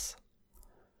spells.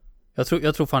 Jag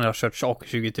tror fan jag har kört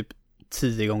AK20 typ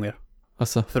 10 gånger.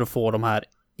 Alltså. För att få de här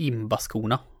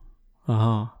imbaskorna.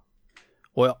 Aha.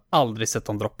 Och jag har aldrig sett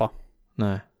dem droppa.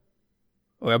 Nej.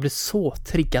 Och jag blir så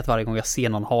triggad varje gång jag ser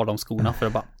någon ha de skorna. För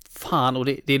jag bara, fan, och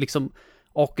det är liksom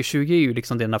AK20 är ju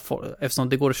liksom den där, eftersom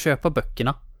det går att köpa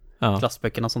böckerna,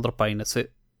 klassböckerna som droppar in, så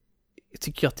jag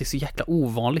tycker att det är så jäkla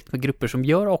ovanligt med grupper som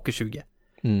gör AK20.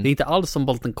 Det är inte alls som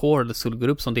Bolton Core eller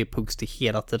Solgroup som det är pugs till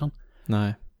hela tiden.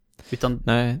 Nej. Utan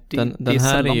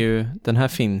den här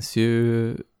finns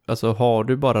ju, alltså har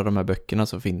du bara de här böckerna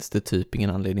så finns det typ ingen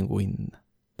anledning att gå in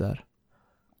där.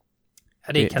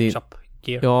 Ja, det är catch-up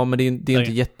gear. Ja, men det är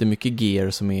inte jättemycket gear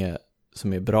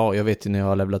som är bra. Jag vet ju när jag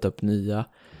har levlat upp nya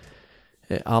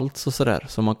allt så där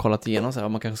som man kollat igenom så här,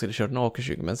 man kanske skulle köra en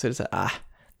AK20, men så är det så här,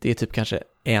 det är typ kanske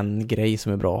en grej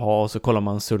som är bra att ha, och så kollar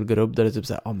man Solgroup där det är typ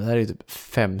så här, men det här är typ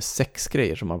 5-6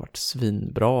 grejer som har varit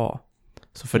svinbra.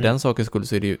 Så för den saken skulle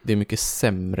så är det är mycket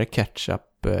sämre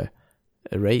catch-up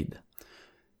raid.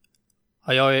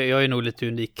 Ja, jag är nog lite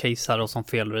unik case här och som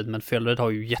Felred, men Felred har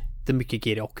ju jättemycket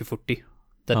gear i AK40.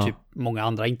 Där typ många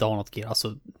andra inte har något gear.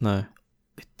 Alltså, nej.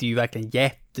 Det är ju verkligen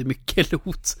jättemycket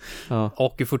loot.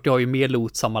 AK40 har ju mer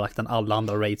loot sammanlagt än alla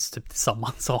andra raids typ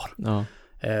tillsammans har.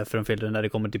 För en Felred när det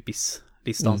kommer till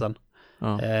BIS-listan sen.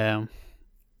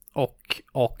 Och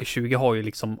AK20 har ju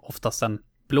liksom oftast en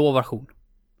blå version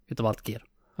utav allt gear.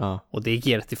 Och det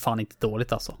gearet är fan inte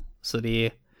dåligt alltså. Så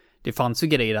det fanns ju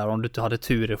grejer där, om du inte hade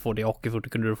tur att få det i AK40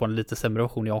 kunde du få en lite sämre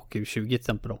version i AK20 till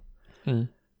exempel då.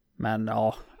 Men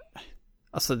ja,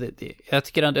 alltså jag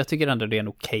tycker ändå det är en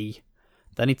okej.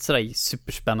 Den är inte sådär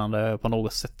superspännande på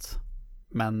något sätt.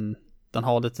 Men den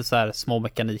har lite så här små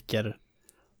mekaniker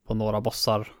på några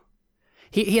bossar.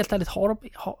 Helt ärligt,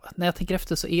 när jag tänker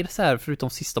efter så är det så här, förutom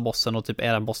sista bossen och typ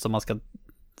är den bossen man ska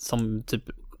som typ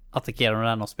attackerar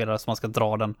den och spelare så man ska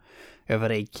dra den över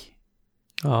ägg.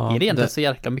 Ja, är det egentligen så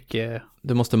jäkla mycket?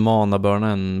 Du måste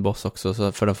mana-burna en boss också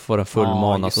så för att få en full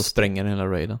mana så spränger hela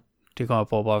raiden. Det kom jag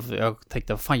på bara, jag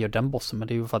tänkte, vad fan gör den bossen? Men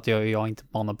det är ju för att jag inte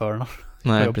mana-burnar.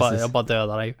 Nej, jag bara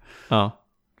dödar den ju. Ja.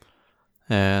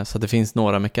 Så det finns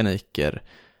några mekaniker.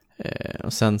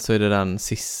 Och sen så är det den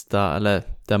sista, eller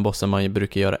den bossen man ju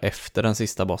brukar göra efter den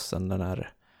sista bossen, den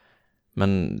här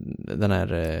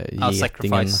getingen.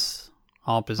 Sacrifice.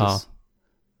 Ja, precis. Ja.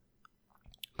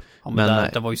 Ja,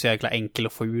 men det var ju så jäkla enkel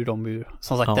att få ur dem ur.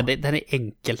 Som sagt, den är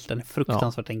enkel, den är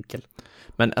fruktansvärt enkel.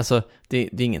 Men alltså, det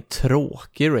är ingen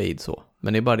tråkig raid så.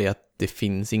 Men det är bara det att det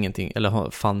finns ingenting,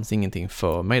 eller fanns ingenting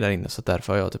för mig där inne, så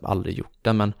därför har jag typ aldrig gjort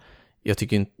det. Men jag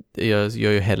tycker inte, jag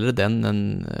gör ju hellre den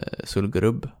än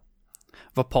Zul'Gurub.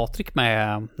 Var Patrik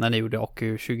med när ni gjorde AQ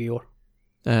 20 år?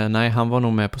 Nej, han var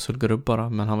nog med på Zul'Gurub bara,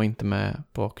 men han var inte med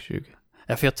på AQ 20.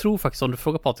 Ja, för jag tror faktiskt, om du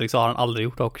frågar Patrik så har han aldrig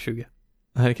gjort AQ 20.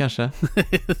 Nej, kanske.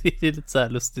 Det är lite så här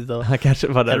lustigt. Han kanske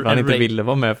var där han inte ville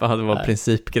vara med, för det var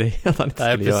principgrej att han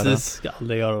inte skulle göra det. Nej, precis. Ska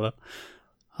aldrig göra det.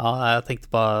 Ja, jag tänkte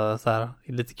bara så här,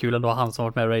 det är lite kul ändå, han som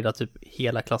varit med och raidat typ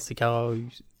hela klassiker och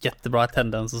jättebra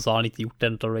attendance, och så har han inte gjort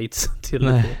en av raids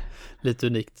till lite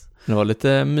unikt. Det var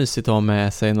lite mysigt att ha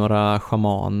med sig några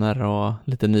schamaner och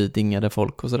lite nydingade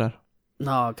folk och sådär.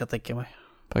 Ja, jag kan tänka mig.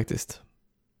 Faktiskt.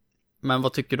 Men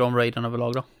vad tycker du om raiden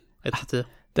överlag då? 1-10?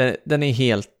 Den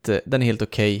är helt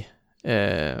okej.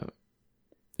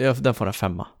 Den får en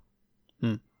 5.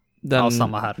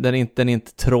 Samma här. Den är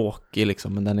inte tråkig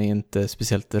liksom, men den är inte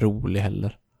speciellt rolig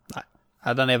heller.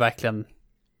 Nej, den är verkligen,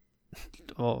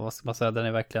 vad ska man säga, den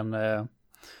är verkligen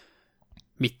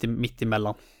mitt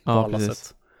emellan på alla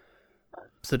sätt.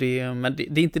 Så men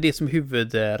det är inte det som är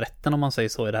huvudrätten om man säger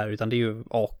så i det här, utan det är ju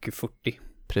AQ40.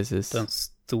 Precis. Den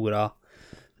stora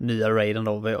nya raiden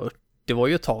då. Det var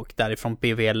ju ett tag därifrån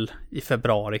BVL i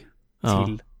februari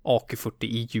till AQ40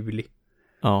 i juli.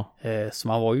 Ja. Så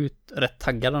man var ju rätt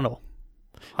taggad ändå.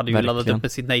 Hade ju laddat upp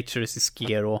med sitt Nature's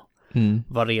Escape och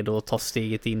var redo att ta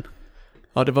steget in.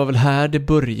 Ja, det var väl här det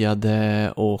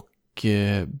började och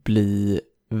bli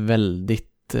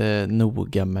väldigt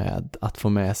noga med att få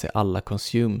med sig alla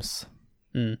consumes.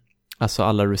 Alltså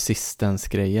alla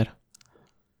resistance-grejer.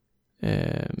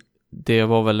 Det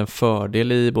var väl en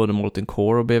fördel i både Molten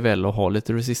Core och BVL att ha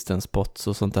lite resistance spots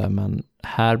och sånt där, men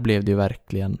här blev det ju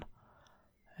verkligen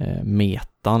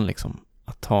metan liksom,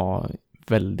 att ha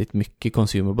väldigt mycket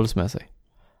consumables med sig.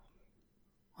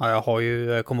 Ja,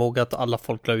 jag kommer ihåg att alla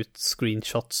folk la ut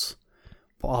screenshots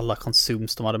på alla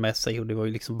consumes de hade med sig, och det var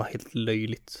ju liksom bara helt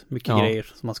löjligt mycket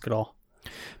grejer som man skulle ha.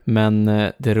 Men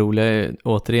det roliga är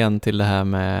återigen till det här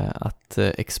med att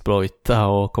exploita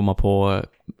och komma på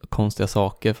konstiga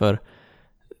saker, för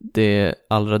det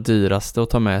allra dyraste att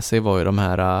ta med sig var ju de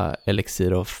här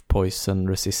Elixir of Poison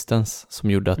Resistance,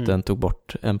 som gjorde att den tog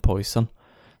bort en poison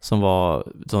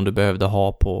som du behövde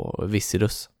ha på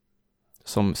Viscidus,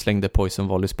 som slängde poison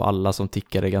volleys på alla som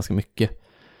tickade ganska mycket.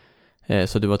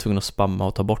 Så du var tvungen att spamma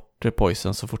och ta bort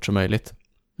poison så fort som möjligt.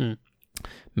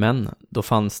 Men då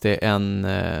fanns det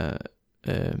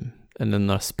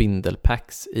några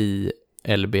spindelpacks i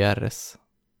LBRS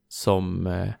som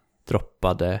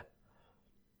droppade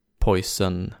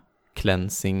poison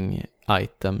cleansing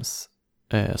items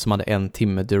som hade 1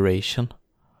 timme duration.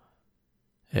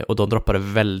 Och de droppade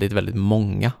väldigt, väldigt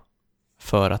många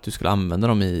för att du skulle använda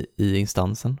dem i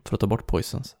instansen för att ta bort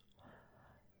poisons.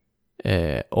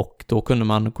 Och då kunde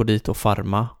man gå dit och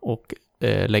farma och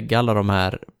lägga alla de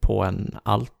här på en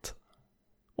alt.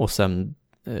 Och sen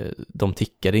de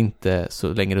tickade inte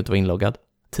så länge du inte var inloggad,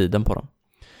 tiden på dem.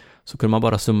 Så kunde man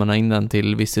bara summana in den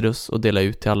till Viscidus och dela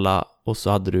ut till alla, och så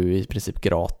hade du i princip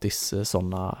gratis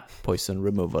sådana poison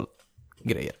removal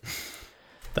grejer.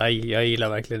 Jag gillar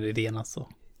verkligen idén alltså.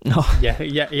 Ja.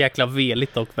 Jäkla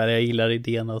veligt dock, men jag gillar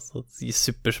idén alltså.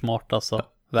 Supersmart alltså.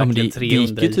 Verkligen det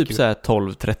gick ju typ så här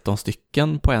 12-13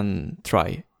 stycken på en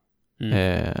try.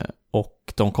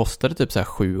 Och de kostade typ så här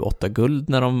 7-8 guld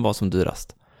när de var som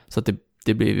dyrast. Så att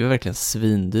det blev ju verkligen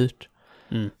svindyrt.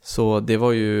 Så det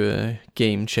var ju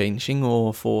game changing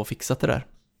att få fixat det där.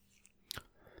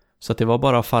 Så att det var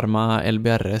bara att farma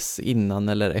LBRS innan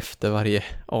eller efter varje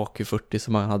AQ40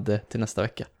 som man hade till nästa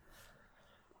vecka.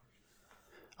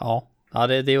 Ja,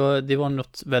 det var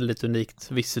något väldigt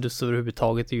unikt. Viscidus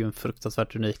överhuvudtaget är ju en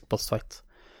fruktansvärt unik bossfight.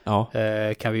 Ja.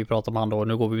 Kan vi prata om han då.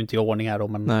 Nu går vi ju inte i ordning här då,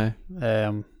 men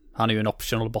han är ju en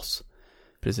optional boss.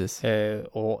 precis.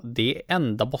 Och det är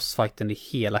enda bossfighten i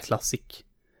hela Classic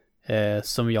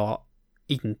som jag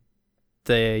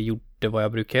inte gjorde vad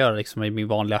jag brukar göra liksom i min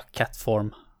vanliga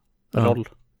catform-roll.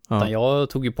 Utan jag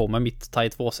tog ju på mig mitt TIE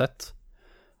 2-set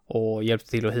och hjälpte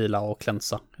till att heala och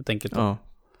klänsa helt enkelt.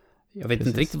 Jag vet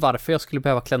inte riktigt varför jag skulle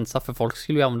behöva klänsa, för folk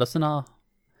skulle ju använda sina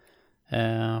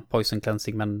poison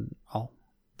cleansing, men ja,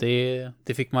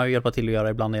 det fick man ju hjälpa till att göra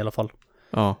ibland i alla fall.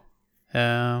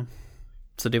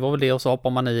 Så det var väl det, och så hoppar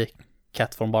man i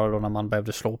catform bara då när man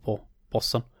behövde slå på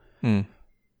bossen.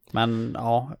 Men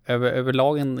ja,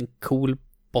 överlag en cool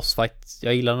bossfight.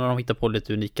 Jag gillar när de hittar på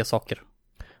lite unika saker.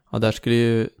 Ja,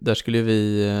 där skulle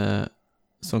vi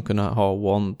som kunna ha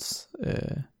wands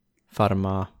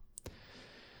farma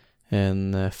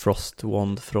en frost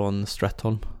wand från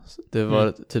Stratholm. Det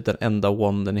var typ den enda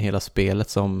wanden i hela spelet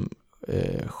som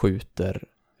skjuter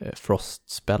frost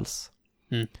spells.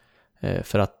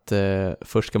 För att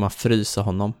först ska man frysa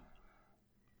honom.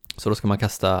 Så då ska man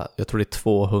kasta, jag tror det är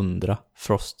 200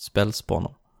 frost spells på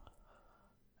honom.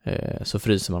 Så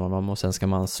fryser man honom och sen ska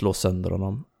man slå sönder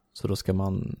honom. Så då ska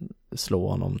man slå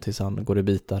honom tills han går i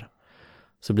bitar.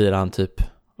 Så blir han typ,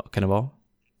 vad kan det vara?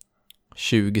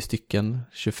 20 stycken,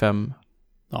 25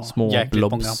 små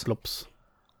blobs.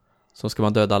 Så ska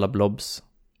man döda alla blobs.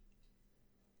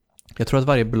 Jag tror att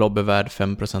varje blob är värd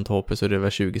 5% HP, så det är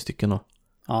väl 20 stycken då.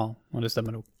 Ja, och det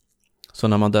stämmer nog. Så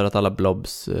när man dödat alla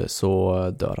blobs så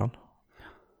dör han.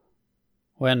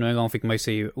 Och ännu en gång fick man ju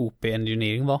se hur OP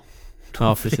engineering var.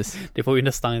 Ja, precis. Det var ju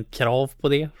nästan ett krav på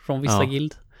det från vissa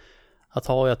guild. Att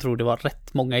ha, jag tror det var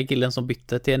rätt många i gilden som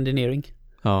bytte till engineering.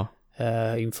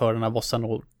 Inför den här bossen,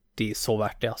 och det är så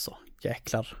värt det alltså.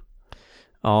 Jäklar.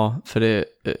 Ja, för det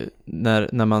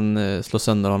när man slår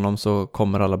sönder honom så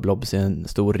kommer alla blobs i en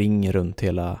stor ring runt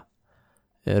hela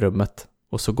rummet.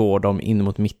 Och så går de in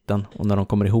mot mitten. Och när de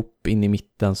kommer ihop in i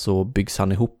mitten så byggs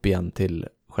han ihop igen till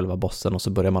själva bossen. Och så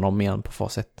börjar man om igen på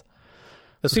fas 1.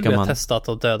 Jag skulle vilja testa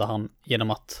att döda han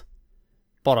genom att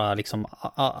bara liksom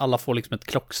alla får liksom ett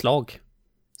klockslag.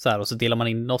 Så här, och så delar man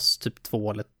in oss typ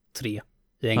 2 eller 3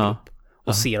 i en grupp.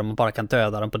 Och ser om man bara kan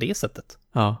döda den på det sättet.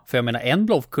 För jag menar, en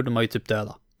blob kunde man ju typ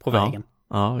döda på vägen.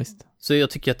 Ja, visst. Så jag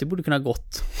tycker att det borde kunna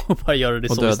gått och bara göra det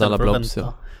och så döda istället alla för att blobs,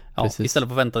 vänta. Istället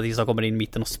för att vänta tills jag kommer in i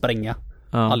mitten och spränga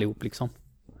allihop liksom.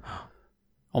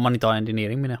 Om man inte har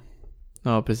engineering, menar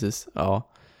jag. Ja, precis. Ja.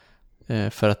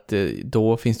 För att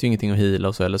då finns det ju ingenting att heala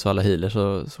och så, eller så alla healer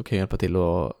så kan jag hjälpa till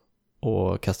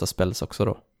och kasta spells också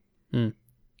då.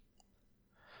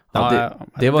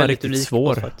 Det var en riktigt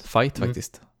svår fight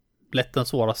faktiskt. Lätt den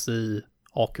svåraste i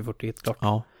AQ40, helt klart.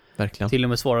 Ja, verkligen. Till och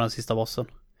med svårare än sista bossen.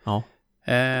 Ja.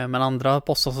 Men andra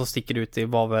bossar som sticker ut, det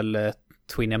var väl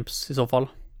Twin Imps i så fall.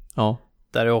 Ja.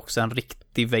 Där är också en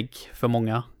riktig vägg för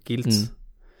många guilds.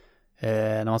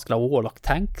 När man ska ha Warlock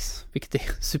tanks, vilket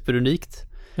är superunikt.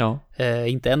 Ja.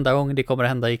 Inte enda gången det kommer att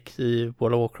hända i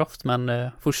World of Warcraft,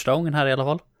 men första gången här i alla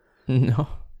fall. Ja.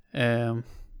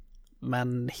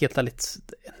 Men helt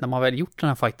ärligt, när man väl gjort den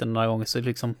här fighten några gånger så är det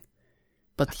liksom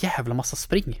bara ett jävla massa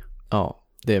spring. Ja,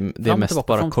 det är mest tillbaka,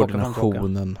 bara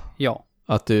koordinationen. Ja.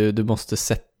 Att du måste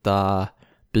sätta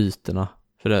bytena.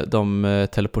 För de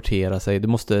teleporterar sig. Du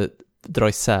måste dra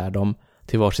isär dem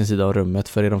till varsin sida av rummet.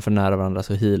 För är de för nära varandra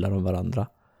så healar de varandra.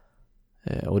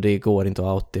 Och det går inte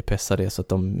att out-DPSa det så att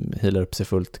de healar upp sig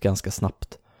fullt ganska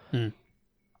snabbt.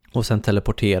 Och sen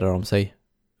teleporterar de sig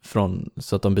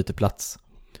så att de byter plats.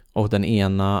 Och den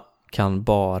ena kan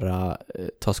bara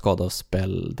ta skada av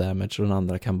spell damage och den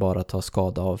andra kan bara ta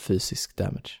skada av fysisk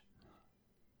damage.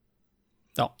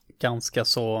 Ja, ganska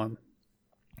så.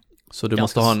 Så du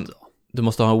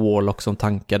måste ha en warlock som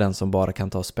tankar den som bara kan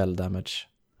ta spell damage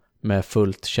med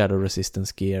fullt shadow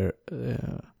resistance gear,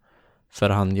 för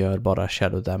han gör bara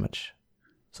shadow damage.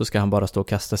 Så ska han bara stå och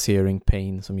kasta searing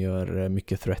pain som gör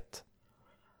mycket threat.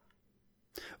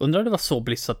 Undrar det var så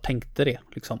Blizzard tänkte det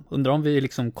liksom. Undrar om vi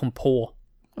liksom kom på.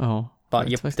 Ja.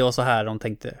 Det var så här de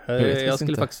tänkte.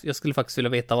 Jag skulle faktiskt vilja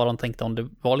veta vad de tänkte, om det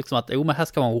var liksom att men här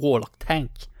ska vara en warlock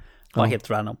tank. Var helt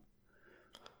random.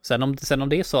 Sen om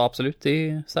det är så, absolut, det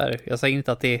är så här. Jag säger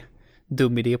inte att det är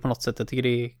dum idé på något sätt. Jag tycker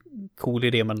det är cool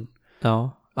idé, men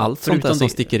allt sånt där som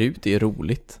sticker ut är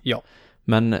roligt. Ja.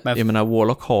 Men jag menar,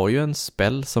 Warlock har ju en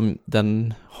spell som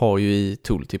den har ju i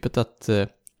tooltipet att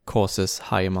causes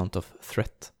high amount of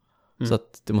threat. Så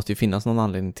att det måste ju finnas någon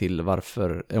anledning till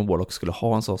varför en Warlock skulle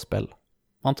ha en sån spell.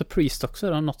 Har inte Priest också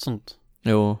eller något sånt?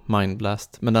 Jo, Mind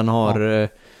Blast. Men den har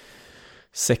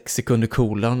 6 sekunder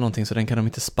cooldown någonting, så den kan de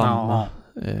inte spamma.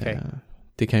 Okay.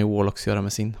 Det kan ju Warlocks göra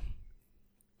med sin.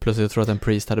 Plus jag tror att en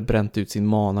Priest hade bränt ut sin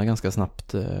mana ganska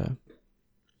snabbt.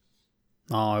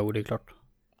 Ja, jo, det är klart.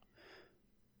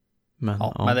 Men,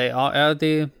 men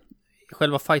det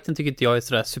själva fighten tycker inte jag är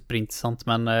sådär superintressant,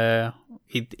 men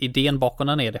idén bakom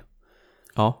den är det.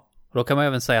 Ja. Och då kan man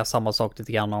även säga samma sak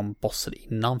lite grann om bossen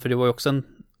innan, för det var ju också en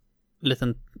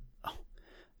liten...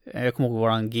 Jag kommer ihåg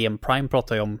våran Game Prime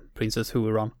pratade ju om Princess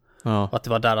Huron. Ja. Och att det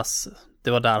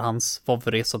var där hans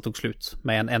vavresa tog slut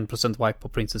med en 1% wipe på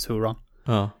Princess Huron.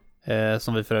 Ja.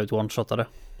 Som vi förut one-shotade.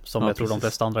 Som jag tror precis. de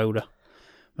flesta andra gjorde.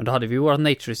 Men då hade vi ju våra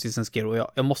Nature Resistance Gear,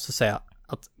 och jag måste säga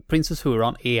att Princess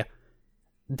Huron är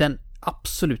den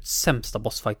absolut sämsta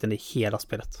bossfighten i hela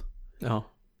spelet. Ja.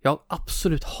 Jag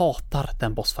absolut hatar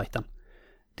den bossfighten.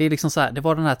 Det är liksom så här, det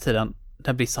var den här tiden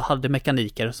när Blizzard hade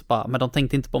mekaniker, så bara, men de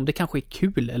tänkte inte på om det kanske är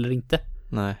kul eller inte.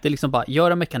 Nej. Det är liksom bara,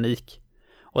 gör en mekanik.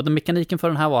 Och den mekaniken för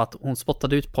den här var att hon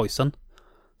spottade ut poison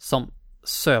som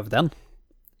söv den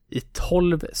i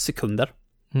 12 sekunder.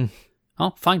 Mm.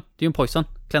 Ja, fine, det är ju en poison.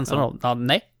 Cleansar den av. Ja,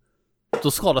 nej.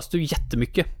 Då skadas du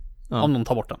jättemycket om någon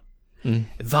tar bort den. Mm.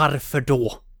 Varför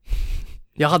då?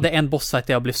 Jag hade en bossfight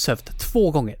där jag blev sövd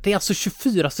 2 gånger. Det är alltså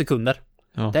 24 sekunder.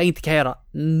 Ja. Där jag inte kan göra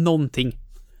någonting.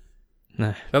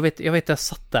 Nej. Jag vet jag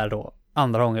satt där då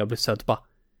andra gången jag blev sövd, bara,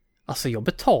 alltså jag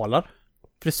betalar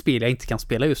för det spel jag inte kan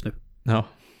spela just nu. Ja.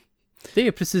 Det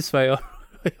är precis vad jag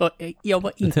gör. Jag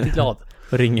var inte glad.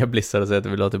 Ringa Blizzard och säga att du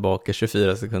vill ha tillbaka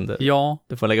 24 sekunder. Ja.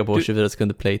 Du får lägga på 24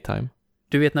 sekunder playtime.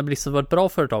 Du vet när Blizzard var ett bra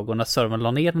företag och när servern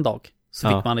la ner en dag, så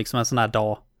fick man liksom en sån här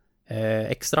dag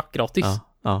extra gratis.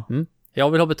 Ja. Mm. Jag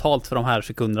vill ha betalt för de här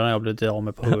sekunderna jag blev av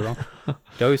med på Huron.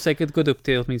 Det har ju säkert gått upp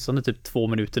till åtminstone typ 2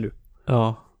 minuter nu.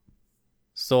 Ja.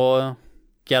 Så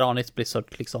get on it, Blizzard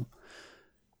liksom.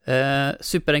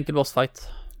 Superenkel bossfight.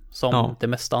 Som det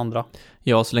mesta andra.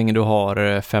 Ja, så länge du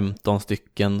har 15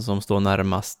 stycken som står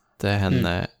närmast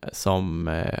henne som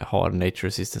har Nature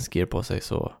Resistance Gear på sig,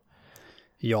 så...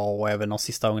 Ja, och även de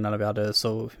sista gångerna när vi hade,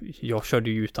 så jag körde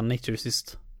ju utan Nature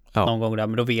Resist någon gång där,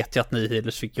 men då vet jag att ni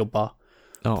healers fick jobba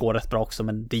på rätt bra också,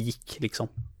 men det gick liksom.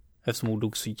 Eftersom hon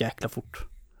dog så jäkla fort.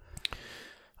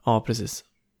 Ja, precis.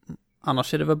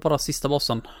 Annars är det väl bara sista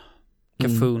bossen,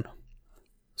 Cafoon,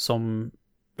 som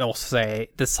jag måste säga är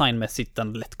designmässigt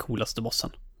den lätt coolaste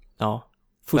bossen. Ja.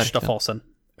 Första verkligen. fasen,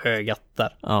 ögat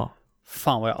där. Ja.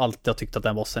 Fan vad jag alltid har tyckt att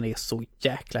den bossen är så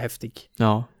jäkla häftig.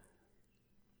 Ja.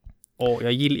 Och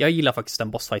jag gillar faktiskt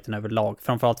den bossfighten överlag.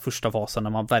 Framförallt första fasen när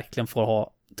man verkligen får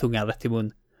ha tungan rätt i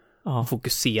mun. Och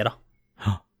fokusera.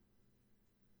 Ja.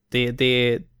 Det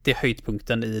är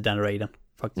höjdpunkten i den raiden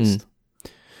faktiskt.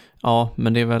 Ja,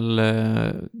 men det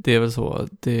är väl så.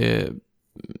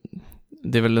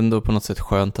 Det är väl ändå på något sätt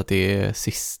skönt att det är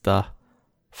sista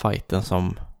fighten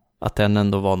som, att den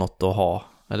ändå var något att ha.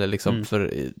 Eller liksom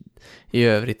för i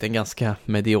övrigt en ganska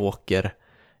medioker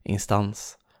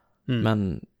instans.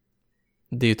 Men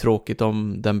det är ju tråkigt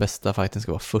om den bästa fighten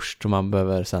ska vara först, och man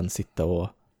behöver sen sitta och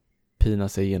pina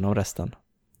sig igenom resten.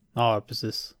 Ja,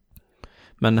 precis.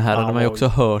 Men här hade man ju också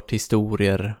hört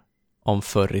historier om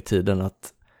förr i tiden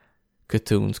att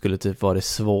Cthulhu skulle typ vara det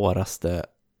svåraste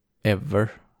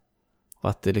ever. Och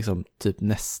att det liksom typ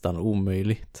nästan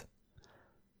omöjligt.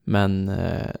 Men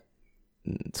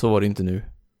så var det inte nu.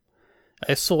 Jag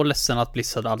är så ledsen att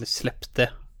Blizzard aldrig släppte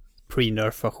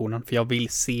pre-nerf-versionen, för jag vill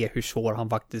se hur svår han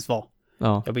faktiskt var.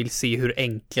 Ja. Jag vill se hur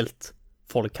enkelt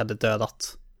folk hade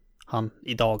dödat han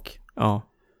idag. Ja.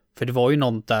 För det var ju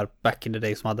någon där back in the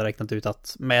day som hade räknat ut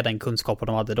att med den kunskapen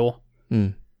de hade då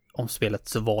om spelet,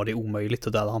 så var det omöjligt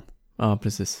att döda han. Ja,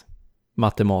 precis.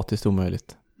 Matematiskt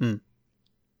omöjligt.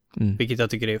 Vilket jag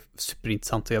tycker är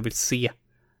superintressant, och jag vill se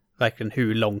verkligen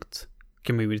hur långt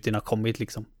communityn har kommit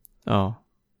liksom. Ja.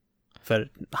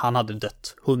 För han hade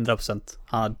dött 100%.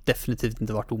 Han hade definitivt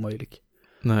inte varit omöjlig.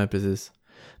 Nej, precis.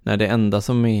 Nej, det enda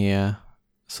som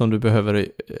du behöver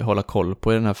hålla koll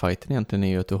på i den här fighten egentligen är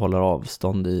ju att du håller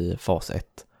avstånd i fas 1.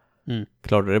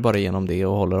 Klarar du dig bara igenom det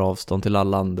och håller avstånd till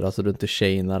alla andra så du inte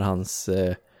chainar hans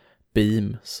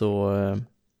beam, så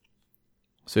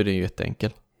är det ju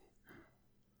jätteenkelt.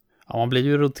 Ja, man blir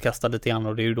ju runtkastad lite grann,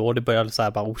 och det är ju då det börjar så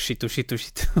här bara oh shit.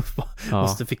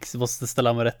 måste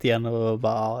ställa mig rätt igen, och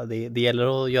bara det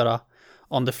gäller att göra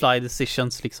on the fly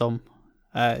decisions liksom.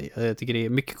 Jag tycker det är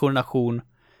mycket koordination.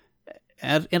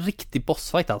 En riktig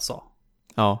bossfight alltså.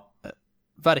 Ja.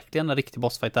 Verkligen en riktig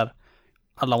bossfight där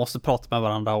alla måste prata med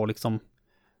varandra, och liksom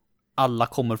alla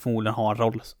kommer förmodligen ha en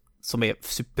roll som är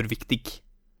superviktig.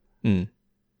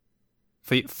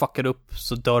 För fuckar upp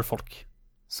så dör folk.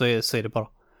 Så är det bara.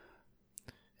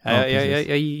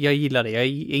 Jag gillar det. Jag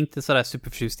är inte sådär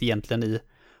superförtjust egentligen i,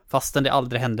 fastän det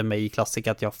aldrig hände mig i Classic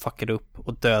att jag fuckade upp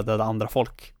och dödade andra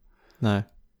folk. Nej.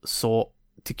 Så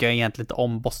tycker jag egentligen inte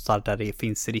om bossar där det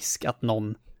finns risk att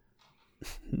någon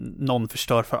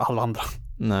förstör för alla andra.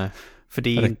 Nej. För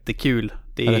det är inte kul.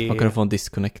 Man kan få en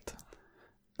disconnect.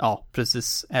 Ja,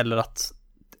 precis. Eller att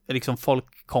liksom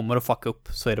folk kommer att fucka upp,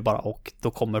 så är det bara, och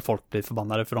då kommer folk bli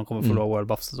förbannade för de kommer förlora world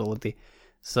buffs och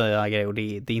så grejer, och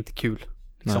det är inte kul.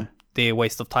 Liksom. Det är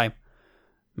waste of time.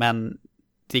 Men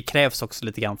det krävs också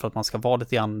lite grann för att man ska vara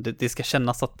lite grann, det ska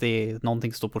kännas att det är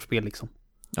någonting som står på spel liksom.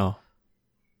 Ja.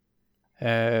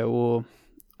 Och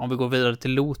om vi går vidare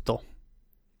till loot då.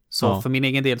 Så för min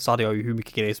egen del så hade jag ju hur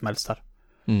mycket grejer som helst här.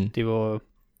 Det var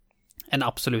en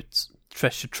absolut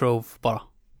treasure trove bara.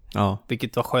 Ja.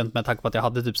 Vilket var skönt med tanke på att jag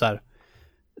hade typ så här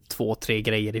 2-3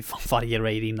 grejer i varje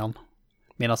raid innan.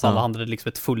 Medan alla hade liksom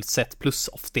ett fullt set plus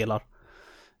off-delar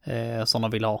som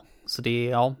de ville ha. Så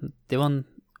det var en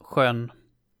skön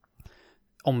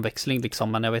omväxling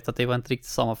liksom. Men jag vet att det var inte riktigt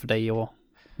samma för dig och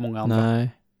många andra. Nej,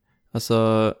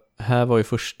 alltså här var ju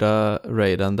första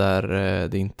raiden där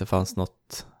det inte fanns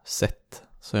något set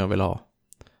som jag ville ha.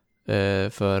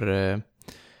 För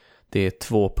det är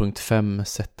 2.5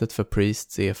 setet för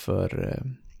priests är för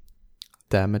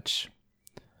damage.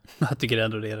 Jag tycker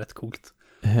ändå det är rätt coolt.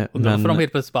 Och då får de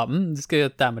helt plötsligt bara, det ska göra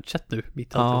ett damage set nu.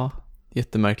 Ja,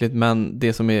 jättemärkligt. Men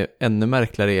det som är ännu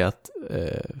märkligare är att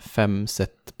 5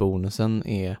 set bonusen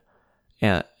är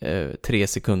 3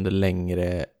 sekunder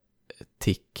längre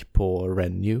tick på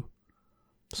renew.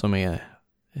 Som är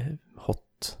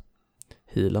hot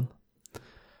healen.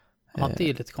 Ja, det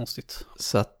är lite konstigt.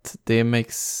 Så att det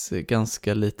makes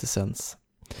ganska lite sens.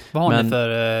 Vad har ni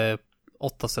för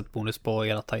 8 set bonus på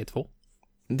era TIE 2?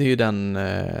 Det är ju den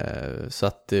så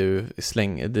att du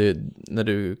slänger, när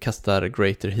du kastar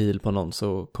greater heal på någon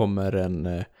så kommer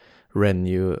en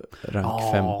renew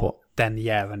rank 5 på. Den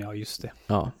jäveln, ja just det.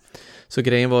 Ja, så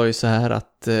grejen var ju så här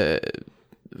att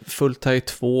full TIE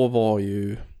 2 var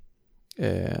ju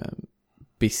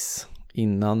BIS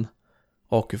innan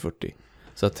AQ40.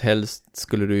 Så att helst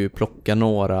skulle du ju plocka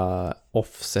några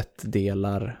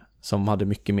offset-delar som hade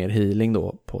mycket mer healing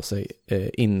då på sig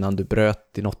innan du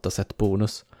bröt din 8-set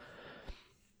bonus.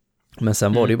 Men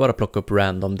sen var det ju bara att plocka upp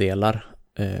random-delar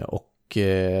och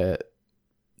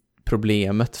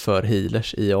problemet för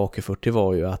healers i AQ40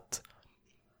 var ju att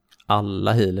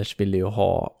alla healers ville ju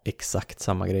ha exakt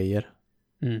samma grejer.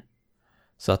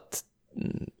 Så att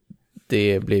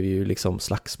det blev ju liksom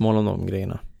slagsmål om de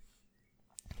grejerna.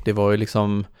 Det var ju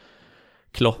liksom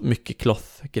mycket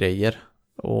cloth-grejer.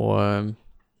 Och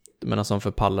men som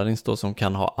för Paladins då som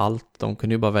kan ha allt, de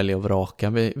kunde ju bara välja att vraka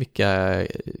vilka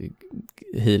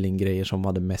healing-grejer som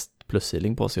hade mest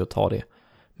plus-healing på sig och ta det.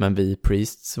 Men vi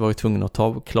priests var ju tvungna att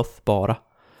ta cloth bara.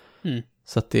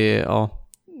 Så att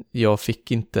jag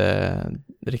fick inte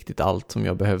riktigt allt som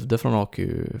jag behövde från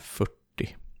AQ40.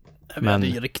 Vi hade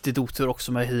ju riktigt otur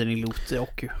också med healing-loot i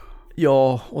AQ.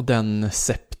 Ja, och den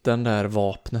septen där,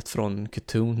 vapnet från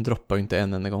Cthulhu droppar ju inte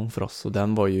en enda gång för oss. Och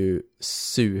den var ju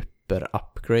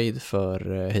super-upgrade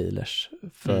för healers.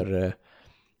 För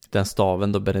den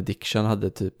staven då, Benediction, hade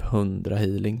typ 100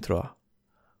 healing tror jag.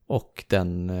 Och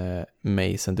den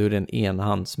macen, det är en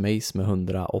enhands mace med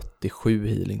 187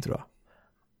 healing tror jag.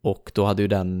 Och då hade ju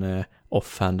den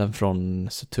offhanden från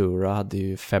Sutura hade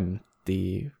ju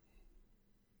 55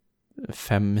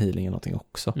 healing eller någonting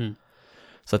också.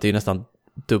 Så att det är nästan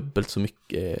dubbelt så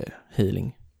mycket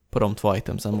healing på de 2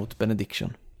 itemsen mot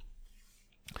Benediction.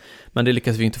 Men det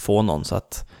lyckas vi inte få någon, så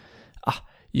att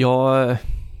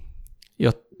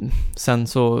sen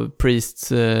så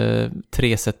Priests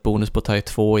 3-set bonus på TIE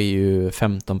 2 är ju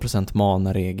 15%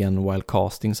 mana-regeln while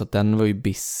casting, så att den var ju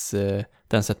BIS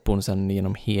den set bonusen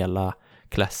genom hela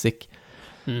Classic.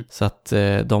 Så att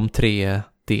de 3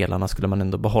 delarna skulle man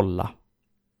ändå behålla.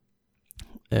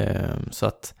 Så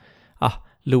att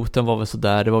looten var väl så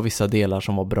där, det var vissa delar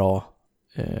som var bra,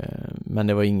 men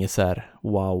det var inget så här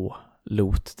wow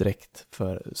loot direkt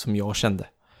som jag kände.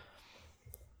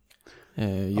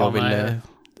 Jag ville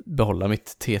behålla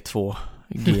mitt T2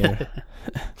 gear.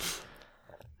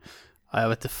 Jag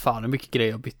vet inte fan hur mycket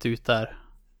grejer jag bytte ut där.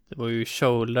 Det var ju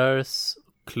shoulders,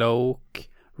 cloak,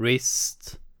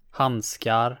 wrist,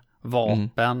 handskar,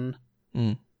 vapen,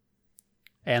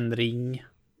 en ring.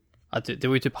 Det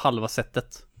var ju typ halva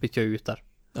sättet bytte jag ut där.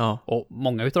 Ja. Och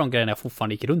många av de grejerna jag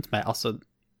fortfarande gick runt med, alltså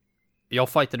jag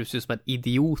fightade ju som en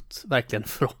idiot verkligen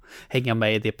för att hänga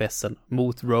med i DPSen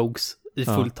mot rogues i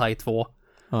full TIE 2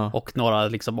 och några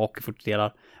liksom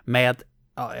AK-40-delar med,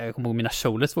 jag kommer ihåg mina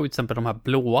shoulders var ju till exempel de här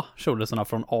blåa shouldersarna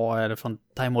från eller från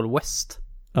Time All West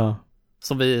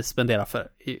som vi spenderar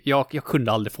för. Jag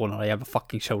kunde aldrig få några jävla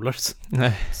fucking shoulders.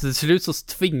 Nej. Så till slut så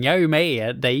tvingar jag ju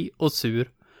med dig och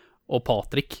Sur och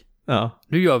Patrik.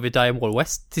 Nu gör vi Time All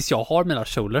West tills jag har mina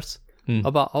shoulders.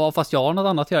 Jag bara, fast jag har något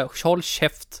annat att göra. Håll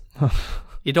käft.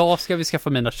 Idag ska vi skaffa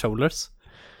mina shoulders.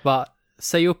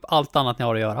 säg upp allt annat ni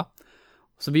har att göra.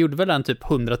 Så vi gjorde väl den typ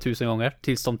 100 000 gånger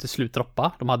tills de till slut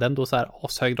droppade. De hade ändå så här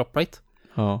ashög drop rate.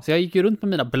 Ja. Så jag gick ju runt med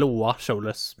mina blåa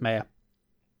shoulders med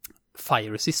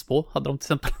fire resist på, hade de till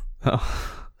exempel. Ja.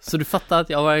 Så du fattar att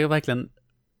jag verkligen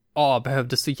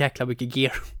behövde så jäkla mycket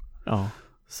gear. Ja.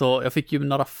 Så jag fick ju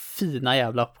några fina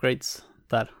jävla upgrades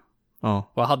där.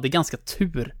 Ja. Och jag hade ganska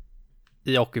tur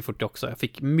i AK40 också. Jag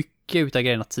fick mycket utav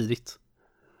grejerna tidigt.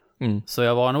 Så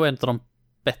jag var nog en av de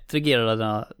bättre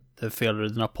gearade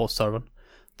felrydorna på servern.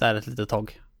 Där ett litet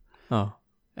tag. Ja.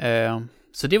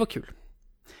 Så det var kul.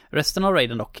 Resten av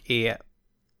raiden dock är...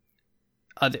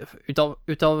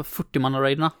 Utav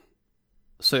 40-manna-raiderna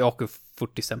så är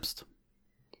AK40 sämst.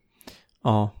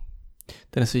 Ja.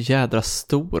 Den är så jädra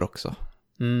stor också.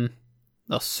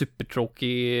 Ja,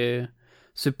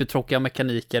 supertråkiga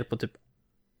mekaniker på typ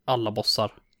alla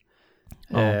bossar.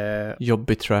 Ja.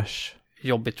 Jobbig trash.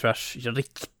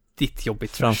 Riktigt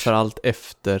jobbig trash. Framförallt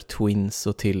efter Twins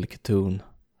och till Cthulhu.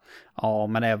 Ja,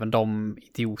 men även de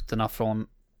idioterna från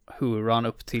Huron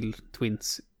upp till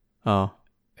Twins. Ja.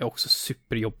 Är också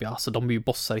superjobbiga. Alltså de är ju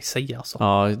bossar i sig alltså.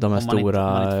 Ja, de här om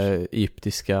stora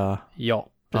egyptiska... Ja,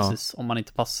 precis. Om man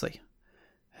inte passar sig.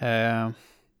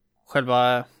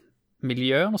 Själva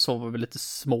miljön och så var väl lite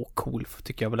cool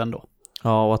tycker jag väl ändå.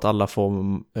 Ja, och att alla får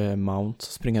mount och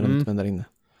springa runt med där inne.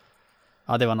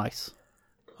 Ja, det var nice.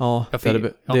 Ja,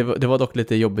 det var dock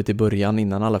lite jobbigt i början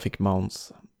innan alla fick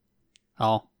mounts.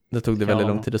 Ja. Det tog det väldigt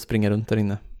lång tid att springa runt där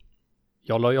inne.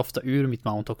 Jag la ju ofta ur mitt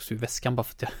mount också i väskan bara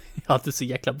för att jag hade så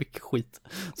jäkla mycket skit.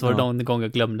 Så var det någon gång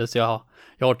jag glömde, så jag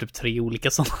har typ 3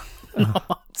 olika sådana.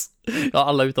 Jag har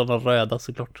alla utan de röda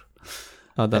såklart.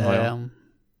 Ja, den har jag.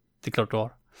 Det är klart du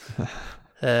har.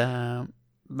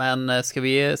 Men ska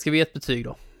vi ge ett betyg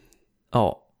då?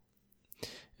 Ja.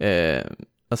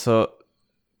 Alltså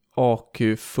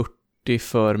AQ40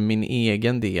 för min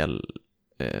egen del.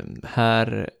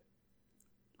 Här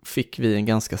fick vi en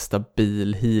ganska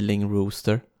stabil healing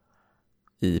rooster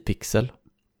i pixel.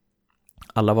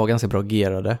 Alla var ganska bra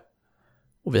gearade.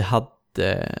 Och vi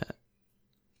hade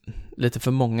lite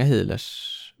för många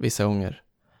healers vissa gånger.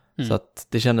 Så att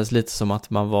det kändes lite som att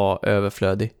man var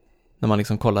överflödig. När man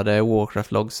liksom kollade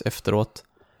Warcraft-logs efteråt.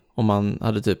 Och man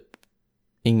hade typ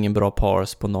ingen bra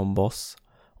pars på någon boss.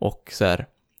 Och så här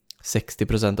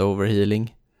 60%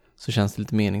 overhealing. Så känns det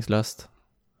lite meningslöst.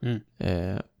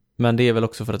 Men det är väl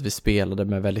också för att vi spelade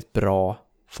med väldigt bra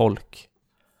folk.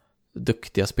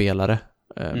 Duktiga spelare.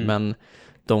 Men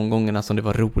de gångerna som det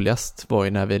var roligast var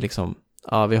ju när vi liksom...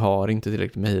 Ja, vi har inte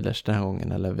tillräckligt med healers den här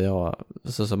gången. Eller vi har...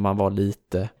 Så man var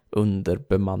lite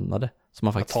underbemannade. Så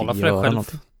man faktiskt fick göra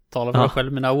någonting. Tala för dig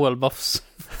själv, mina world buffs.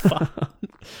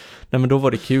 Nej, men då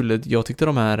var det kul. Jag tyckte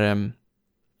de här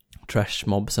trash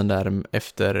mobsen där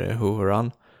efter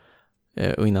Huron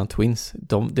och innan Twins,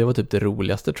 det var typ det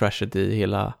roligaste trashet i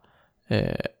hela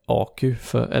AQ,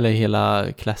 eller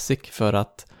hela Classic, för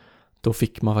att då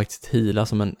fick man faktiskt heala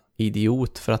som en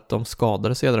idiot för att de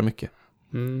skadade så jädra mycket.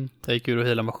 Jag gick ur och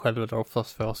healade mig själv då först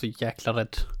för jag var så jäkla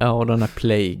rädd. Ja, och den här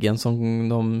plagen som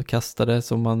de kastade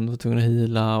som man var tvungen att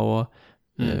heala och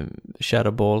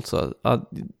Shadowball, så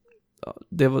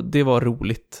det var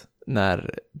roligt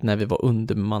när vi var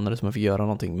underbemannade så man fick göra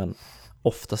någonting, men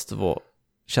oftast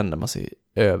kände man sig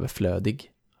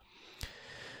överflödig.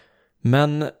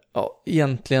 Men ja,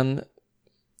 egentligen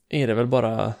är det väl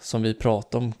bara som vi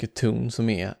pratade om Cthulhu som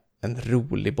är en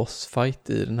rolig bossfight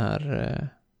i den här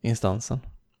instansen.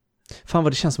 Fan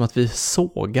vad det känns som att vi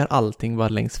sågar allting bara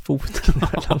längs foten.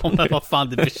 Men vad fan,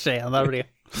 det förtjänar det.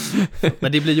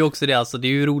 Men det blir ju också det, alltså det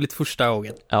är ju roligt första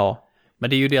gången. Ja. Men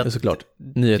det är ju det att såklart.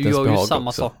 Du gör ju samma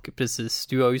också. Sak, precis.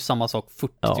 Du gör ju samma sak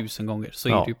 40 000 gånger, så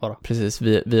är det ju bara. Precis,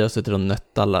 vi har suttit och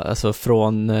nött alla, alltså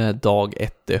från dag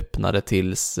 1 det öppnade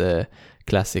tills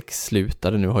Classic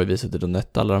slutade. Nu har ju vi suttit och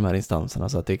nött alla de här instanserna,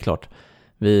 så att det är klart.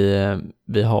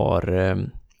 Vi har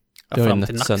fram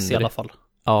till Nax i alla fall.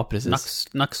 Ja, precis.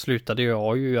 Nax slutade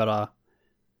jag ju göra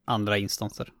andra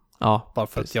instanser. Ja, bara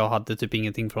för att jag hade typ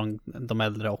ingenting från de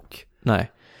äldre och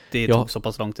nej. Det tog så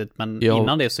pass lång tid, men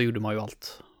innan det så gjorde man ju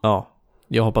allt. Ja,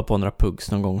 jag hoppade på några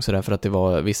pugs någon gång sådär för att det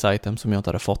var vissa items som jag inte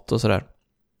hade fått och sådär.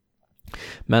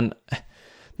 Men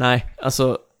nej,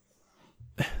 alltså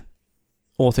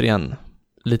återigen,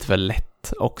 lite för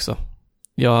lätt också.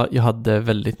 Jag hade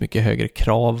väldigt mycket högre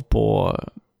krav på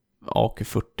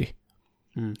AQ40.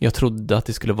 Jag trodde att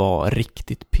det skulle vara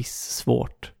riktigt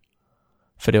pissvårt.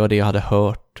 För det var det jag hade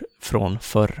hört från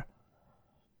förr.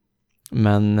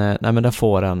 Men nej, men den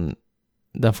får en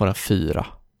 4.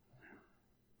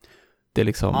 Det är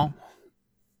liksom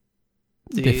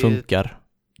det funkar.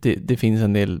 Det finns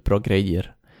en del bra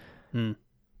grejer.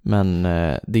 Men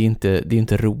det är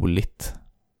inte roligt.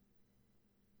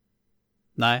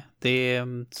 Nej, det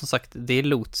är som sagt, det är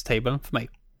loot-tablen för mig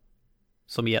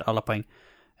som ger alla poäng.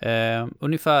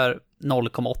 Ungefär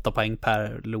 0,8 poäng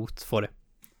per loot får det.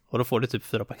 Och då får du typ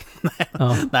 4 poäng.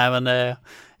 Nej, men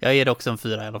jag ger det också en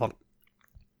 4 i alla fall.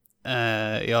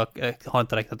 Jag har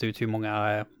inte räknat ut hur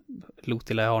många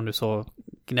loot-delar jag har nu, så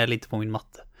gnäll inte på min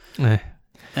matte. Nej.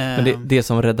 Men det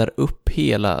som räddar upp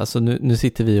hela, alltså nu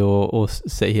sitter vi och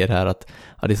säger här att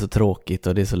det är så tråkigt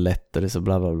och det är så lätt och det är så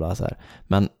bla bla bla så här.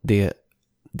 Men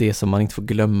det som man inte får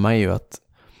glömma är ju att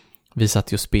vi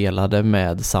satt ju och spelade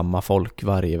med samma folk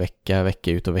varje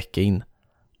vecka ut och vecka in.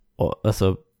 Och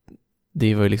alltså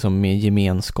det var ju liksom med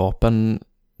gemenskapen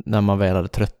när man väl hade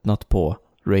tröttnat på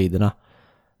raiderna,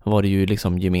 var det ju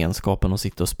liksom gemenskapen att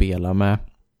sitta och spela med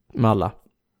alla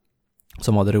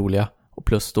som var det roliga. Och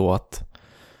plus då att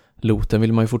looten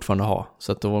vill man ju fortfarande ha,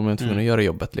 så att då var man tvungen att göra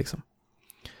jobbet liksom.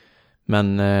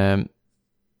 Men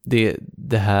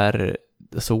det här,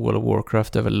 så World of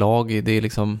Warcraft överlag, det är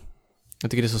liksom,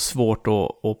 jag tycker det är så svårt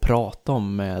att prata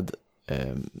om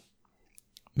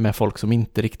med folk som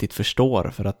inte riktigt förstår,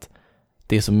 för att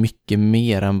det är så mycket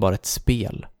mer än bara ett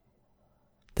spel.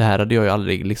 Det här hade jag ju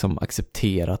aldrig liksom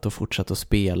accepterat och fortsatt att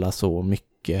spela så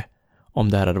mycket om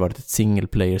det här hade varit ett single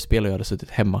player-spel och jag hade suttit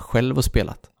hemma själv och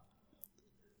spelat.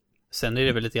 Sen är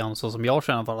det väl lite grann så som jag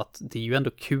känner, för att det är ju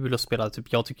ändå kul att spela, typ,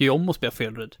 jag tycker ju om att spela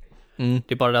Fieldred.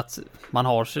 Det är bara det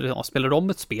att spelar du om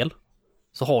ett spel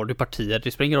så har du partier,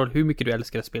 det spelar ingen roll hur mycket du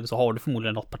älskar ett spel, så har du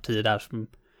förmodligen något parti där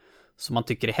som man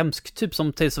tycker är hemskt, typ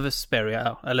som Tales of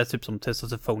Vesperia, eller typ som Tales of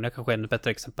Symphonia kanske är ett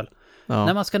bättre exempel.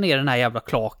 När man ska ner den här jävla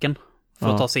klaken för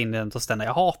att ta sig in i den och stänna.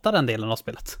 Jag hatar den delen av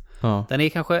spelet. Den är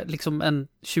kanske liksom en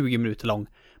 20 minuter lång,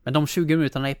 men de 20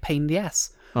 minuterna är pain in the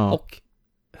ass. Och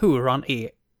Huron är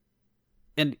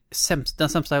den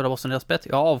sämsta jävla bossen i det här spelet.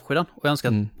 Jag avskyr den och jag önskar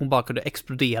att hon bara kunde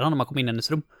explodera när man kommer in i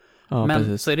hennes rum. Men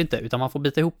precis. Så är det inte, utan man får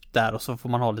bita ihop där och så får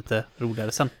man ha lite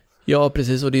roligare sen. Ja,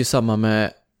 precis, och det är ju samma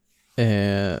med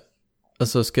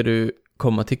alltså ska du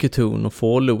komma till Cthulhu och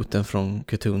få looten från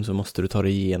Cthulhu så måste du ta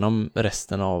dig igenom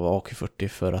resten av AK40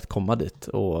 för att komma dit.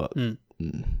 Och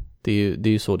det är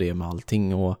ju så det är med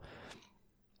allting. Och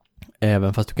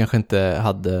även fast du kanske inte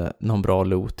hade någon bra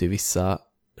loot i vissa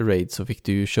raids så fick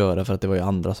du ju köra för att det var ju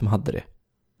andra som hade det.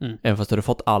 Även fast du hade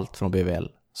fått allt från BVL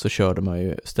så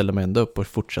ställde man ändå upp och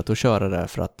fortsatte att köra där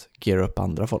för att geara upp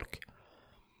andra folk.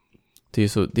 Det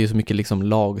är så mycket liksom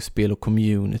lagspel och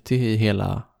community i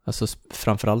hela, alltså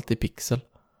framförallt i Pixel.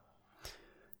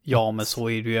 Ja, men så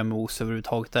är det ju MMOs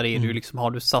överhuvudtaget. Där är det ju liksom,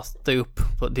 har du satt dig upp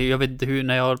på, det, jag vet inte hur,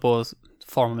 när jag höll på att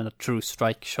farma mina True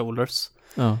Strike Shoulders,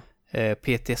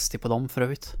 PTSD på dem för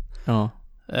övrigt.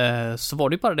 Så var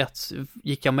det ju bara det att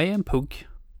gick jag med i en pugg,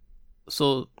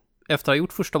 så efter att ha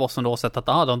gjort första bossen då och sett att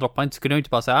de droppar inte, skulle jag inte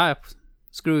bara säga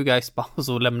screw you guys, bara, och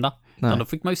så lämna. Men då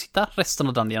fick man ju sitta resten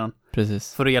av dungeonen.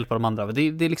 Precis. För att hjälpa de andra. Det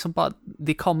är liksom bara,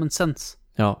 det är common sense.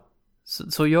 Ja.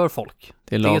 Så gör folk.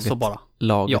 Det är så bara.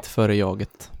 Laget före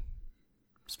jaget.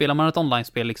 Spelar man ett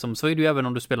online-spel liksom, så är det ju även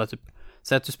om du spelar typ,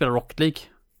 säg att du spelar Rocket League.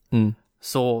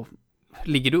 Så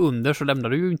ligger du under så lämnar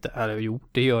du ju inte. Eller jo,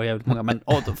 det gör jävligt många. Men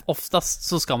oftast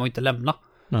så ska man ju inte lämna.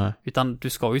 Nej. Utan du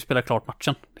ska ju spela klart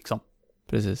matchen liksom.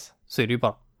 Precis. Så är det ju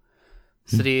bara.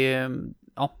 Så det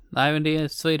är,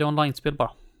 så är det online-spel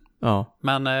bara. Ja.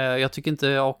 Men jag tycker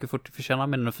inte AK40 förtjänar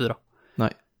mer än 4.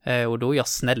 Nej. Och då är jag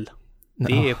snäll.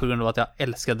 Det är på grund av att jag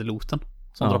älskade looten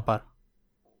som droppar.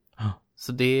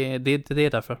 Så det är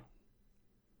därför.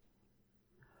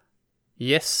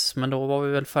 Yes, men då var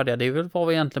vi väl färdiga. Det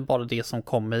var egentligen bara det som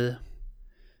kom i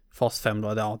fas 5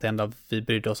 då. Det enda vi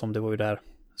brydde oss om, det var ju där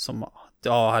som,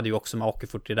 hade ju också med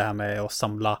AK40 det här med att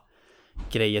samla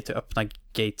grejer till att öppna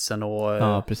gatesen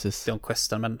och de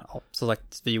questen. Men som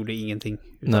sagt, vi gjorde ingenting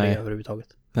utav det överhuvudtaget.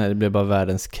 Nej, det blev bara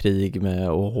världens krig med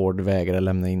och hård vägrade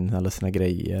lämna in alla sina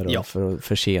grejer och för att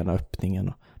försena öppningen.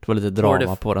 Det var lite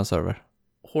drama på den server.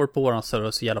 Hård på våran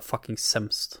server så jävla fucking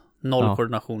sämst. Noll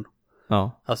koordination.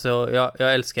 Ja. Alltså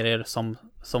jag älskar er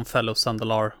som fellow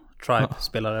Sandalar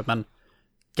tribe-spelare, men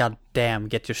god damn,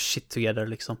 get your shit together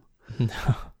liksom.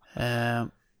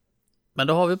 Men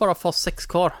då har vi bara fas 6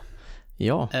 kvar.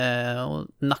 Ja. Och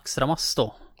Naxxramas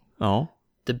då. Ja.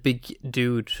 The big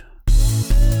dude.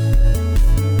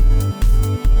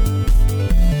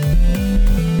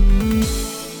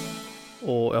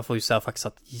 Och jag får ju säga faktiskt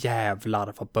att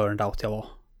jävlar vad burned out jag var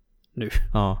nu.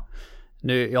 Ja.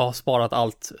 Nu, jag har sparat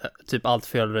allt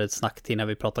för ett snack till när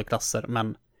vi pratar klasser,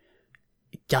 men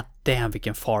god damn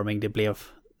vilken farming det blev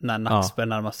när Nax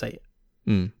började närma sig.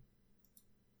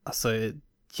 Alltså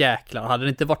jäklar, hade det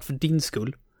inte varit för din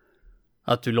skull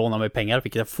att du lånar mig pengar,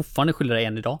 vilket jag fortfarande skyller dig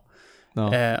än idag,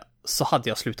 så hade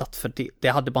jag slutat, för det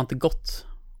hade bara inte gått.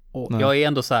 Och jag är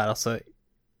ändå så här, alltså,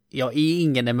 jag är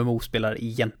ingen MMO-spelare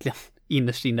egentligen,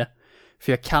 innerst inne.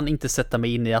 För jag kan inte sätta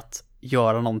mig in i att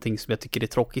göra någonting som jag tycker är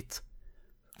tråkigt.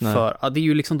 Nej. För det är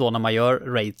ju liksom då när man gör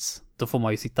raids, då får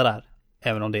man ju sitta där,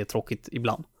 även om det är tråkigt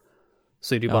ibland.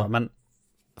 Så är det ju bara, men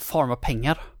farma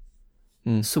pengar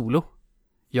solo.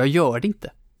 Jag gör det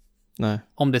inte. Nej.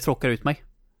 Om det tråkar ut mig.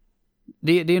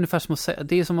 Det är ungefär som att säga,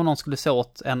 det är som om någon skulle säga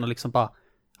åt en och liksom bara,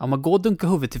 ja, man går och dunka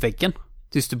huvudet till väggen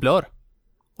tills du blör.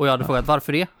 Och jag hade frågat,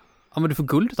 varför det? Ja, men du får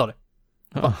guld utav det.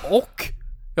 Bara, och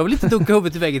jag vill inte dunka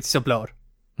huvudet till väggen tills jag blör.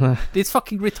 Det är ett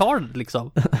fucking retard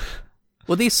liksom.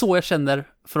 Och det är så jag känner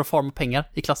för att farma pengar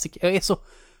i Classic. Jag är så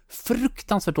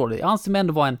fruktansvärt dålig. Jag anser mig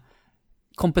ändå vara en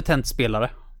kompetent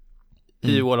spelare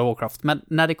i World of Warcraft. Men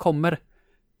när det kommer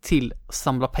till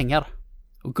samla pengar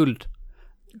och guld,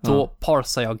 då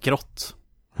parsar jag grått.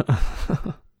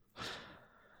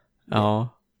 Ja.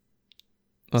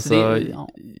 Alltså,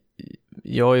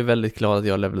 jag är väldigt glad att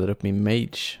jag levlade upp min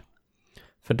mage.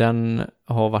 För den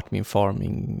har varit min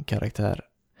farming-karaktär.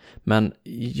 Men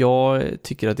jag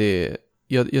tycker att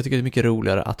jag tycker det är mycket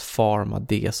roligare att farma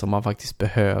det som man faktiskt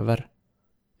behöver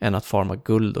än att farma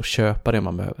guld och köpa det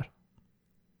man behöver.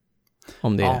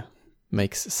 Om det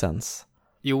makes sense.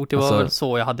 Jo, det var väl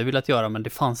så jag hade velat göra, men det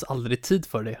fanns aldrig tid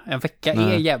för det. En vecka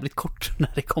är jävligt kort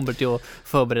när det kommer till att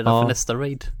förbereda för nästa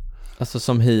raid. Alltså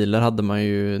som healer hade man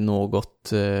ju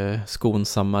något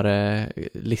skonsammare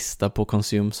lista på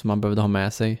consume som man behövde ha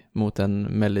med sig mot en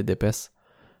melee DPS.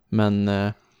 Men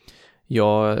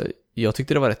jag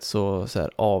tyckte det var rätt så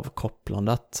här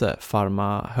avkopplande att så här,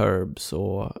 farma herbs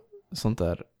och sånt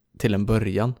där till en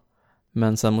början.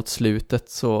 Men sen mot slutet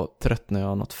så tröttnade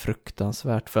jag något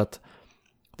fruktansvärt, för att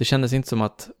det kändes inte som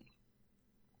att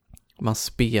man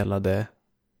spelade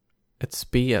ett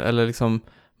spel, eller liksom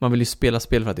man vill ju spela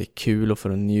spel för att det är kul och för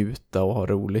att njuta och ha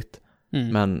roligt.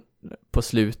 Men på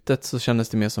slutet så kändes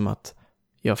det mer som att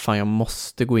jag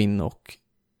måste gå in och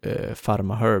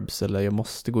farma herbs, eller jag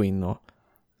måste gå in och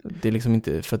det är liksom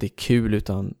inte för att det är kul,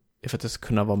 utan för att jag ska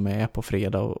kunna vara med på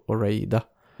fredag och raida.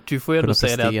 Du får ju ändå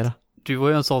säga det att du var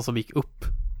ju en sån som gick upp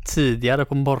tidigare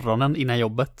på morgonen innan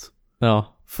jobbet.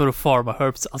 Ja. För att farma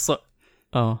herbs. Alltså,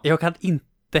 jag kan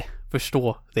inte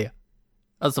förstå det.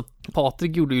 Alltså,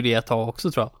 Patrik gjorde ju det ett tag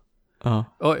också, tror jag. Ja.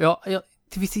 Och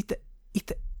det finns inte,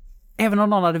 även om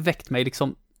någon hade väckt mig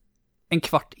liksom en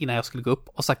kvart innan jag skulle gå upp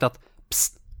och sagt att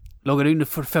psst, loggar in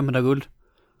för 500 guld.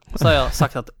 Så har jag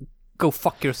sagt att go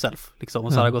fuck yourself liksom,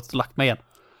 och så har jag gått och lagt mig igen.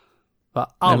 Jag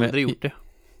har aldrig gjort det.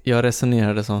 Jag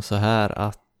resonerade som så här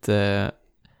att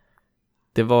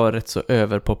det var rätt så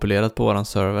överpopulerat på våran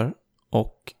server,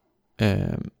 och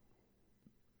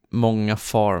många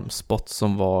farmspots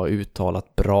som var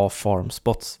uttalat bra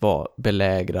farmspots var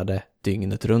belägrade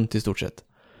dygnet runt i stort sett.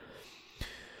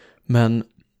 Men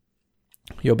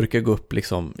jag brukar gå upp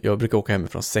liksom, jag brukar åka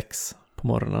hemifrån 6 på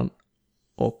morgonen,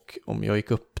 och om jag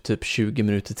gick upp typ 20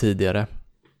 minuter tidigare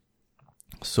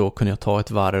så kunde jag ta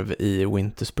ett varv i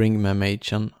Winterspring med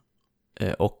magen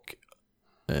och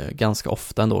ganska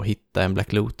ofta ändå hitta en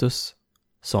Black Lotus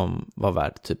som var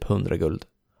värd typ 100 guld.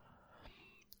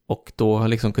 Och då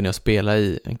liksom kunde jag spela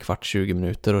i en kvart, 20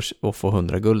 minuter och få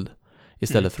 100 guld.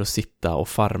 Istället för att sitta och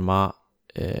farma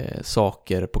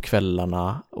saker på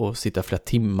kvällarna och sitta flera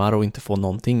timmar och inte få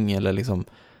någonting. Eller liksom,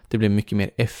 det blev mycket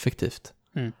mer effektivt.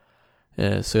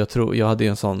 Så jag hade ju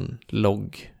en sån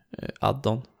log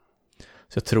add-on.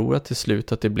 Så jag tror att till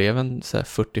slut att det blev en så här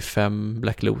 45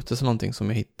 Black Lotus eller någonting som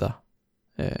jag hittade.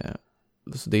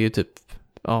 Så det är ju typ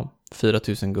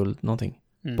 4000 guld någonting.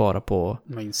 Bara på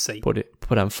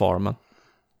den farmen.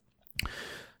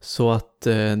 Så att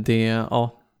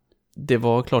det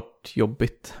var klart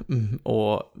jobbigt.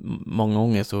 Och många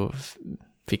gånger så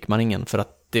fick man ingen, för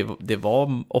att det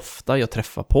var ofta jag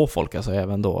träffade på folk, alltså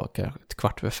även då kanske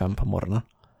 4:15 på morgonen.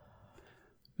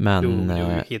 Men det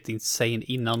var ju helt insane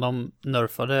innan de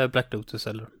nerfade Black Lotus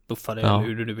eller buffade, eller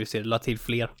hur du nu vill se det, la till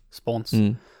fler spawns.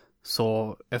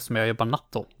 Så eftersom jag jobbar natt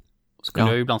då, så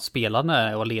kunde jag ju ibland spela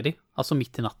när jag var ledig, alltså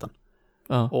mitt i natten.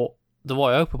 Och då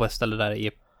var jag uppe på ett ställe där i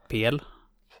EPL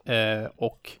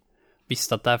och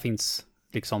visste att där finns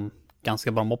liksom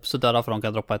ganska bra mobs att döda, för de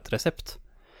kan droppa ett recept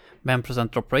med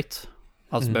 1% drop rate.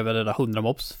 Alltså behöver jag döda 100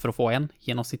 mobs för att få en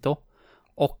genomsnitt då.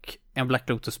 Och en Black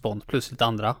Lotus spawn plus lite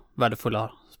andra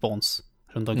värdefulla spawns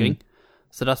runt omkring.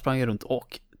 Så där sprang jag runt,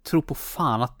 och tro på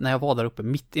fan att när jag var där uppe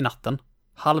mitt i natten,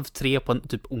 2:30 på en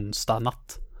typ onsdag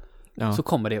natt, så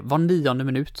kommer det var 9:e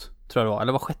minut tror jag det var,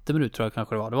 eller var 6:e minut tror jag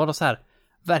kanske det var. Det var då så här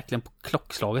verkligen på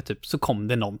klockslaget typ, så kom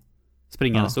det någon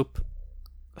springandes upp,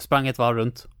 sprang ett varv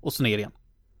runt och så ner igen.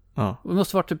 Det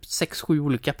måste vara typ 6-7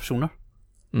 olika personer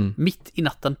Mitt i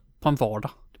natten på en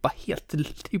vardag.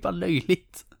 Det är bara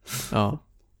löjligt. Ja.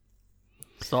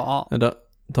 Så ja.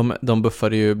 De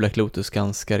buffade ju Black Lotus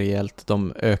ganska rejält.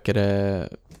 De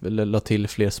la till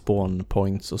fler spawn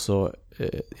points och så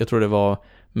jag tror det var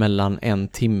mellan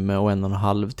 1 timme och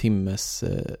 1,5 timmes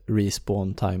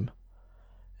respawn time.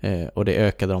 Och det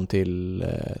ökade de till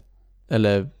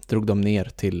eller drog de ner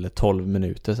till 12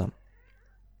 minuter sen.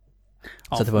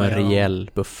 Ja, så det var en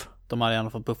rejäl buff. De hade gärna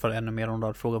fått buffa ännu mer om du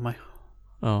hade frågat mig.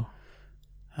 Ja.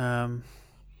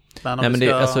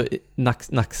 Alltså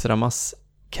Naxxramas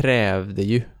krävde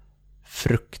ju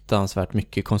fruktansvärt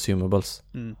mycket consumables.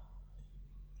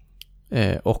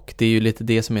 Och det är ju lite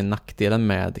det som är nackdelen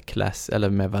med Class eller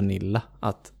med Vanilla,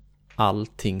 att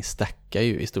allting stackar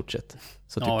ju i stort sett.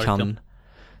 Så att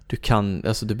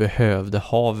du behövde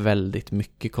ha väldigt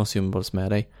mycket consumables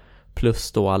med dig.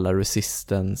 Plus då alla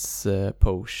resistance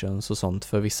potions och sånt.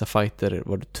 För vissa fighter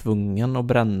var du tvungen att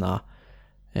bränna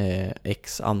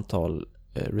x antal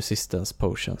resistance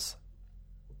potions.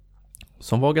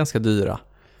 Som var ganska dyra.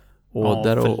 Och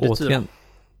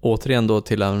återigen då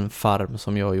till en farm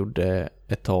som jag gjorde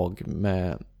ett tag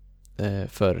med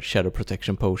för Shadow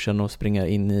Protection Potion och springa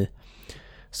in i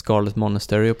Scarlet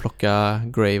Monastery och plocka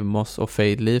Grave Moss och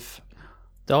Fade Leaf.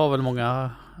 Det har väl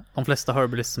de flesta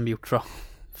herbalists som gjort, tror jag.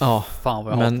 Ja, fan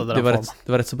vad jag men hatade det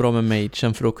var rätt så bra med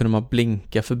Magen, för då kunde man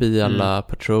blinka förbi alla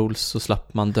patrols, så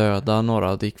slapp man döda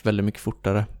några. Det gick väldigt mycket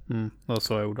fortare. Det var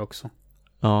så jag gjorde också.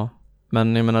 Ja,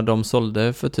 men jag menar de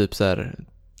sålde för typ så här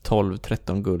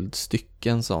 12-13 guld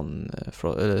stycken sån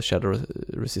Shadow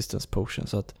Resistance Potion,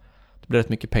 så att det blev rätt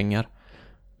mycket pengar.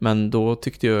 Men då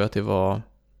tyckte jag att det var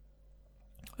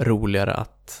roligare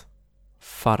att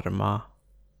farma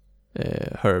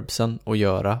herbsen och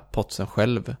göra potsen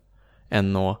själv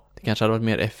än det kanske hade varit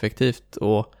mer effektivt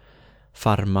att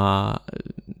farma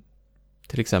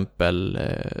till exempel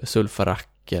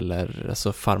sulfarak eller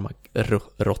alltså farma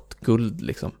rått guld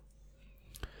liksom.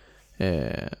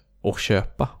 Och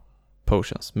köpa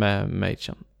potions med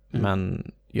Magen.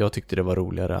 Men jag tyckte det var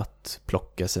roligare att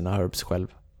plocka sina herbs själv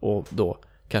och då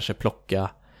kanske plocka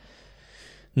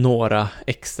några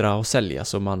extra och sälja,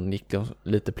 så man gick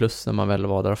lite plus när man väl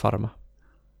var där och farma.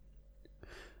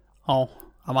 Ja,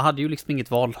 man hade ju liksom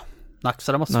inget val.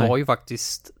 Naxxramas var ju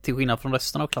faktiskt, till skillnad från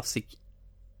resten av Classic,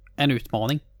 en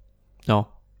utmaning. Ja,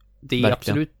 det är verkligen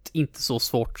absolut inte så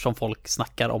svårt som folk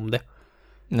snackar om det.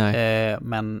 Nej.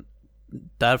 Men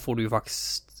där får du ju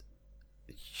faktiskt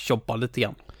jobba lite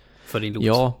grann för din loot.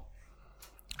 Ja.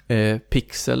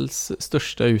 Pixels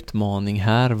största utmaning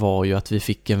här var ju att vi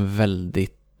fick en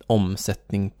väldigt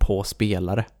omsättning på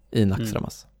spelare i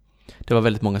Naxxramas. Det var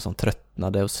väldigt många som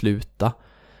tröttnade och slutade.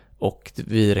 Och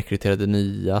vi rekryterade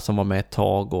nya som var med ett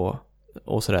tag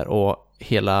och sådär. Och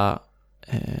hela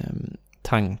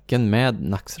tanken med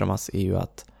Naxxramas är ju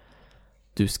att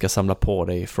du ska samla på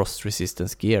dig Frost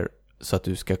Resistance Gear så att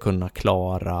du ska kunna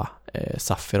klara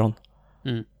Saphiron.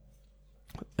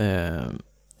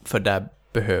 För där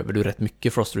behöver du rätt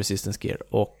mycket Frost Resistance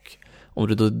Gear. Och om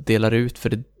du då delar ut,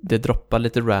 för det droppar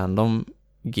lite random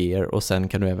gear och sen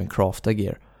kan du även crafta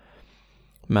gear.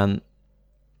 Men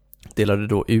delar du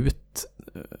då ut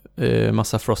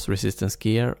massa Frost Resistance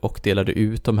Gear och delar du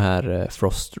ut de här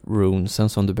Frost Runesen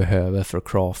som du behöver för att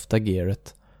crafta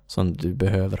gearet som du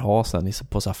behöver ha sen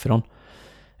på Saphiron.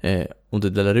 Om du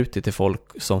delar ut det till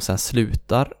folk som sen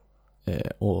slutar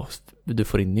och du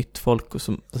får in nytt folk och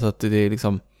så att det är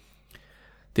liksom,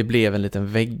 det blev en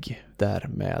liten vägg där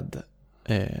med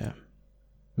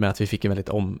att vi fick en väldigt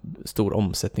stor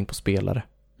omsättning på spelare.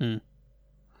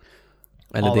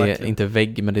 Eller ja, det är inte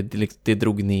vägg, men det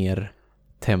drog ner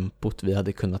tempot vi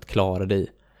hade kunnat klara det i.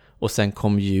 Och sen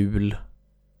kom jul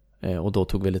och då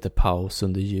tog vi lite paus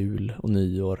under jul och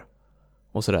nyår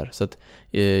och sådär. Så att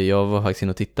jag var faktiskt inne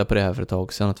och tittade på det här för ett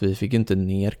tag sedan, att vi fick inte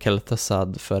ner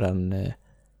Kel'Thuzad förrän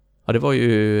det var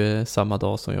ju samma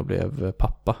dag som jag blev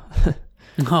pappa.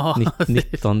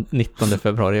 19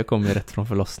 februari. Jag kom ju rätt från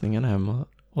förlossningen hem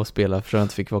och spelade för att jag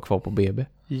inte fick vara kvar på BB.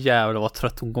 Jävlar vad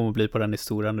trött hon kommer bli på den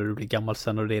historien när du blir gammal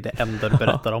sen, och det är det enda du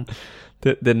berättar om.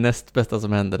 Det näst bästa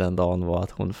som hände den dagen var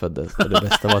att hon föddes, och det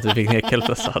bästa var att vi fick ner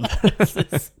Kel'Thuzad.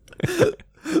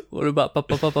 Och du bara,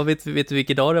 pappa, vet du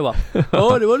vilken dag det var?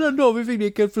 Ja, det var den dag vi fick ner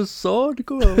Kel'Thuzad,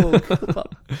 kommer jag ihåg.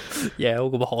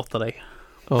 Jag kommer hata dig.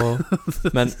 Ja,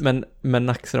 men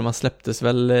Naxxramas släpptes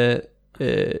väl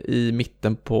i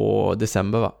mitten på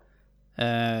december, va?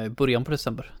 Början på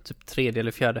december, typ 3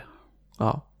 eller 4.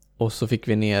 Ja, och så fick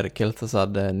vi ner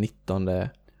Kel'Thuzad 19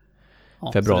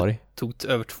 februari. Det tog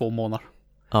över 2 månader.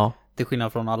 Ja. Till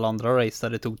skillnad från alla andra race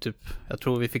där det tog typ, jag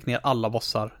tror vi fick ner alla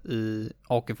bossar i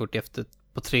AK40 efter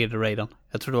på 3D-raiden.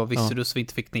 Jag tror det var Viscidus vi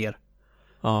inte fick ner.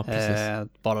 Ja,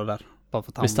 precis. Bara där. Bara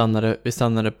för att vi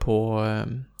stannade på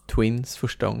Twins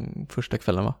första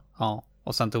kvällen, va? Ja,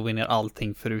 och sen tog vi ner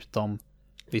allting förutom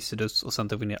Viscidus och sen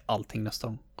tog vi ner allting nästa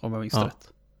gång, om jag minns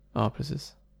rätt. Ja,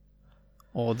 precis.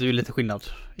 Och det är ju lite skillnad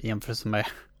i jämförelse med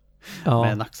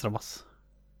Naxxramas.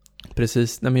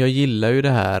 Precis. Nej, men jag gillar ju det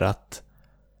här att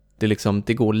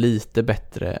det går lite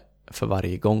bättre för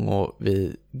varje gång och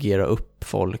vi gerar upp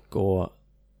folk och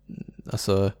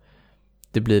alltså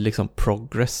det blir liksom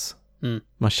progress.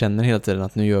 Man känner hela tiden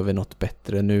att nu gör vi något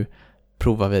bättre, nu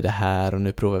provar vi det här och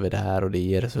nu provar vi det här och det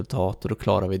ger resultat och då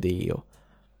klarar vi det och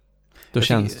då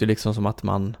känns det liksom som att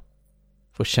man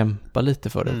får kämpa lite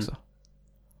för det också.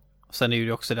 Och sen är ju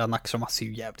det också det att Naxxramas är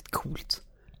ju jävligt coolt.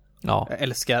 Ja. Jag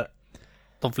älskar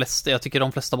jag tycker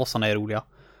de flesta bossarna är roliga.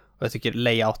 Och jag tycker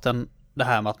layouten, det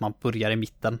här med att man börjar i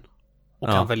mitten och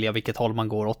kan välja vilket håll man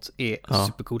går åt är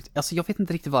supercoolt. Alltså jag vet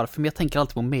inte riktigt varför, men jag tänker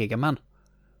alltid på Mega Man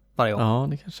varje gång. Ja,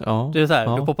 det kanske, det är så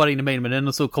här, du poppar in i main-menyn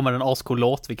och så kommer en ascool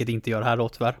låt, vilket inte gör det här då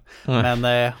tyvärr.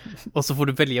 Men, och så får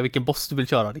du välja vilken boss du vill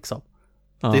köra liksom.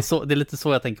 Det är lite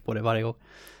så jag tänker på det varje gång.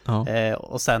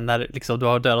 Och sen när liksom, du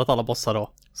har dödat alla bossar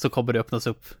då, så kommer det öppnas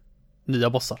upp nya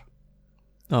bossar.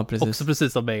 Ja, precis. Också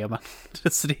precis som Mega Man.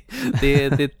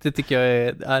 det tycker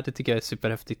jag är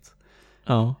superhäftigt.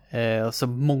 Ja. Så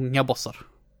många bossar.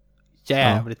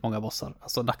 Jävligt många bossar.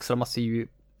 Alltså Naxxramas är ju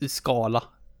i skala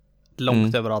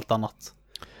långt över allt annat.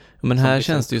 Men här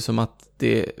känns det ju som att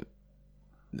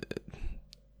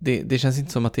det känns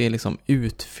inte som att det är liksom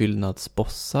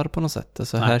utfyllnadsbossar på något sätt.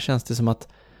 Alltså här känns det som att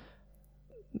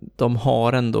de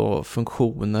har ändå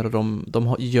funktioner och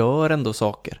de gör ändå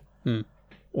saker.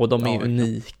 Och de är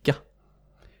unika.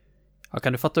 Ja,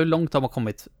 kan du fatta hur långt de har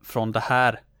kommit från det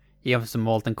här jämfört med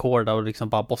Molten Core och liksom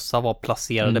bara bossar var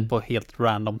placerade på helt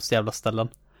random jävla ställen.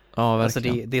 Ja,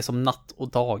 verkligen. Alltså det är som natt och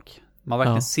dag. Man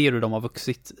verkligen ser hur de har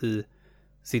vuxit i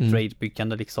sitt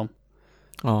raidbyggande liksom.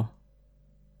 Ja.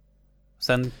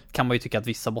 Sen kan man ju tycka att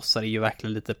vissa bossar är ju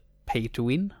verkligen lite pay to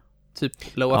win. Typ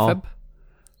Low FF.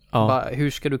 Bara,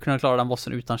 hur ska du kunna klara den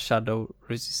bossen utan Shadow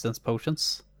Resistance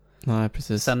Potions? Nej,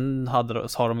 precis. Sen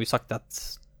har de ju sagt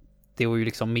att det var ju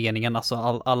liksom meningen.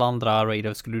 Alltså alla andra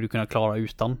raiders skulle du kunna klara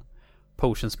utan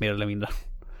potions mer eller mindre.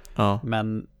 Ja.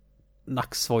 Men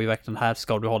Nax var ju verkligen här.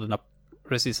 Ska du ha dina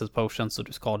resistance potions och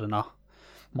du ska ha dina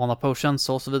mana potions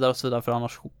och så vidare. För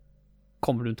annars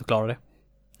kommer du inte att klara det.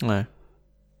 Nej.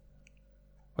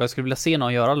 Och jag skulle vilja se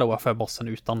någon göra Low för bossen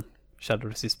utan Shadow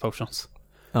Resist Potions.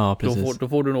 Ja, precis. Då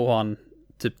får du nog ha en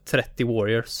typ 30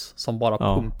 warriors som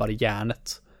bara pumpar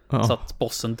järnet. Så att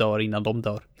bossen dör innan de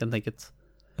dör, helt enkelt.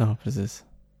 Ja, precis.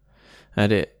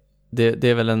 Nej, det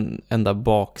är väl en enda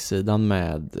baksidan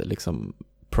med liksom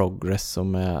progress och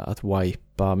med att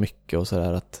wipa mycket och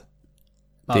sådär, att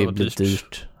det blir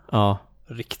dyrt. Ja.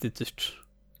 Riktigt dyrt.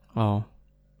 Ja.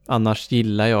 Annars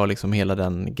gillar jag liksom hela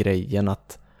den grejen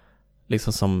att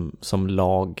liksom som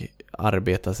lag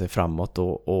arbeta sig framåt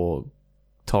och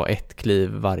ta ett kliv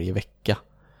varje vecka.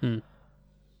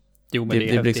 Jo, men det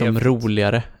blir liksom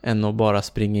roligare än att bara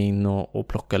springa in och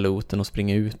plocka looten och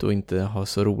springa ut och inte ha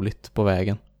så roligt på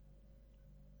vägen.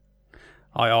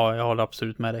 Ja, jag håller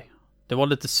absolut med dig. Det var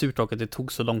lite surt och att det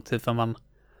tog så lång tid, för när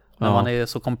man är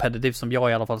så competitive som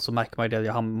jag i alla fall, så märker man ju det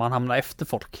att man hamnar efter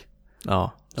folk.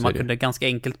 Ja. När man kunde ganska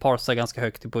enkelt parsa ganska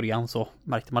högt i början, så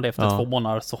märkte man det efter 2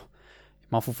 månader, så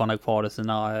man fortfarande kvar i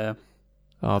sina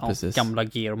gamla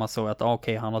gear och man såg att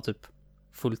okej, han har typ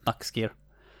fullt nacksgear.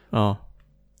 Ja.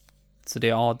 Så det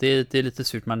är lite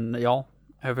surt, men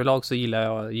överlag så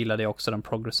gillade jag också den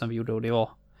progressen vi gjorde, och det var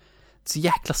så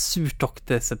jäkla surt och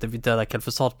det sättet vi dödade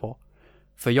Kel'Thuzad på.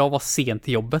 För jag var sent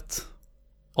till jobbet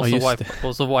och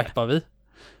så wipade vi.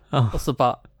 Och så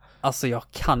bara, alltså jag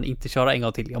kan inte köra en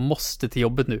gång till, jag måste till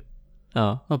jobbet nu.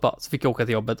 Och så fick jag åka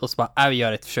till jobbet och så bara, vi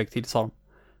gör ett försök till, sa de.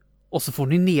 Och så får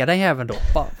ni ner den jäveln då.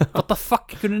 Bara, what the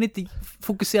fuck, kunde ni inte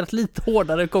fokuserat lite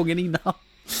hårdare gången innan?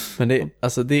 Men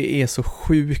det är så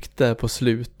sjukt där på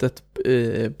slutet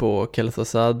på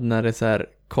Kel'Thuzad, när det så här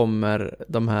kommer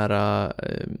de här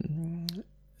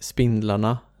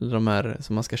spindlarna, eller de här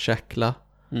som man ska shackla.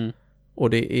 Och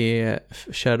det är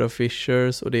Shadow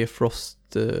Fishers och det är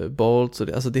Frost Bolts och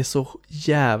det är så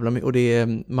jävla mycket, och det är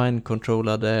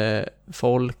mind-controllade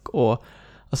folk, och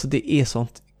alltså det är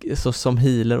sånt, så som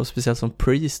healer och speciellt som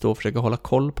priest då, försöka hålla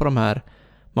koll på de här.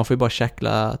 Man får ju bara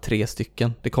shackla 3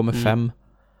 stycken, det kommer 5.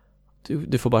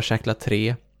 Du får bara shackla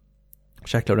 3.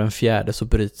 Shacklar du den 4:e så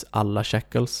bryts alla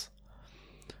shackles.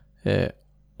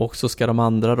 Och så ska de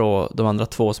andra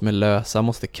 2 som är lösa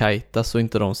måste kajta så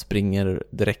inte de springer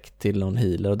direkt till någon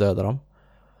healer och dödar dem.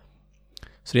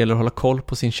 Så det gäller att hålla koll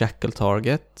på sin shackle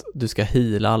target. Du ska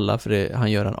heala alla för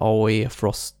han gör en AoE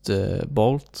Frost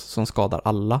Bolt som skadar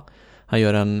alla. Han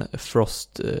gör en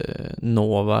Frost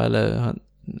Nova eller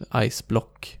Ice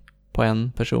Block på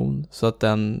en person så att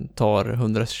den tar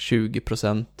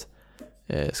 120%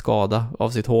 skada av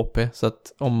sitt HP. Så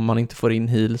att om man inte får in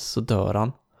heals så dör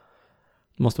han.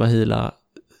 Då måste man heala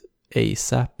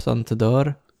ASAP så han inte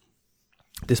dör.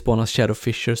 Det spawnas Shadow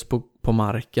Fissures på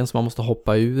marken så man måste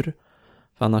hoppa ur.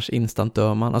 För annars instant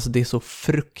dör man. Alltså det är så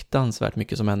fruktansvärt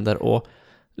mycket som händer. Och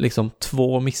liksom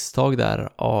 2 misstag där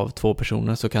av 2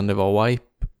 personer så kan det vara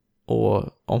wipe. Och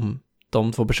om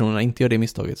de 2 personerna inte gör det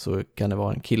misstaget så kan det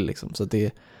vara en kill liksom. Så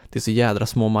det är så jädra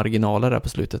små marginaler där på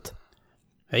slutet.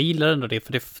 Jag gillar ändå det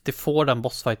för det får den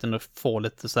bossfighten att få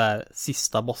lite så här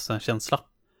sista bossen-känsla.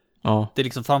 Ja. Det är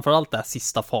liksom framförallt den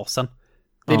sista fasen.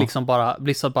 Det är liksom bara,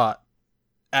 blir så bara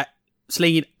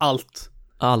släng in allt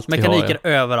mekaniker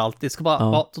överallt. Det ska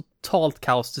bara vara totalt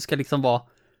kaos. Det ska liksom vara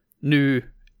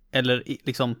nu eller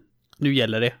liksom nu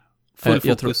gäller det. Full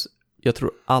fokus. Jag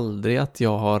tror aldrig att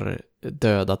jag har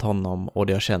dödat honom och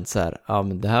det har känts så här,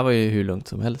 men det här var ju hur lugnt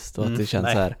som helst och att det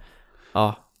känns så här,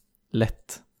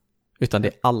 lätt. Utan det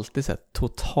är alltid så här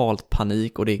totalt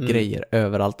panik och det är grejer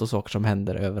överallt och saker som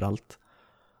händer överallt.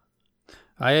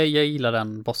 Ja, jag gillar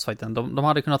den bossfighten. De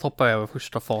hade kunnat hoppa över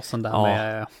första fasen där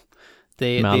med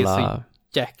det med är alla, så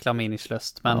jäkla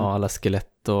meningslöst. Men alla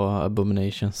skelett och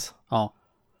abominations. Ja.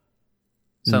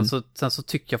 Sen så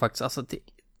tycker jag faktiskt, alltså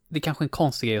det är kanske en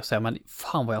konstig grej att säga, men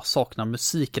fan vad jag saknar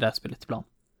musik i det här spelet ibland.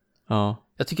 Ja.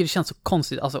 Jag tycker det känns så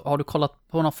konstigt. Alltså, har du kollat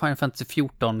på någon Final Fantasy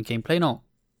 14 gameplay någon?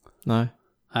 Nej.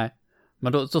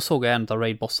 Men då såg jag en av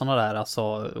raidbossarna där,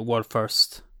 alltså World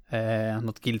First.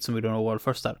 Något guild som gjorde en World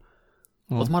First där.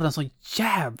 Och de hade en sån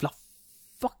jävla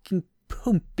fucking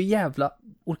pumpig jävla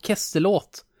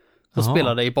orkesterlåt som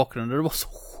spelade i bakgrunden. Det var så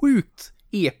sjukt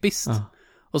episkt.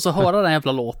 Och så höra den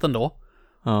jävla låten då.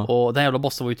 Och den jävla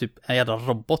bossen var ju typ en jävla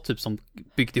robot typ som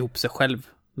byggde ihop sig själv.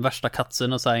 Värsta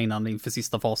cutscene och så här innan inför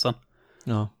sista fasen.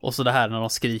 Och så det här när de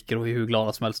skriker och är hur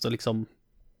glada som helst och liksom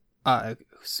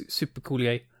supercool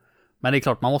grej. Men det är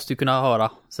klart, man måste ju kunna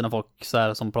höra sina folk så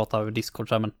här som pratar över Discord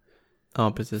så här, men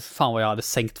ja, precis. Fan vad jag hade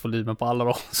sänkt volymen på alla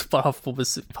då. Så bara få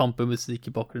pampa musik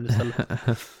i bakgrunden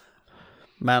istället.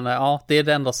 Men ja, det är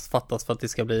det enda som fattas för att det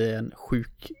ska bli en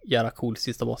sjuk, jävla cool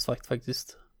sista bossfight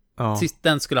faktiskt.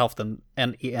 Den skulle ha haft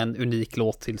en unik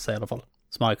låt till sig i alla fall.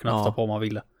 Som man hade kunnat haft på om man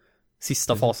ville.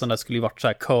 Sista fasen där skulle ju varit så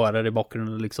här körer i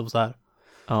bakgrunden liksom så här.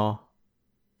 Ja.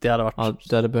 Det hade varit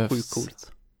det hade behövts sjukt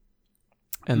coolt.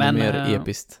 Ännu mer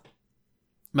episkt.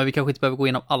 Men vi kanske inte behöver gå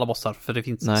igenom alla bossar för det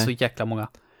finns så jäkla många.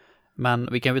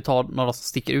 Men vi kan väl ta några som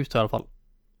sticker ut i alla fall.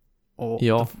 Och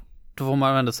då får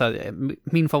man ändå säga,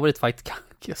 min favoritfight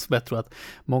som jag tror att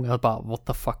många bara what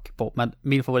the fuck på. Men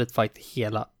min favoritfight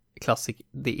hela Classic,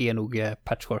 det är nog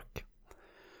Patchwork.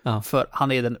 För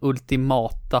han är den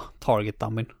ultimata target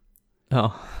dummin.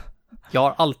 Jag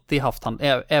har alltid haft han,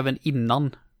 även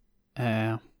innan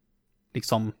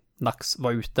liksom Nax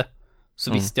var ute.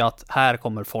 Så visste jag att här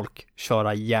kommer folk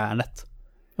köra järnet.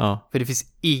 För det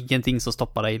finns ingenting som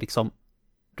stoppar dig liksom.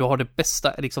 Du har det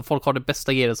bästa, liksom folk har det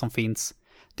bästa gearet som finns.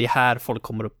 Det är här folk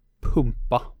kommer att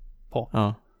pumpa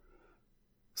på.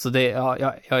 Så det,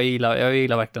 jag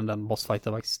gillar verkligen den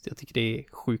bossfighten faktiskt. Jag tycker det är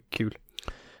sjukt kul.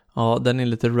 Ja, den är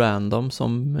lite random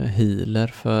som healer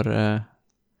för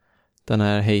den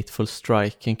här hateful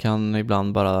striken kan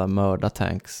ibland bara mörda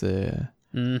tanks.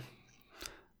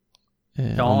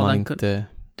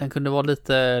 Den kunde vara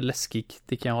lite läskig,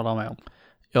 det kan jag hålla med om.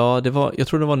 Ja, jag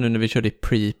tror det var nu när vi körde i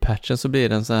pre-patchen så blev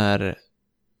det en sån här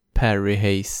parry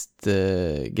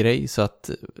haste grej så att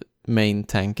main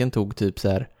tanken tog typ så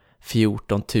här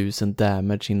 14 000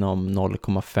 damage inom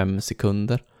 0,5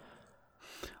 sekunder.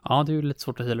 Ja, det är ju lite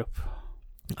svårt att heala upp.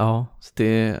 Ja,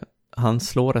 så han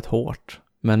slår rätt hårt.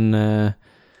 Men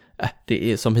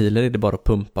det är, som healer är det bara att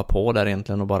pumpa på där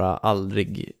egentligen och bara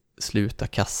aldrig sluta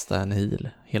kasta en heal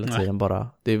hela tiden bara.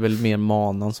 Det är väl mer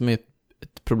manan som är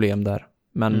ett problem där.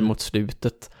 Men mot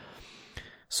slutet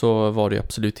så var det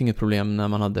absolut inget problem när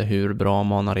man hade hur bra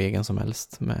manaregen som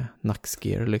helst med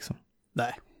nacksgear liksom.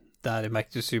 Nej, det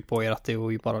märktes ju på er att det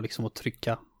var ju bara liksom att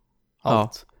trycka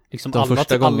allt. Ja, liksom de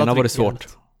första gångerna var det svårt.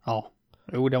 Ja,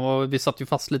 vi satt ju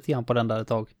fast lite grann på den där ett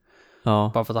tag.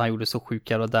 Ja. Bara för att han gjorde så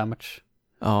sjuk jävla damage.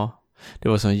 Ja, det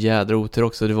var sån jädra otur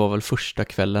också. Det var väl första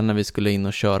kvällen när vi skulle in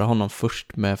och köra honom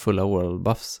först med fulla world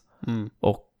buffs.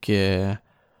 Och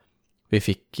vi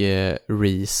fick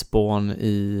respawn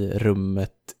i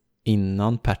rummet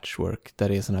innan Patchwork. Där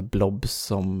det är såna här blobs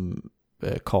som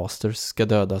casters ska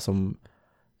döda som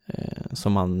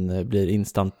man blir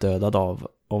instant dödad av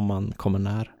om man kommer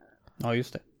när. Ja,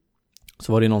 just det.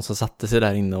 Så var det någon som satte sig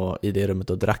där inne och, i det rummet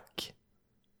och drack.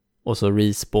 Och så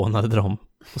respawnade de.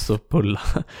 Och så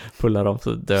pullade de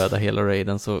så döda hela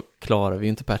raiden, så klarar vi ju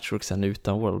inte Patchwork sen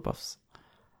utan World Buffs.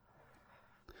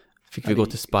 Fick vi gå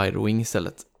till Spiderwing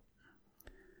istället.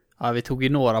 Ja, vi tog ju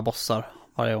några bossar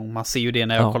varje gång. Man ser ju det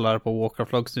när jag kollar på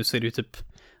Warcraft Logs. Nu ser det ju typ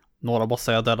några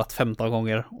bossar jag har dödat 15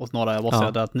 gånger och några bossar jag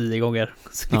har dödat 9 gånger.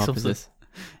 Så liksom precis.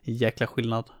 Jäkla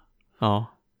skillnad. Ja.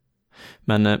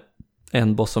 Men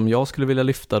en boss som jag skulle vilja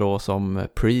lyfta då som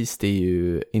priest är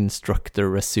ju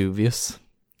Instructor Resuvius.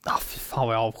 Ja, fy fan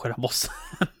vad jag avskyr den bossen.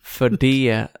 För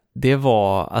det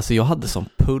var, alltså jag hade som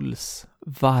puls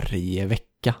varje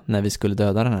vecka när vi skulle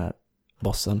döda den här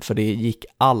bossen, för det gick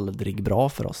aldrig bra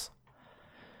för oss.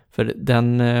 För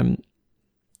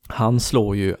han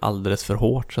slår ju alldeles för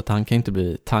hårt, så att han kan inte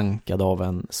bli tankad av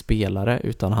en spelare,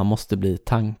 utan han måste bli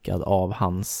tankad av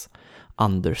hans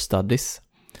understudies.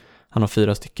 Han har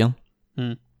 4 stycken.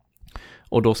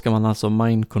 Och då ska man alltså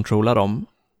mindcontrolla dem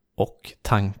och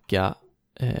tanka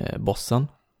bossen.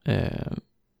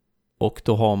 Och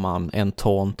då har man en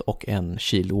taunt och en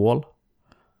shield wall.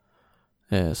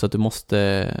 Så att du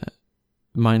måste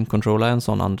mindcontrolla en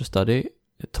sån understudy,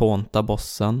 taunta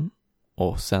bossen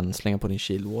och sen slänga på din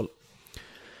shield wall.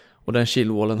 Och den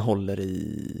shield wallen håller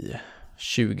i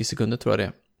 20 sekunder tror jag det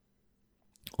är.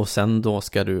 Och sen då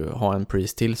ska du ha en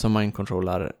priest till som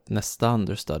mindcontrollar nästa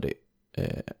understudy.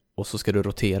 Och så ska du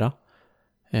rotera.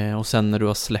 Och sen när du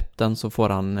har släppt den så får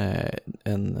han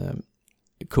en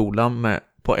cooldown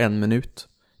på 1 minut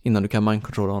innan du kan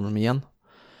mindcontrolla honom igen.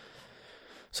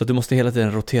 Så du måste hela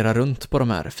tiden rotera runt på de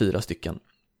här 4 stycken.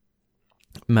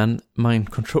 Men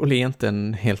mindcontrol är inte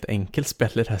en helt enkel spel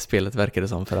i det här spelet, verkar det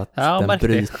som, för att den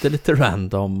bryter lite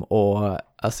random. Och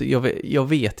alltså jag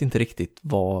vet inte riktigt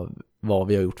vad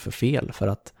vi har gjort för fel, för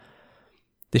att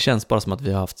det känns bara som att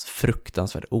vi har haft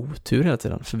fruktansvärd otur hela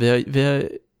tiden. För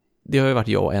det har ju varit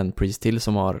jag och en priest till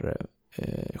som har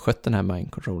skött den här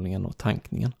mindcontrollingen och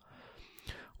tankningen.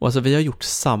 Och alltså vi har gjort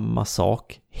samma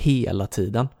sak hela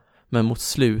tiden, men mot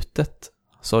slutet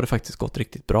så har det faktiskt gått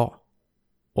riktigt bra.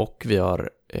 Och vi har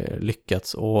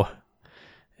lyckats att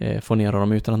få ner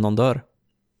dem utan att någon dör.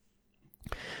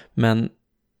 Men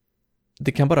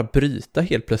det kan bara bryta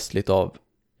helt plötsligt av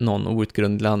någon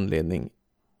outgrundlig anledning.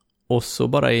 Och så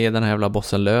bara är den här jävla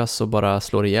bossen lös och bara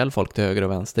slår ihjäl folk till höger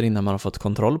och vänster innan man har fått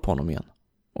kontroll på honom igen.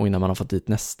 Och innan man har fått dit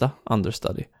nästa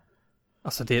understudy.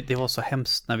 Alltså det var så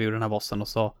hemskt när vi gjorde den här bossen, och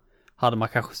så hade man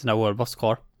kanske sina world boss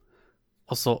kvar.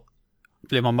 Och så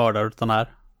blev man mördad utan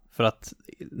här. För att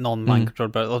någon mindcontrol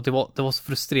bröt. Och det var så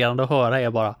frustrerande att höra.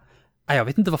 Jag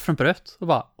vet inte varför den bröt.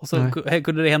 Och så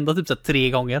kunde det hända typ så 3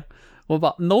 gånger. Och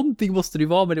bara, någonting måste det ju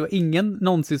vara. Men det var ingen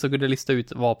någonsin som kunde lista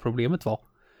ut vad problemet var.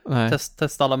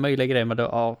 Testa alla möjliga grejer. Men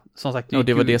som sagt, och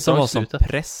det var det som var som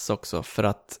press också. För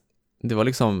att det var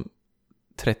liksom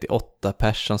 38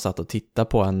 pers som satt och tittade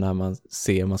på en när man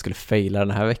ser om man skulle faila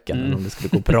den här veckan eller om det skulle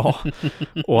gå bra.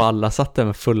 Och alla satt där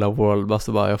med fulla world buffs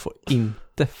och bara, jag får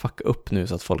inte fucka upp nu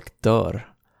så att folk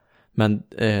dör. Men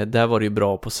där var det ju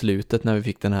bra på slutet när vi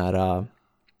fick den här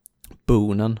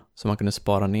boonen så man kunde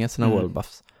spara ner sina world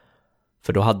buffs.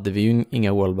 För då hade vi ju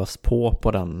inga world buffs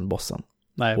på den bossen.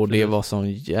 Nej, och det var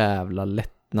sån jävla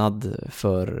lättnad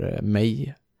för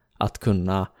mig att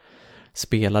kunna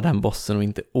spela den bossen och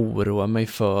inte oroa mig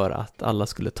för att alla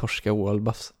skulle torska world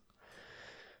buffs.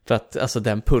 För att alltså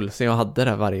den pulsen jag hade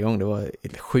där varje gång, det var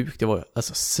sjukt. Jag var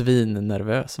alltså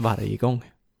svinnervös varje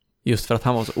gång. Just för att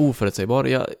han var så oförutsägbar.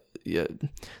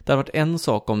 Det hade varit en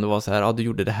sak om det var så här, ja du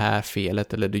gjorde det här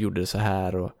felet eller du gjorde det så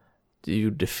här och du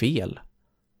gjorde fel.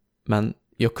 Men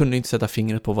jag kunde inte sätta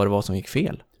fingret på vad det var som gick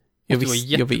fel. Det var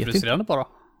jättefrustrerande bara.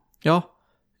 Ja.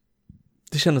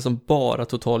 Det kändes som bara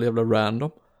total jävla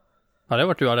random. Ja, det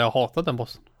var du hade hatat den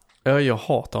bossen. Ja, jag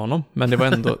hatar honom. Men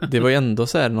det var ändå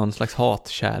så här någon slags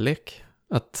hatkärlek.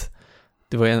 Att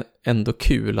det var ändå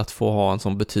kul att få ha en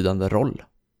sån betydande roll.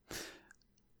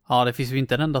 Ja, det finns ju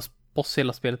inte en enda boss i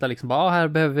hela spelet där liksom bara, här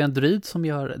behöver vi en druid som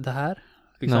gör det här.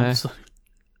 Liksom.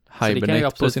 Nej.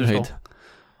 Hibernate på sin höjd.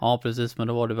 Ja, precis. Men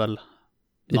då var det väl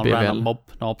någon BBL. random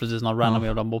mob. Ja, precis. Någon random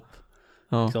jävla mob.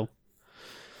 Ja. Liksom.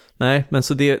 Nej, men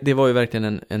så det var ju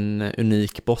verkligen en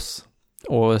unik boss.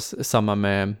 Och samma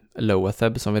med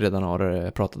Loatheb som vi redan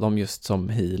har pratat om just som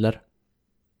healer.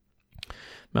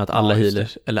 Men att alla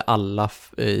healers, eller alla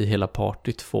i hela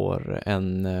partyt får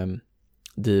en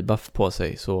debuff på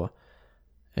sig. Så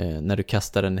när du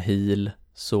kastar en heal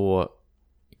så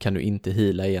kan du inte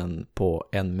heala igen på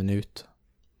 1 minut.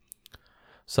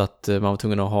 Så att man var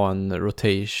tvungen att ha en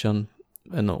rotation,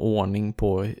 en ordning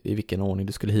på i vilken ordning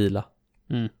du skulle heala.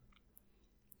 Mm.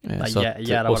 Så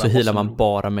och så healar man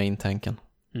bara main-tanken.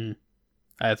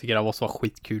 Jag tycker det var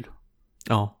skitkul.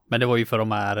 Ja. Men det var ju för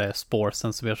de här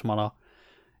sporesen som man har.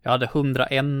 Jag hade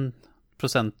 101%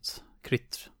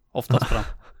 crit oftast på den.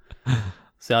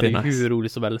 Så jag hade ju hur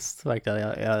roligt som helst. Verkligen.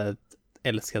 Jag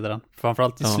älskade den.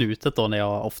 Framförallt i slutet då när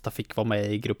jag ofta fick vara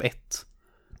med i grupp 1.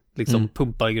 Liksom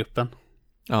pumpargruppen.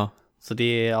 Ja. Så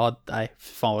det,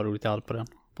 fan vad roligt jag hade på den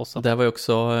bossen. Det var ju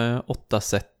också 8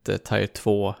 set tier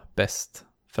 2 bäst.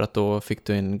 För att då fick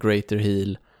du en greater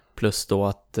heal. Plus då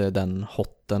att den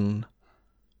hotten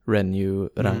Renew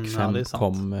rank 5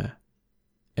 kom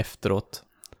efteråt.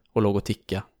 Och låg och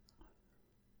ticka.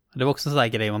 Det var också en sån här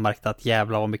grej man märkte att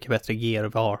jävlar vad mycket bättre gear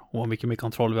vi har. Och vad mycket mer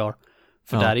kontroll vi har.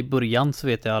 För där i början så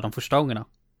vet jag de första gångerna.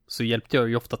 Så hjälpte jag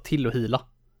ju ofta till att heala.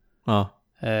 Ja.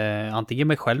 Antingen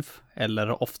mig själv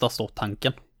eller oftast då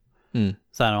tanken.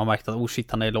 Så här när man märkte att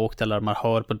shit han är lågt. Eller man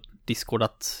hör på Discord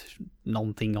att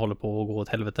någonting håller på att gå åt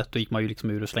helvete. Då gick man ju liksom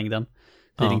ur och slängde en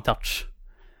healing touch.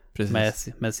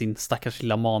 Precis. Med sin stackars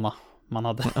lilla mana man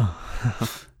hade.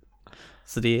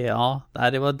 Så det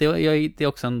är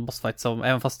också en bossfight som,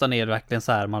 även fast den är verkligen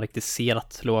så här, man riktigt ser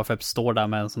att Loafeb står där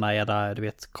med en sån här jävla, du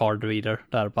vet, card reader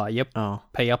där bara,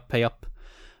 pay up.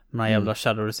 De här jävla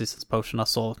shadow resistance potionerna,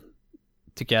 så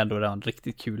tycker jag ändå det är en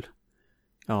riktigt kul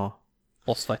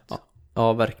bossfight.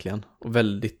 Ja, verkligen. Och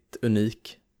väldigt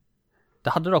unik. Det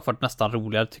hade dock varit nästan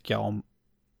roligare tycker jag om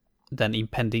den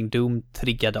Impending Doom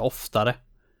triggade oftare,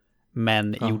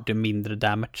 men gjorde mindre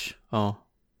damage. Ja,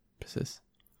 precis.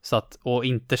 Så att, och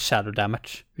inte shadow damage,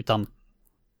 utan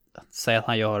säg att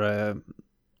han gör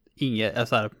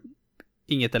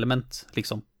inget element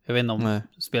liksom. Jag vet inte om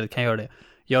spelet kan göra det.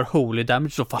 Gör holy damage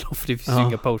i så fall, för det finns ju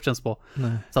inga potions på.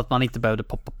 Nej. Så att man inte behövde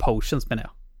poppa potions, menar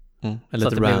jag. Eller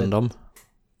lite random.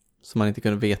 Så man inte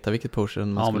kunde veta vilket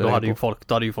potion man skulle men då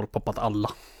hade ju folk poppat alla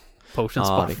potions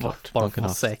bara det är klart. Bara de kunde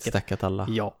ha stackat alla.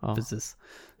 Ja, precis.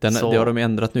 Det har de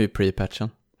ändrat nu i pre-patchen.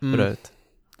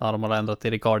 Ja, de har ändrat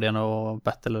till Guardian och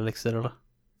Battle Elixir eller?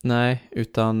 Nej,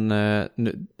 utan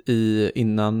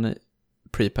innan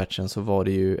pre-patchen så var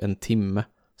det ju en timme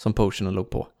som potionen låg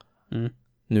på.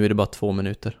 Nu är det bara 2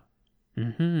 minuter.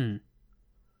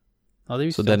 Ja, det är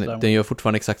ju så den gör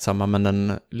fortfarande exakt samma, men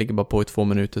den ligger bara på i 2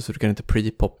 minuter, så du kan inte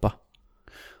pre-poppa.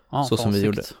 Så som vi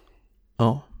gjorde.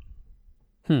 Ja.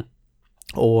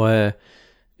 Och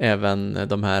även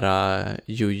de här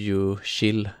Juju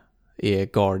Chill är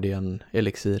Guardian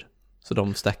Elixir. Så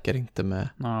de stackar inte med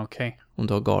om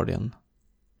du har Guardian.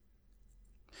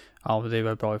 Ja, det är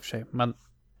väl bra i och för sig. Men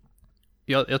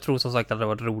jag tror som sagt att det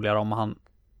hade varit roligare om han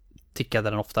tickade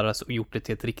den oftare och gjort det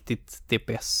till ett riktigt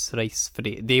DPS-race. För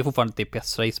det är fortfarande ett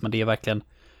DPS-race, men det är verkligen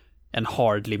en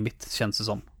hard limit, känns det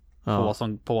som.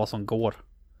 På vad som går.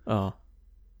 Ja.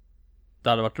 Det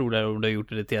hade varit roligare om du gjort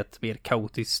det till ett mer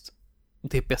kaotiskt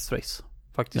DPS-race,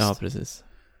 faktiskt. Ja, precis.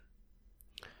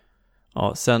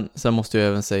 Ja, sen måste jag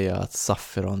även säga att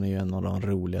Saffron är ju en av de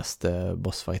roligaste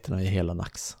bossfighterna i hela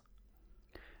Nax.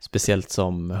 Speciellt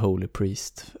som Holy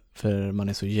Priest, för man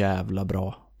är så jävla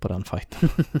bra på den fighten.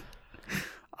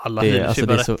 Alla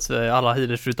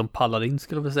healers förutom Paladin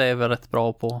skulle jag väl säga är väl rätt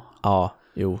bra på. Ja,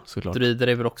 jo, såklart. Druider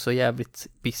är väl också jävligt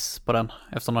biss på den,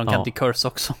 eftersom de kan decurse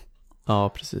också. Ja,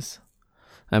 precis.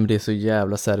 Nej, men det är så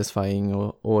jävla satisfying,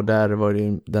 och där var det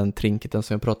ju den trinketen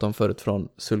som jag pratade om förut från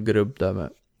Sulgerub där med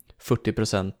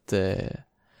 40%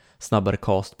 snabbare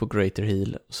cast på Greater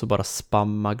Heal, så bara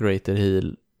spamma Greater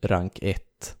Heal rank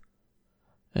 1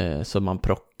 så man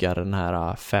prockar den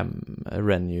här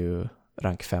Renew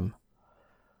rank 5,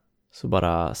 så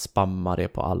bara spamma det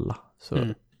på alla, så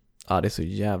det är så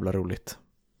jävla roligt.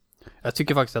 Jag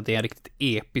tycker faktiskt att det är en riktigt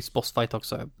episk bossfight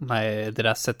också, med det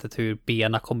där sättet hur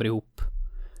bena kommer ihop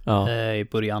i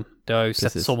början. Det har jag ju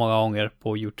sett så många gånger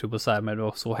på YouTube och så här, men det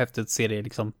var så häftigt att se det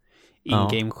liksom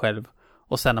in-game själv.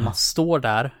 Och sen när man står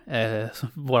där,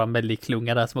 våra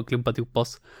melliklunga där som har klumpat ihop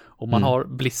oss, och man har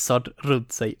Blizzard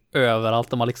runt sig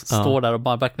överallt, och man liksom står där och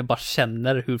man verkligen bara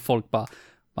känner hur folk bara,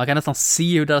 man kan nästan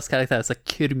se hur deras karaktärer så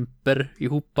krymper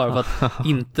ihop bara för att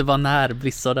inte vara när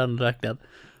Blizzard än verkligen.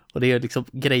 Och det är liksom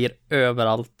grejer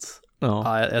överallt.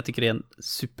 Jag tycker det är en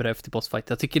superhäftig bossfight.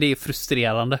 Jag tycker det är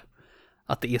frustrerande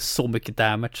att det är så mycket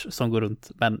damage som går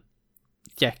runt, men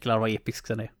jäklar vad episk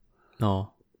den är.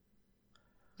 Ja.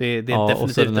 Det är definitivt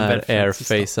och så den här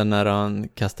airfacen när han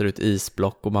kastar ut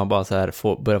isblock och man bara så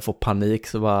här börjar få panik,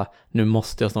 så bara, nu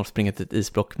måste jag snart springa till ett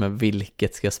isblock, men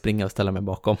vilket ska jag springa och ställa mig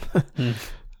bakom?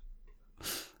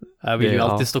 Jag vill ju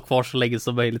alltid stå kvar så länge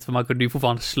som möjligt, för man kunde ju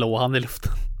fortfarande slå han i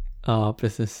luften. Ja,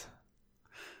 precis.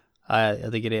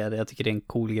 Jag tycker det är en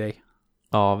cool grej.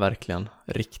 Ja, verkligen.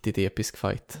 Riktigt episk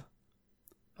fight.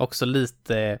 Också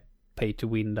lite pay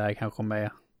to win där kanske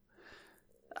med.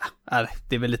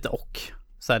 Det är väl lite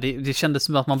Så här, det kändes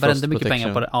som att man brände mycket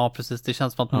pengar på det. Ja, precis. Det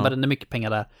känns som att man brände mycket pengar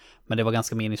där. Men det var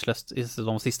ganska meningslöst.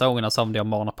 De sista gångerna så använde jag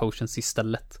mana potions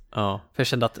istället. Ja. För jag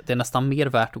kände att det är nästan mer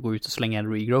värt att gå ut och slänga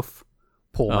en regrowth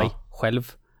på mig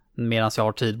själv. Medan jag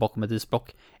har tid bakom ett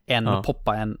isblock. Än att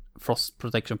poppa en frost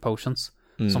protection potions.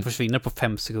 Som försvinner på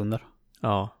 5 sekunder.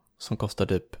 Ja, som kostar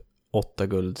typ 8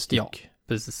 guld styck. Ja,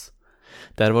 precis.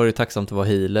 Där var det ju tacksamt att vara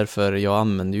healer, för jag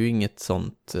använde ju inget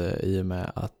sånt i och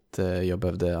med att jag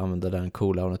behövde använda den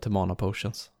cooldownen till mana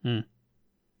potions.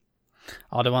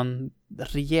 Ja, det var en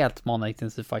rejält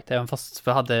mana-intensiv fight. Även fast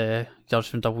vi hade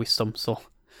Judgment of Wisdom så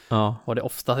var det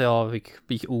ofta jag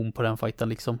gick på den fighten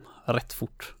liksom rätt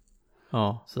fort.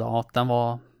 Ja. Så ja, den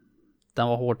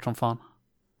var hård som fan.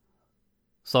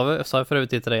 Så jag förut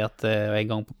till dig att en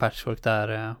gång på Patchwork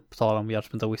där på tal om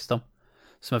Judgment of Wisdom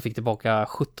som jag fick tillbaka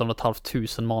 17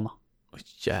 500 mana.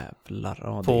 Jävlar,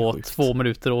 ja, det är sjukt. 2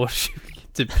 minuter och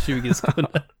 20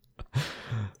 sekunder.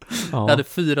 Jag hade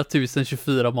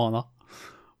 4024 mana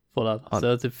på den. Så jag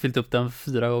har typ fyllt upp den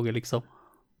 4 gånger liksom.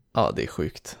 Ja, det är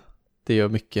sjukt. Det gör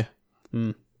mycket.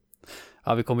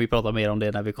 Ja, vi kommer ju prata mer om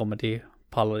det när vi kommer till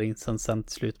Paladinsen sen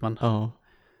till slut. Men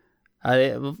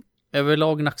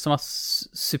överlag Naxxramas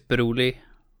superrolig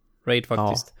raid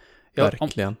faktiskt.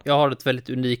 Verkligen. Jag har ett väldigt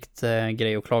unikt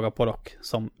grej att klaga på dock,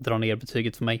 som drar ner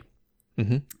betyget för mig.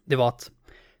 Det var att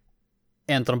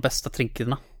en av de bästa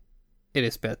trinketerna i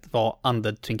det spelet var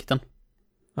Undead-trinketen.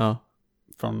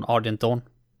 Från Argent Dawn,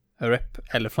 rep,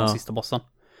 eller från sista bossen.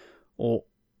 Och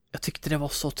jag tyckte det var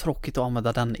så tråkigt att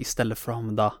använda den istället för att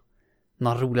använda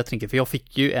några roliga trinket. För jag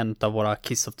fick ju en av våra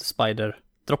Kiss of the Spider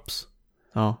drops.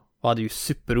 Och hade ju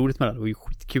superroligt med den. Det var ju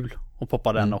skitkul att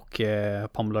poppa den och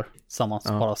Pummeler tillsammans.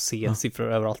 Bara se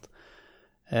siffror överallt.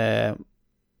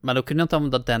 Men då kunde jag inte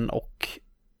använda den och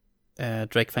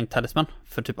Drakefang Talisman.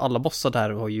 För typ alla bossar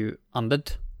där var ju undead.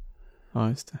 Ja,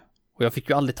 just det. Och jag fick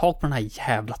ju aldrig tag på den här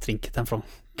jävla trinketen från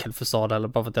Kel'Thuzad, eller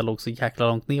bara för att jag låg så jäkla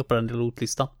långt ner på den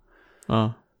lotlistan.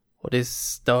 Och det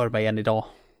stör mig än idag.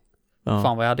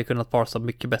 Fan vad jag hade kunnat parsa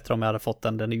mycket bättre om jag hade fått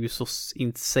den. Den är ju så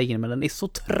insane, men den är så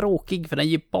tråkig för den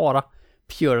ger bara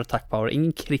pure attack power,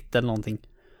 ingen crit eller någonting.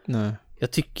 Nej.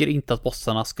 Jag tycker inte att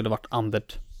bossarna skulle varit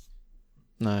undead.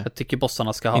 Nej. Jag tycker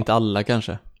bossarna ska ha... Inte alla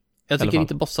kanske. Jag tycker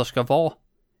inte bossar ska vara...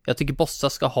 Jag tycker bossar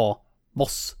ska ha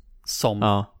boss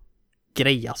som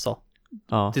grej alltså.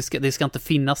 Det ska inte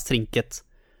finnas trinket.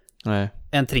 Nej.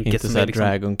 En trinket inte som så är liksom...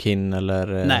 Dragonkin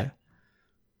eller... Nej.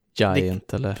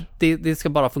 Giant eller... Det ska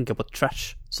bara funka på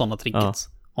trash, sådana trinkets.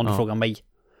 Om du frågar mig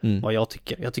vad jag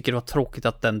tycker. Jag tycker det var tråkigt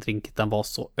att den trinketen var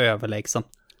så överlägsen.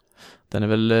 Den är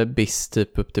väl BIS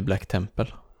typ upp till Black Temple.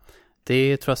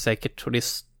 Det tror jag säkert. Och det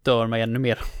stör mig ännu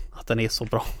mer att den är så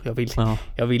bra.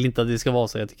 Jag vill inte att det ska vara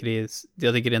så. Jag tycker det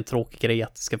är en tråkig grej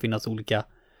att det ska finnas olika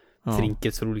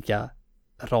trinkets för olika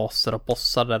raser och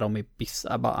bossar där de är BIS.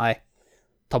 Jag bara, nej.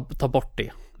 Ta bort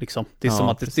det. Liksom. Det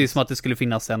är som att det skulle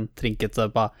finnas en trinket som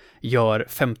bara gör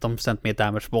 15% mer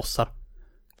damage på bossar.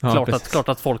 Klart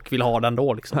att folk vill ha den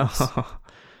då liksom.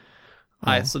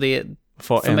 Nej, så det är...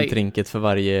 Få en trinket för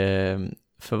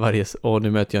varje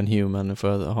nu möter jag en human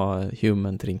för att ha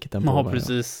human-trinketen på mig.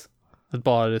 Precis.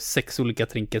 Bara 6 olika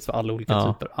trinkets för alla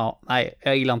olika typer. Nej,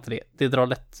 jag gillar inte det. Det drar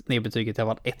lätt ner betyget. Jag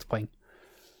har varit 1 poäng.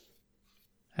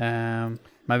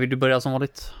 Men vill du börja som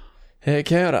vanligt? Kan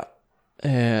jag göra?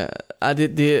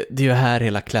 Det är ju här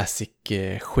hela Classic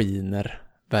skiner.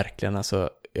 Verkligen, alltså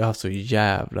jag har haft så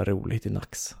jävla roligt i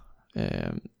Nax.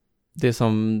 Det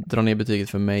som drar ner betyget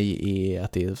för mig är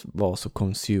att det var så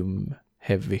consume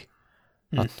heavy.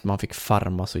 Att man fick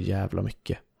farma så jävla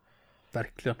mycket.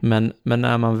 Verkligen. Men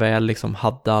när man väl liksom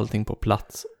hade allting på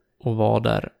plats och var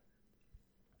där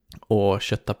och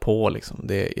kötta på liksom,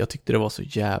 jag tyckte det var så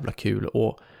jävla kul.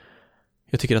 Och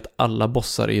jag tycker att alla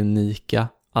bossar är unika.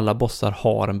 Alla bossar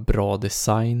har en bra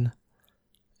design.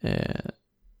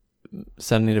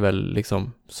 Sen är det väl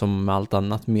liksom som med allt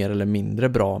annat mer eller mindre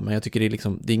bra, men jag tycker det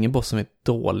är ingen boss som är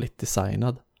dåligt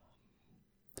designad.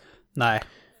 Nej,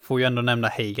 får ju ändå nämna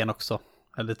Hagen också.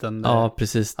 En liten,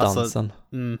 precis, dansen.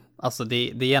 Alltså det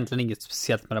är egentligen inget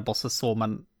speciellt med den bossen så,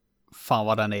 men fan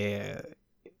vad den är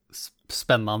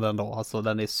spännande ändå. Alltså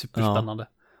den är superspännande.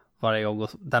 Varje gång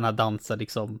den här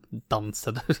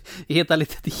dansen. Helt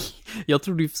ärligt, jag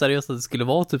trodde ju seriöst att det skulle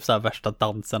vara typ så här värsta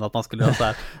dansen, att man skulle göra så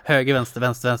här höger, vänster,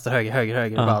 vänster, vänster, höger, höger,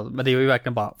 höger. Men det är ju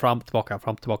verkligen bara fram, tillbaka,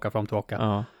 fram, tillbaka, fram,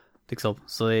 tillbaka. Liksom.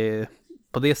 Så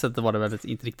på det sättet var det väldigt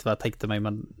inte riktigt vad jag tänkte mig,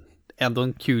 men ändå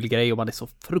en kul grej och man är så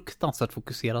fruktansvärt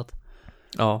fokuserad.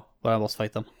 På den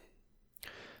bossfighten.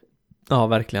 Ja,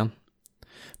 verkligen.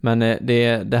 Men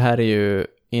det här är ju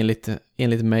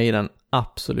enligt mig den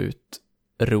absolut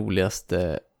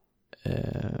roligaste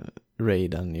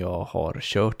raiden jag har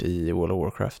kört i World of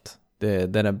Warcraft.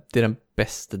 Det är den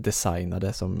bästa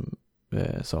designade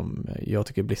som jag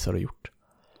tycker Blizzard har gjort.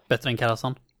 Bättre än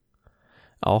Karazhan?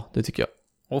 Ja, det tycker jag.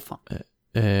 Åh fan.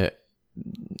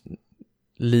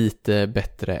 Lite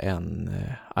bättre än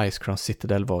Icecrown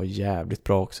Citadel var jävligt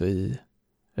bra också i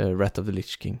Wrath of the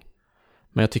Lich King.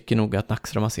 Men jag tycker nog att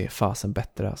Naxxramas är fasen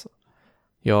bättre alltså.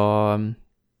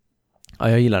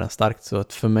 Jag gillar den starkt, så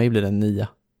att för mig blir den 9.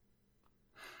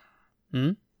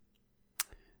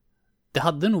 Det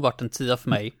hade nog varit en 10 för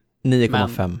mig.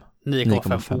 9,5.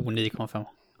 9,5.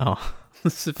 Ja.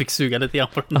 Så fick suga lite grann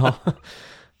på den här. Ja.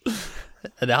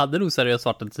 Det hade nog seriöst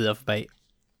varit en 10 för mig.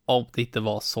 Om det inte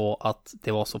var så att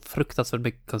det var så fruktansvärt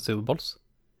mycket consumables.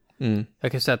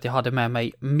 Jag kan säga att jag hade med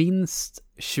mig minst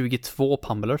 22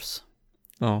 pummelers.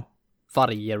 Ja.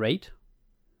 Varje raid.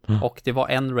 Och det var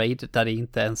en raid där det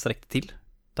inte ens räckte till.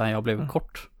 Där jag blev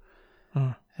kort.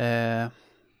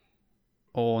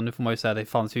 Och nu får man ju säga att det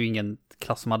fanns ju ingen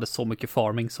klass som hade så mycket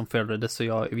farming som följde, så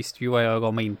jag visste ju vad jag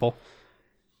gav mig in på.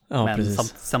 Ja, men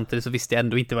precis. Samtidigt så visste jag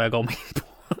ändå inte vad jag gav mig in på.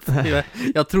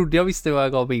 jag trodde jag visste vad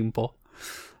jag gav mig in på.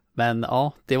 Men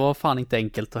ja, det var fan inte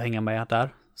enkelt att hänga med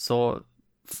där. Så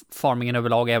farmingen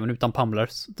överlag, även utan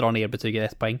pummelers, drar ner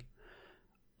betyget 1 poäng.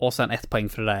 Och sen 1 poäng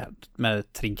för det där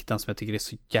med trinken som jag tycker är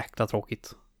så jäkla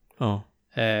tråkigt. Ja.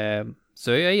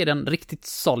 Så jag ger den riktigt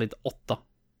solid 8.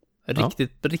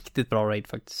 Riktigt bra raid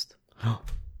faktiskt. Ja,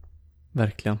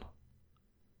 verkligen.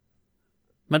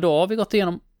 Men då har vi gått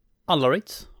igenom alla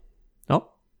raids.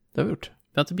 Ja, det har vi gjort.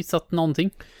 Vi har inte missat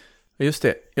någonting. Just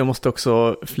det, jag måste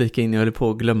också flika in, jag höll på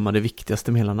att glömma det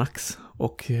viktigaste med hela Nax.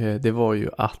 Och det var ju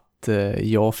att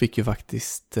jag fick ju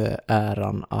faktiskt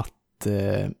äran att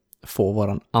få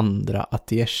våran andra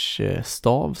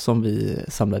Atiesh-stav som vi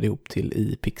samlade ihop till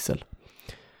i Pixel.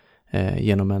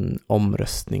 Genom en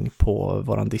omröstning på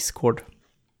våran Discord.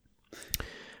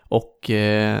 Och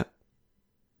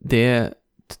det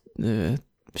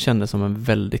kändes som en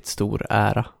väldigt stor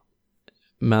ära.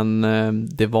 Men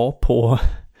det var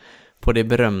på det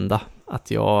berömda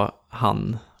att jag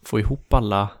hann få ihop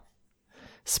alla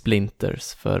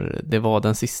splinters, för det var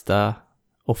den sista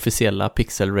officiella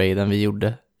pixel-raiden vi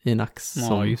gjorde i Nax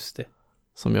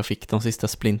som jag fick de sista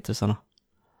splintersarna.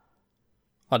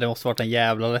 Ja, det måste varit en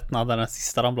jävla lättnad när den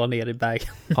sista ramlade ner i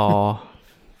vägen. Ja,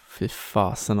 fy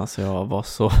fasen alltså, jag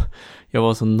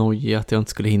var så nojig att jag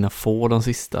inte skulle hinna få de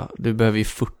sista. Du behöver ju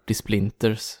 40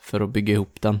 splinters för att bygga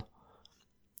ihop den.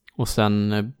 Och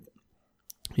sen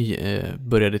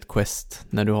börjar ditt quest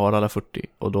när du har alla 40,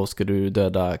 och då ska du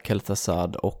döda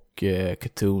Kel'Thuzad och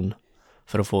Cthulhu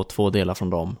för att få 2 delar från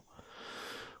dem.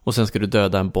 Och sen ska du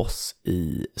döda en boss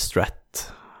i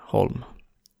Stratholm.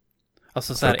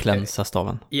 Alltså så här, för att klänsa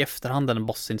staven. I efterhand den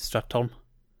bossen i Stratholm.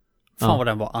 Fan vad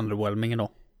den var underwhelming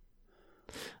då.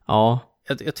 Ja.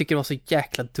 Jag tycker det var så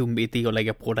jäkla dum idé att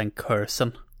lägga på den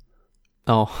cursen.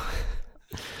 Ja.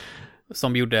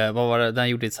 Som gjorde, vad var det? Den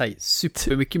gjorde så här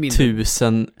supermycket mindre.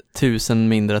 1000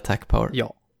 mindre attack power.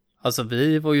 Ja. Alltså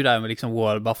vi var ju där med liksom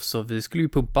world buff, så vi skulle ju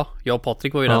pumpa. Jag och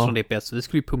Patrik var ju där från DPS, så vi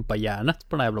skulle ju pumpa järnet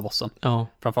på den här jävla bossen. Ja.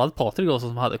 Framförallt Patrik då,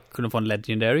 som kunde få en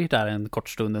legendary där en kort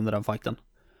stund under den fighten.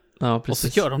 Ja, precis.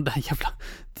 Och så gör de den jävla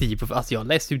typ. Alltså jag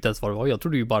läste inte ens vad det var. Jag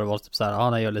trodde ju bara det var typ så här,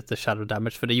 han gör lite shadow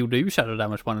damage, för det gjorde ju shadow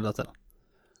damage på den hela tiden.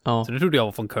 Ja. Så det trodde jag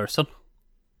var från cursen.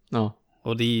 Ja.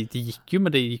 Och det gick ju,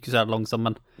 men det gick ju så här långsamt.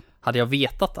 Men hade jag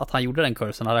vetat att han gjorde den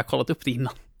cursen, hade jag kollat upp det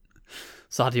innan,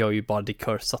 så hade jag ju bara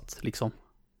decursat liksom.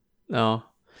 Ja.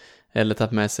 Eller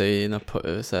tagit med sig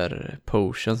så här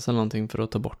potions eller någonting för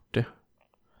att ta bort det.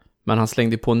 Men han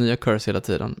slängde på nya curse hela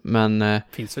tiden. Men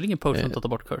finns väl ingen potion att ta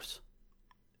bort curse?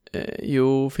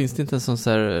 Jo, finns det inte en sån så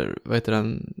här, vad heter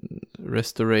den,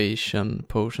 restoration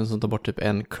potion som tar bort typ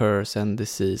en curse, en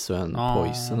disease och en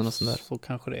poison eller något sånt där. Så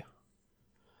kanske det.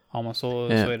 Ja, men så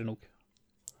är det nog.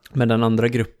 Men den andra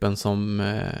gruppen som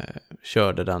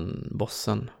körde den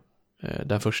bossen,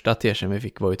 den första attention vi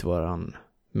fick var ju till våran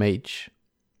mage,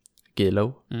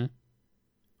 Gilo.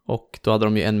 Och då hade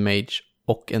de ju en mage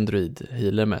och en druid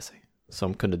healer med sig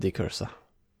som kunde decursa.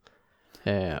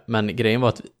 Men grejen var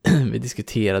att vi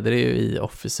diskuterade det ju i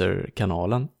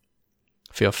Officer-kanalen.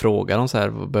 För jag frågade dem så här,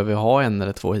 behöver vi ha 1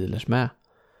 eller 2 healers med?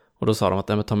 Och då sa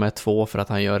de att ta med 2 för att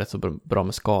han gör rätt så bra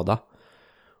med skada.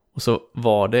 Och så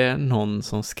var det någon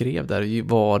som skrev där,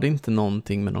 var det inte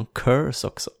någonting med någon curse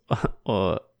också?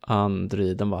 Och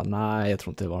druiden bara, nej, jag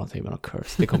tror inte det var någonting med någon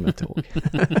curse, det kommer jag inte ihåg.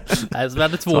 Nej, så vi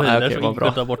hade 2 healers som inte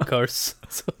kunde bort curse.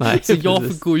 Så jag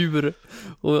fick gå ur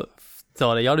och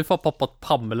ta det. Jag hade fått poppat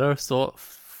pummeler, så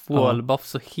full buff,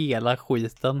 så hela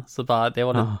skiten. Så bara, det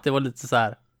var lite så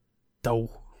här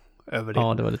över det.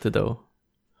 Ja, det var lite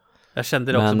Jag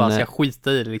kände det också, bara ska jag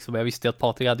skita i det liksom. Jag visste ju att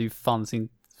Patrik hade ju fan sin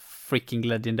freaking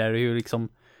legendary,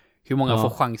 hur många får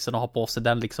chansen att ha på sig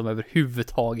den liksom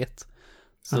överhuvudtaget.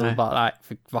 Så bara,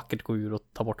 fick vackert gå ur och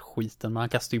ta bort skiten. Men han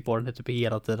kastade ju på den typ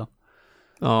hela tiden.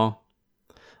 Ja,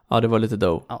 det var lite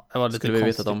dope. Ja, det var lite skulle vi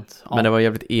konstigt. Veta om. Men det var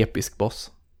jävligt episk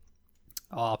boss.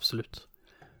 Ja, absolut.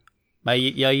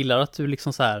 Men jag gillar att du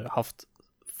liksom så här haft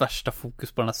värsta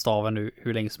fokus på den här staven nu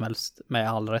hur länge som helst med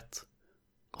all rätt.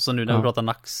 Och så nu när vi pratar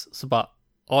Nax så bara,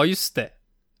 just det.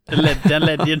 Den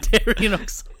legendaryn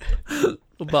också.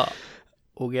 Och bara,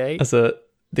 okej. Alltså,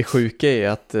 det sjuka är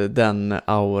att den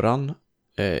auran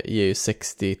ger ju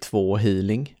 62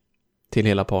 healing till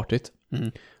hela partyt.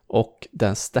 Och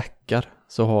den stackar.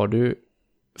 Så har du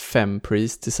 5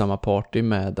 priest till samma party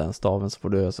med den staven så får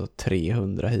du alltså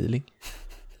 300 healing.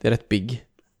 Det är rätt big.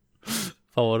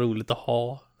 Fan vad roligt att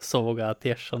ha så många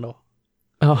Tiersen då.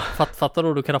 Ja. Fattar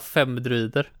då du kan ha 5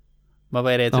 druider. Men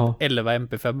vad är det? Typ 11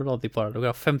 MP5 eller någonting på det. Du kan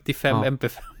ha 55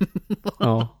 MP5.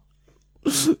 Ja.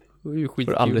 Det är ju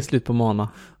skitkul. Får aldrig slut på mana.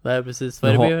 Nej, precis.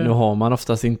 Nu har man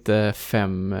oftast inte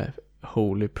 5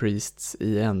 Holy Priests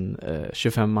i en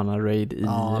 25 mana raid i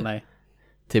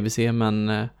TBC,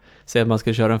 men säg att man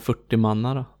ska köra en 40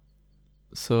 mana då.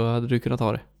 Så hade du kunnat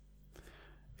ta det.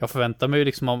 Jag förväntar mig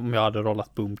liksom om jag hade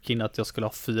rollat Boomkin att jag skulle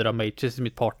ha 4 mages i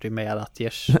mitt party med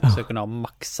Atiers. Så jag kunde ha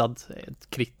maxad ett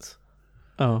crit.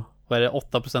 Ja. Vad är det?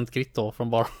 8% crit då från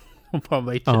bara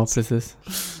mages? Ja, precis.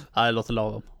 Ja, det låter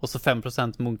lagom. Och så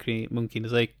 5% Moonkin,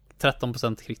 så är det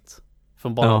 13% crit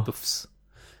från bara buffs.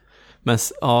 Men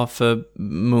för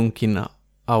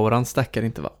Moonkin-auran stackar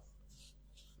inte, va?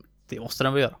 Det måste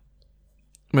den väl göra.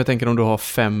 Men jag tänker om du har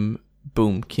 5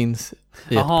 Boomkins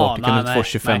i ett party kan du inte få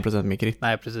 25% mer crit.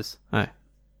 Nej, precis. Nej,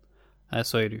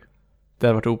 så är det ju. Det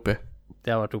har varit OP.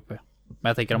 Det har varit OP. Men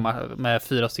jag tänker med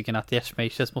 4 stycken Atiers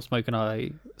mages måste man ju kunna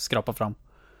skrapa fram.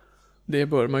 Det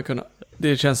bör man kunna.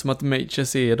 Det känns som att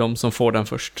mages är de som får den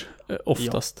först.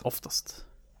 Oftast. Ja, oftast.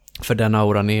 För den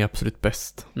auran är absolut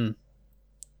bäst.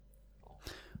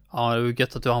 Ja, det är ju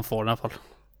gött att du han får den i alla fall.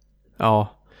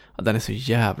 Ja, den är så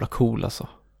jävla cool alltså.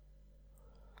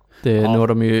 Nu har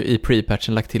de ju i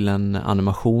pre-patchen lagt till en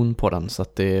animation på den så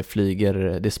att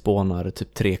det spånar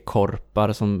typ 3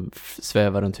 korpar som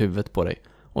svävar runt huvudet på dig.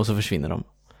 Och så försvinner de.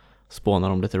 Spånar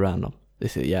de lite random. Det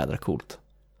ser jädra coolt.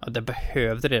 Ja, det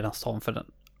behövde redan stan för den.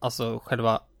 Alltså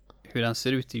själva hur den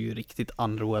ser ut är ju riktigt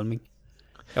underwhelming.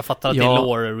 Jag fattar att det är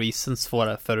lore reasons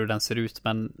för hur den ser ut,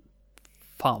 men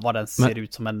fan vad den ser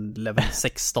ut som en level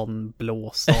 16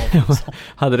 blå stav.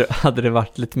 hade det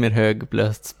varit lite mer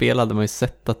högupplöst spel hade man ju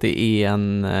sett att det är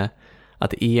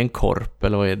en korp,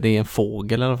 eller vad är det? Det är en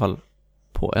fågel i alla fall.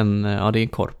 Det är en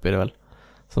korp är det väl,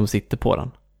 som sitter på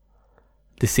den.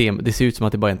 Det ser ut som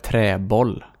att det bara är en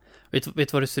träboll. Vet du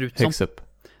vad det ser ut som? Högst upp.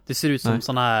 Det ser ut som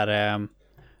sån här,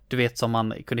 du vet, som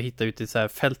man kunde hitta ute i så här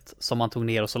fält som man tog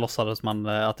ner och så låtsades man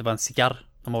att det var en cigarr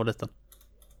när man var liten.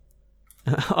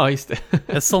 Ja, just det.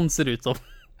 En sån ser det ut som.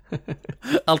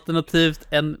 Alternativt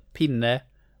en pinne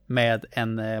med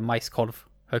en majskolv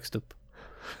högst upp.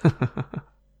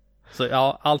 Så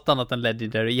ja, allt annat än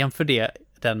legendary. Jämför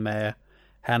den med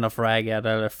Hand of Ragad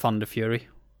eller Thunder Fury.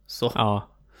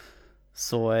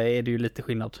 Så är det ju lite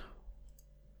skillnad.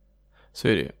 Så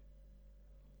är det ju.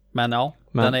 Men ja,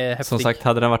 den är häftig. Som sagt,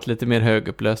 hade den varit lite mer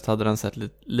högupplöst hade den sett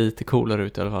lite coolare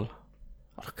ut i alla fall.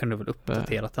 Jag kunde väl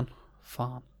uppdaterat den.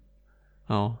 Fan.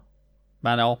 Ja.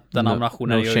 Men ja, den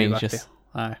animationen gör ju värt det.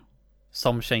 Nej.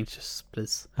 Some changes,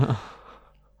 please.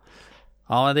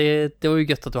 Ja, det var ju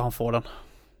gött att du hann få den.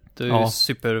 Du är ju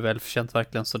supervälförtjänt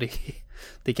verkligen, så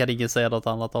det kan ingen säga något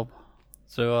annat om.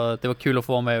 Så det var kul att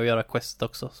få vara med och göra quest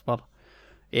också. Så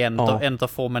en av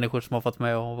få människor som har fått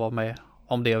med och vara med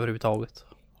om det överhuvudtaget.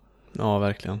 Ja,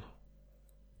 verkligen.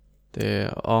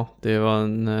 Det var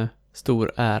en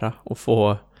stor ära att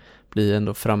få bli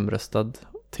ändå framröstad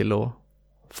till att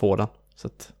få den. Så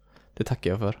att det tackar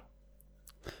jag för.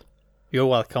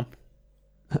 You're welcome.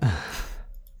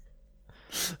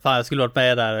 Fan, jag skulle varit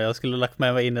med där. Jag skulle lagt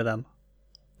med mig in i den.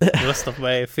 Rösta på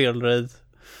mig, Field Raid.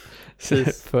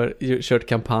 För kört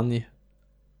kampanj.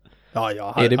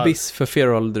 Ja, är det BIS för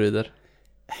Feral-druider?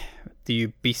 Det är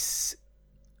ju BIS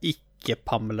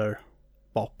icke-pummeler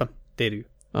vapen. Det är det ju.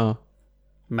 Ja.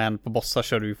 Men på bossar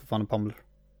kör du ju för fan en pummeler.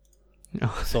 Ja,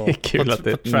 så, det är kul att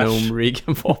ett Gnome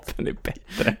Regan-vapen är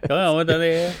bättre. Ja, men den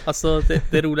är, alltså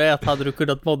det roliga är att hade du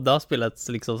kunnat modda spelet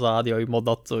liksom, så hade jag ju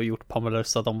moddat och gjort pummelers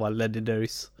så att de var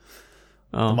legendaries.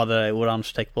 Ja. De hade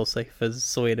orange tech på sig, för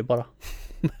så är det bara.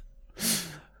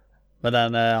 Men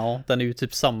den är ju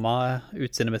typ samma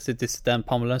utseendemässigt. Den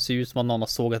pummelern ser ut som att någon har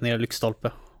sågat ner en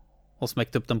lyktstolpe och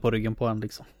smäckt upp den på ryggen på en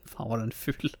liksom. Fan vad den är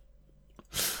ful.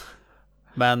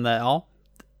 Men ja,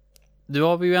 du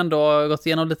har vi ju ändå gått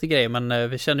igenom lite grejer, men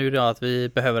vi känner ju då att vi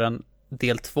behöver en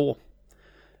del 2.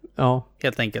 Ja.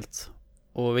 Helt enkelt.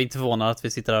 Och vi är inte förvånade att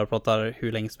vi sitter här och pratar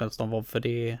hur länge som helst om WoW, för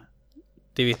det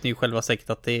vet ni ju själva säkert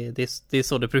att det är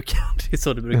så det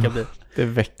brukar bli. Det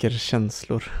väcker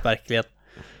känslor. Verkligen.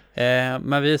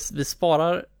 Men vi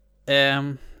sparar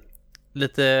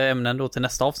lite ämnen då till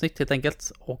nästa avsnitt helt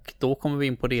enkelt. Och då kommer vi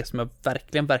in på det som jag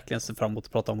verkligen ser fram emot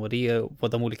att prata om, och det är på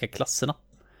de olika klasserna.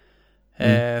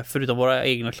 Förutom våra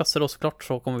egna klasser då såklart,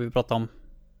 så kommer vi prata om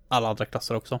alla andra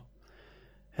klasser också.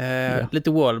 Lite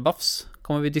world buffs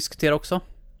kommer vi diskutera också.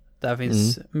 Där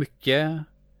finns mycket,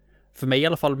 för mig i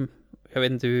alla fall. Jag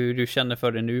vet inte hur du känner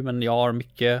för det nu, men jag har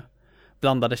mycket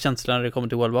blandade känslor när det kommer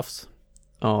till world buffs.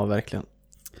 Ja, verkligen.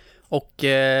 Och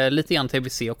lite grann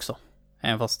TBC också.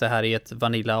 Även fast det här är ett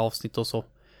vanilla-avsnitt och så.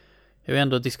 Jag vill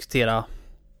ändå diskutera,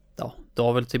 ja, då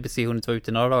har väl TBC hunnit vara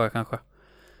ute i några dagar kanske.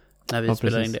 När vi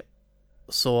spelar in det.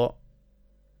 Så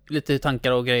lite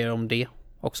tankar och grejer om det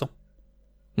också.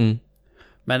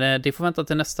 Men det får vänta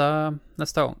till nästa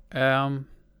gång.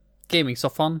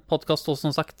 Gaming-soffan podcast då,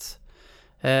 som sagt.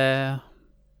 Det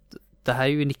här är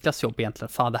ju Niklas jobb egentligen.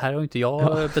 Fan, det här har ju inte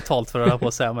jag betalt för att hålla på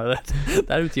att säga. Men det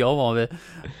här är inte jag van vid.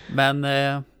 Men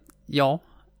ja,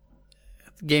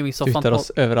 Gaming-soffan hittar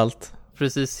oss överallt.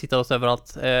 Precis, hittar oss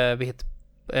överallt. Vi heter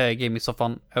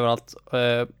Gaming-soffan överallt.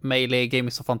 Mail är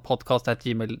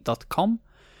gaming-soffan-podcast@gmail.com.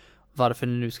 Varför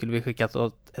ni nu skulle vi skicka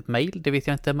ett mail, det vet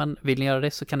jag inte, men vill ni göra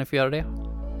det så kan ni få göra det.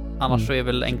 Annars så är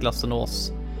väl enklast att nå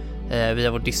oss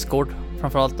via vår Discord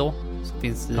framförallt då, som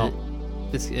finns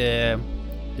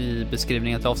i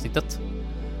beskrivningen till avsnittet.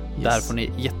 Yes. Där får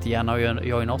ni jättegärna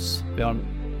joina oss. Vi har en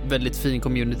väldigt fin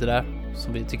community där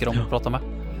som vi tycker om att prata med.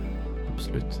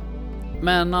 Absolut.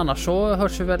 Men annars så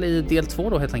hörs vi väl i del 2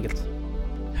 då helt enkelt.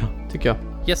 Ja, tycker jag.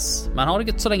 Yes, men ha det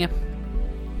gött så länge.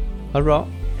 Ha det bra.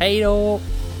 Hej då!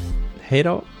 Hej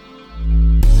då.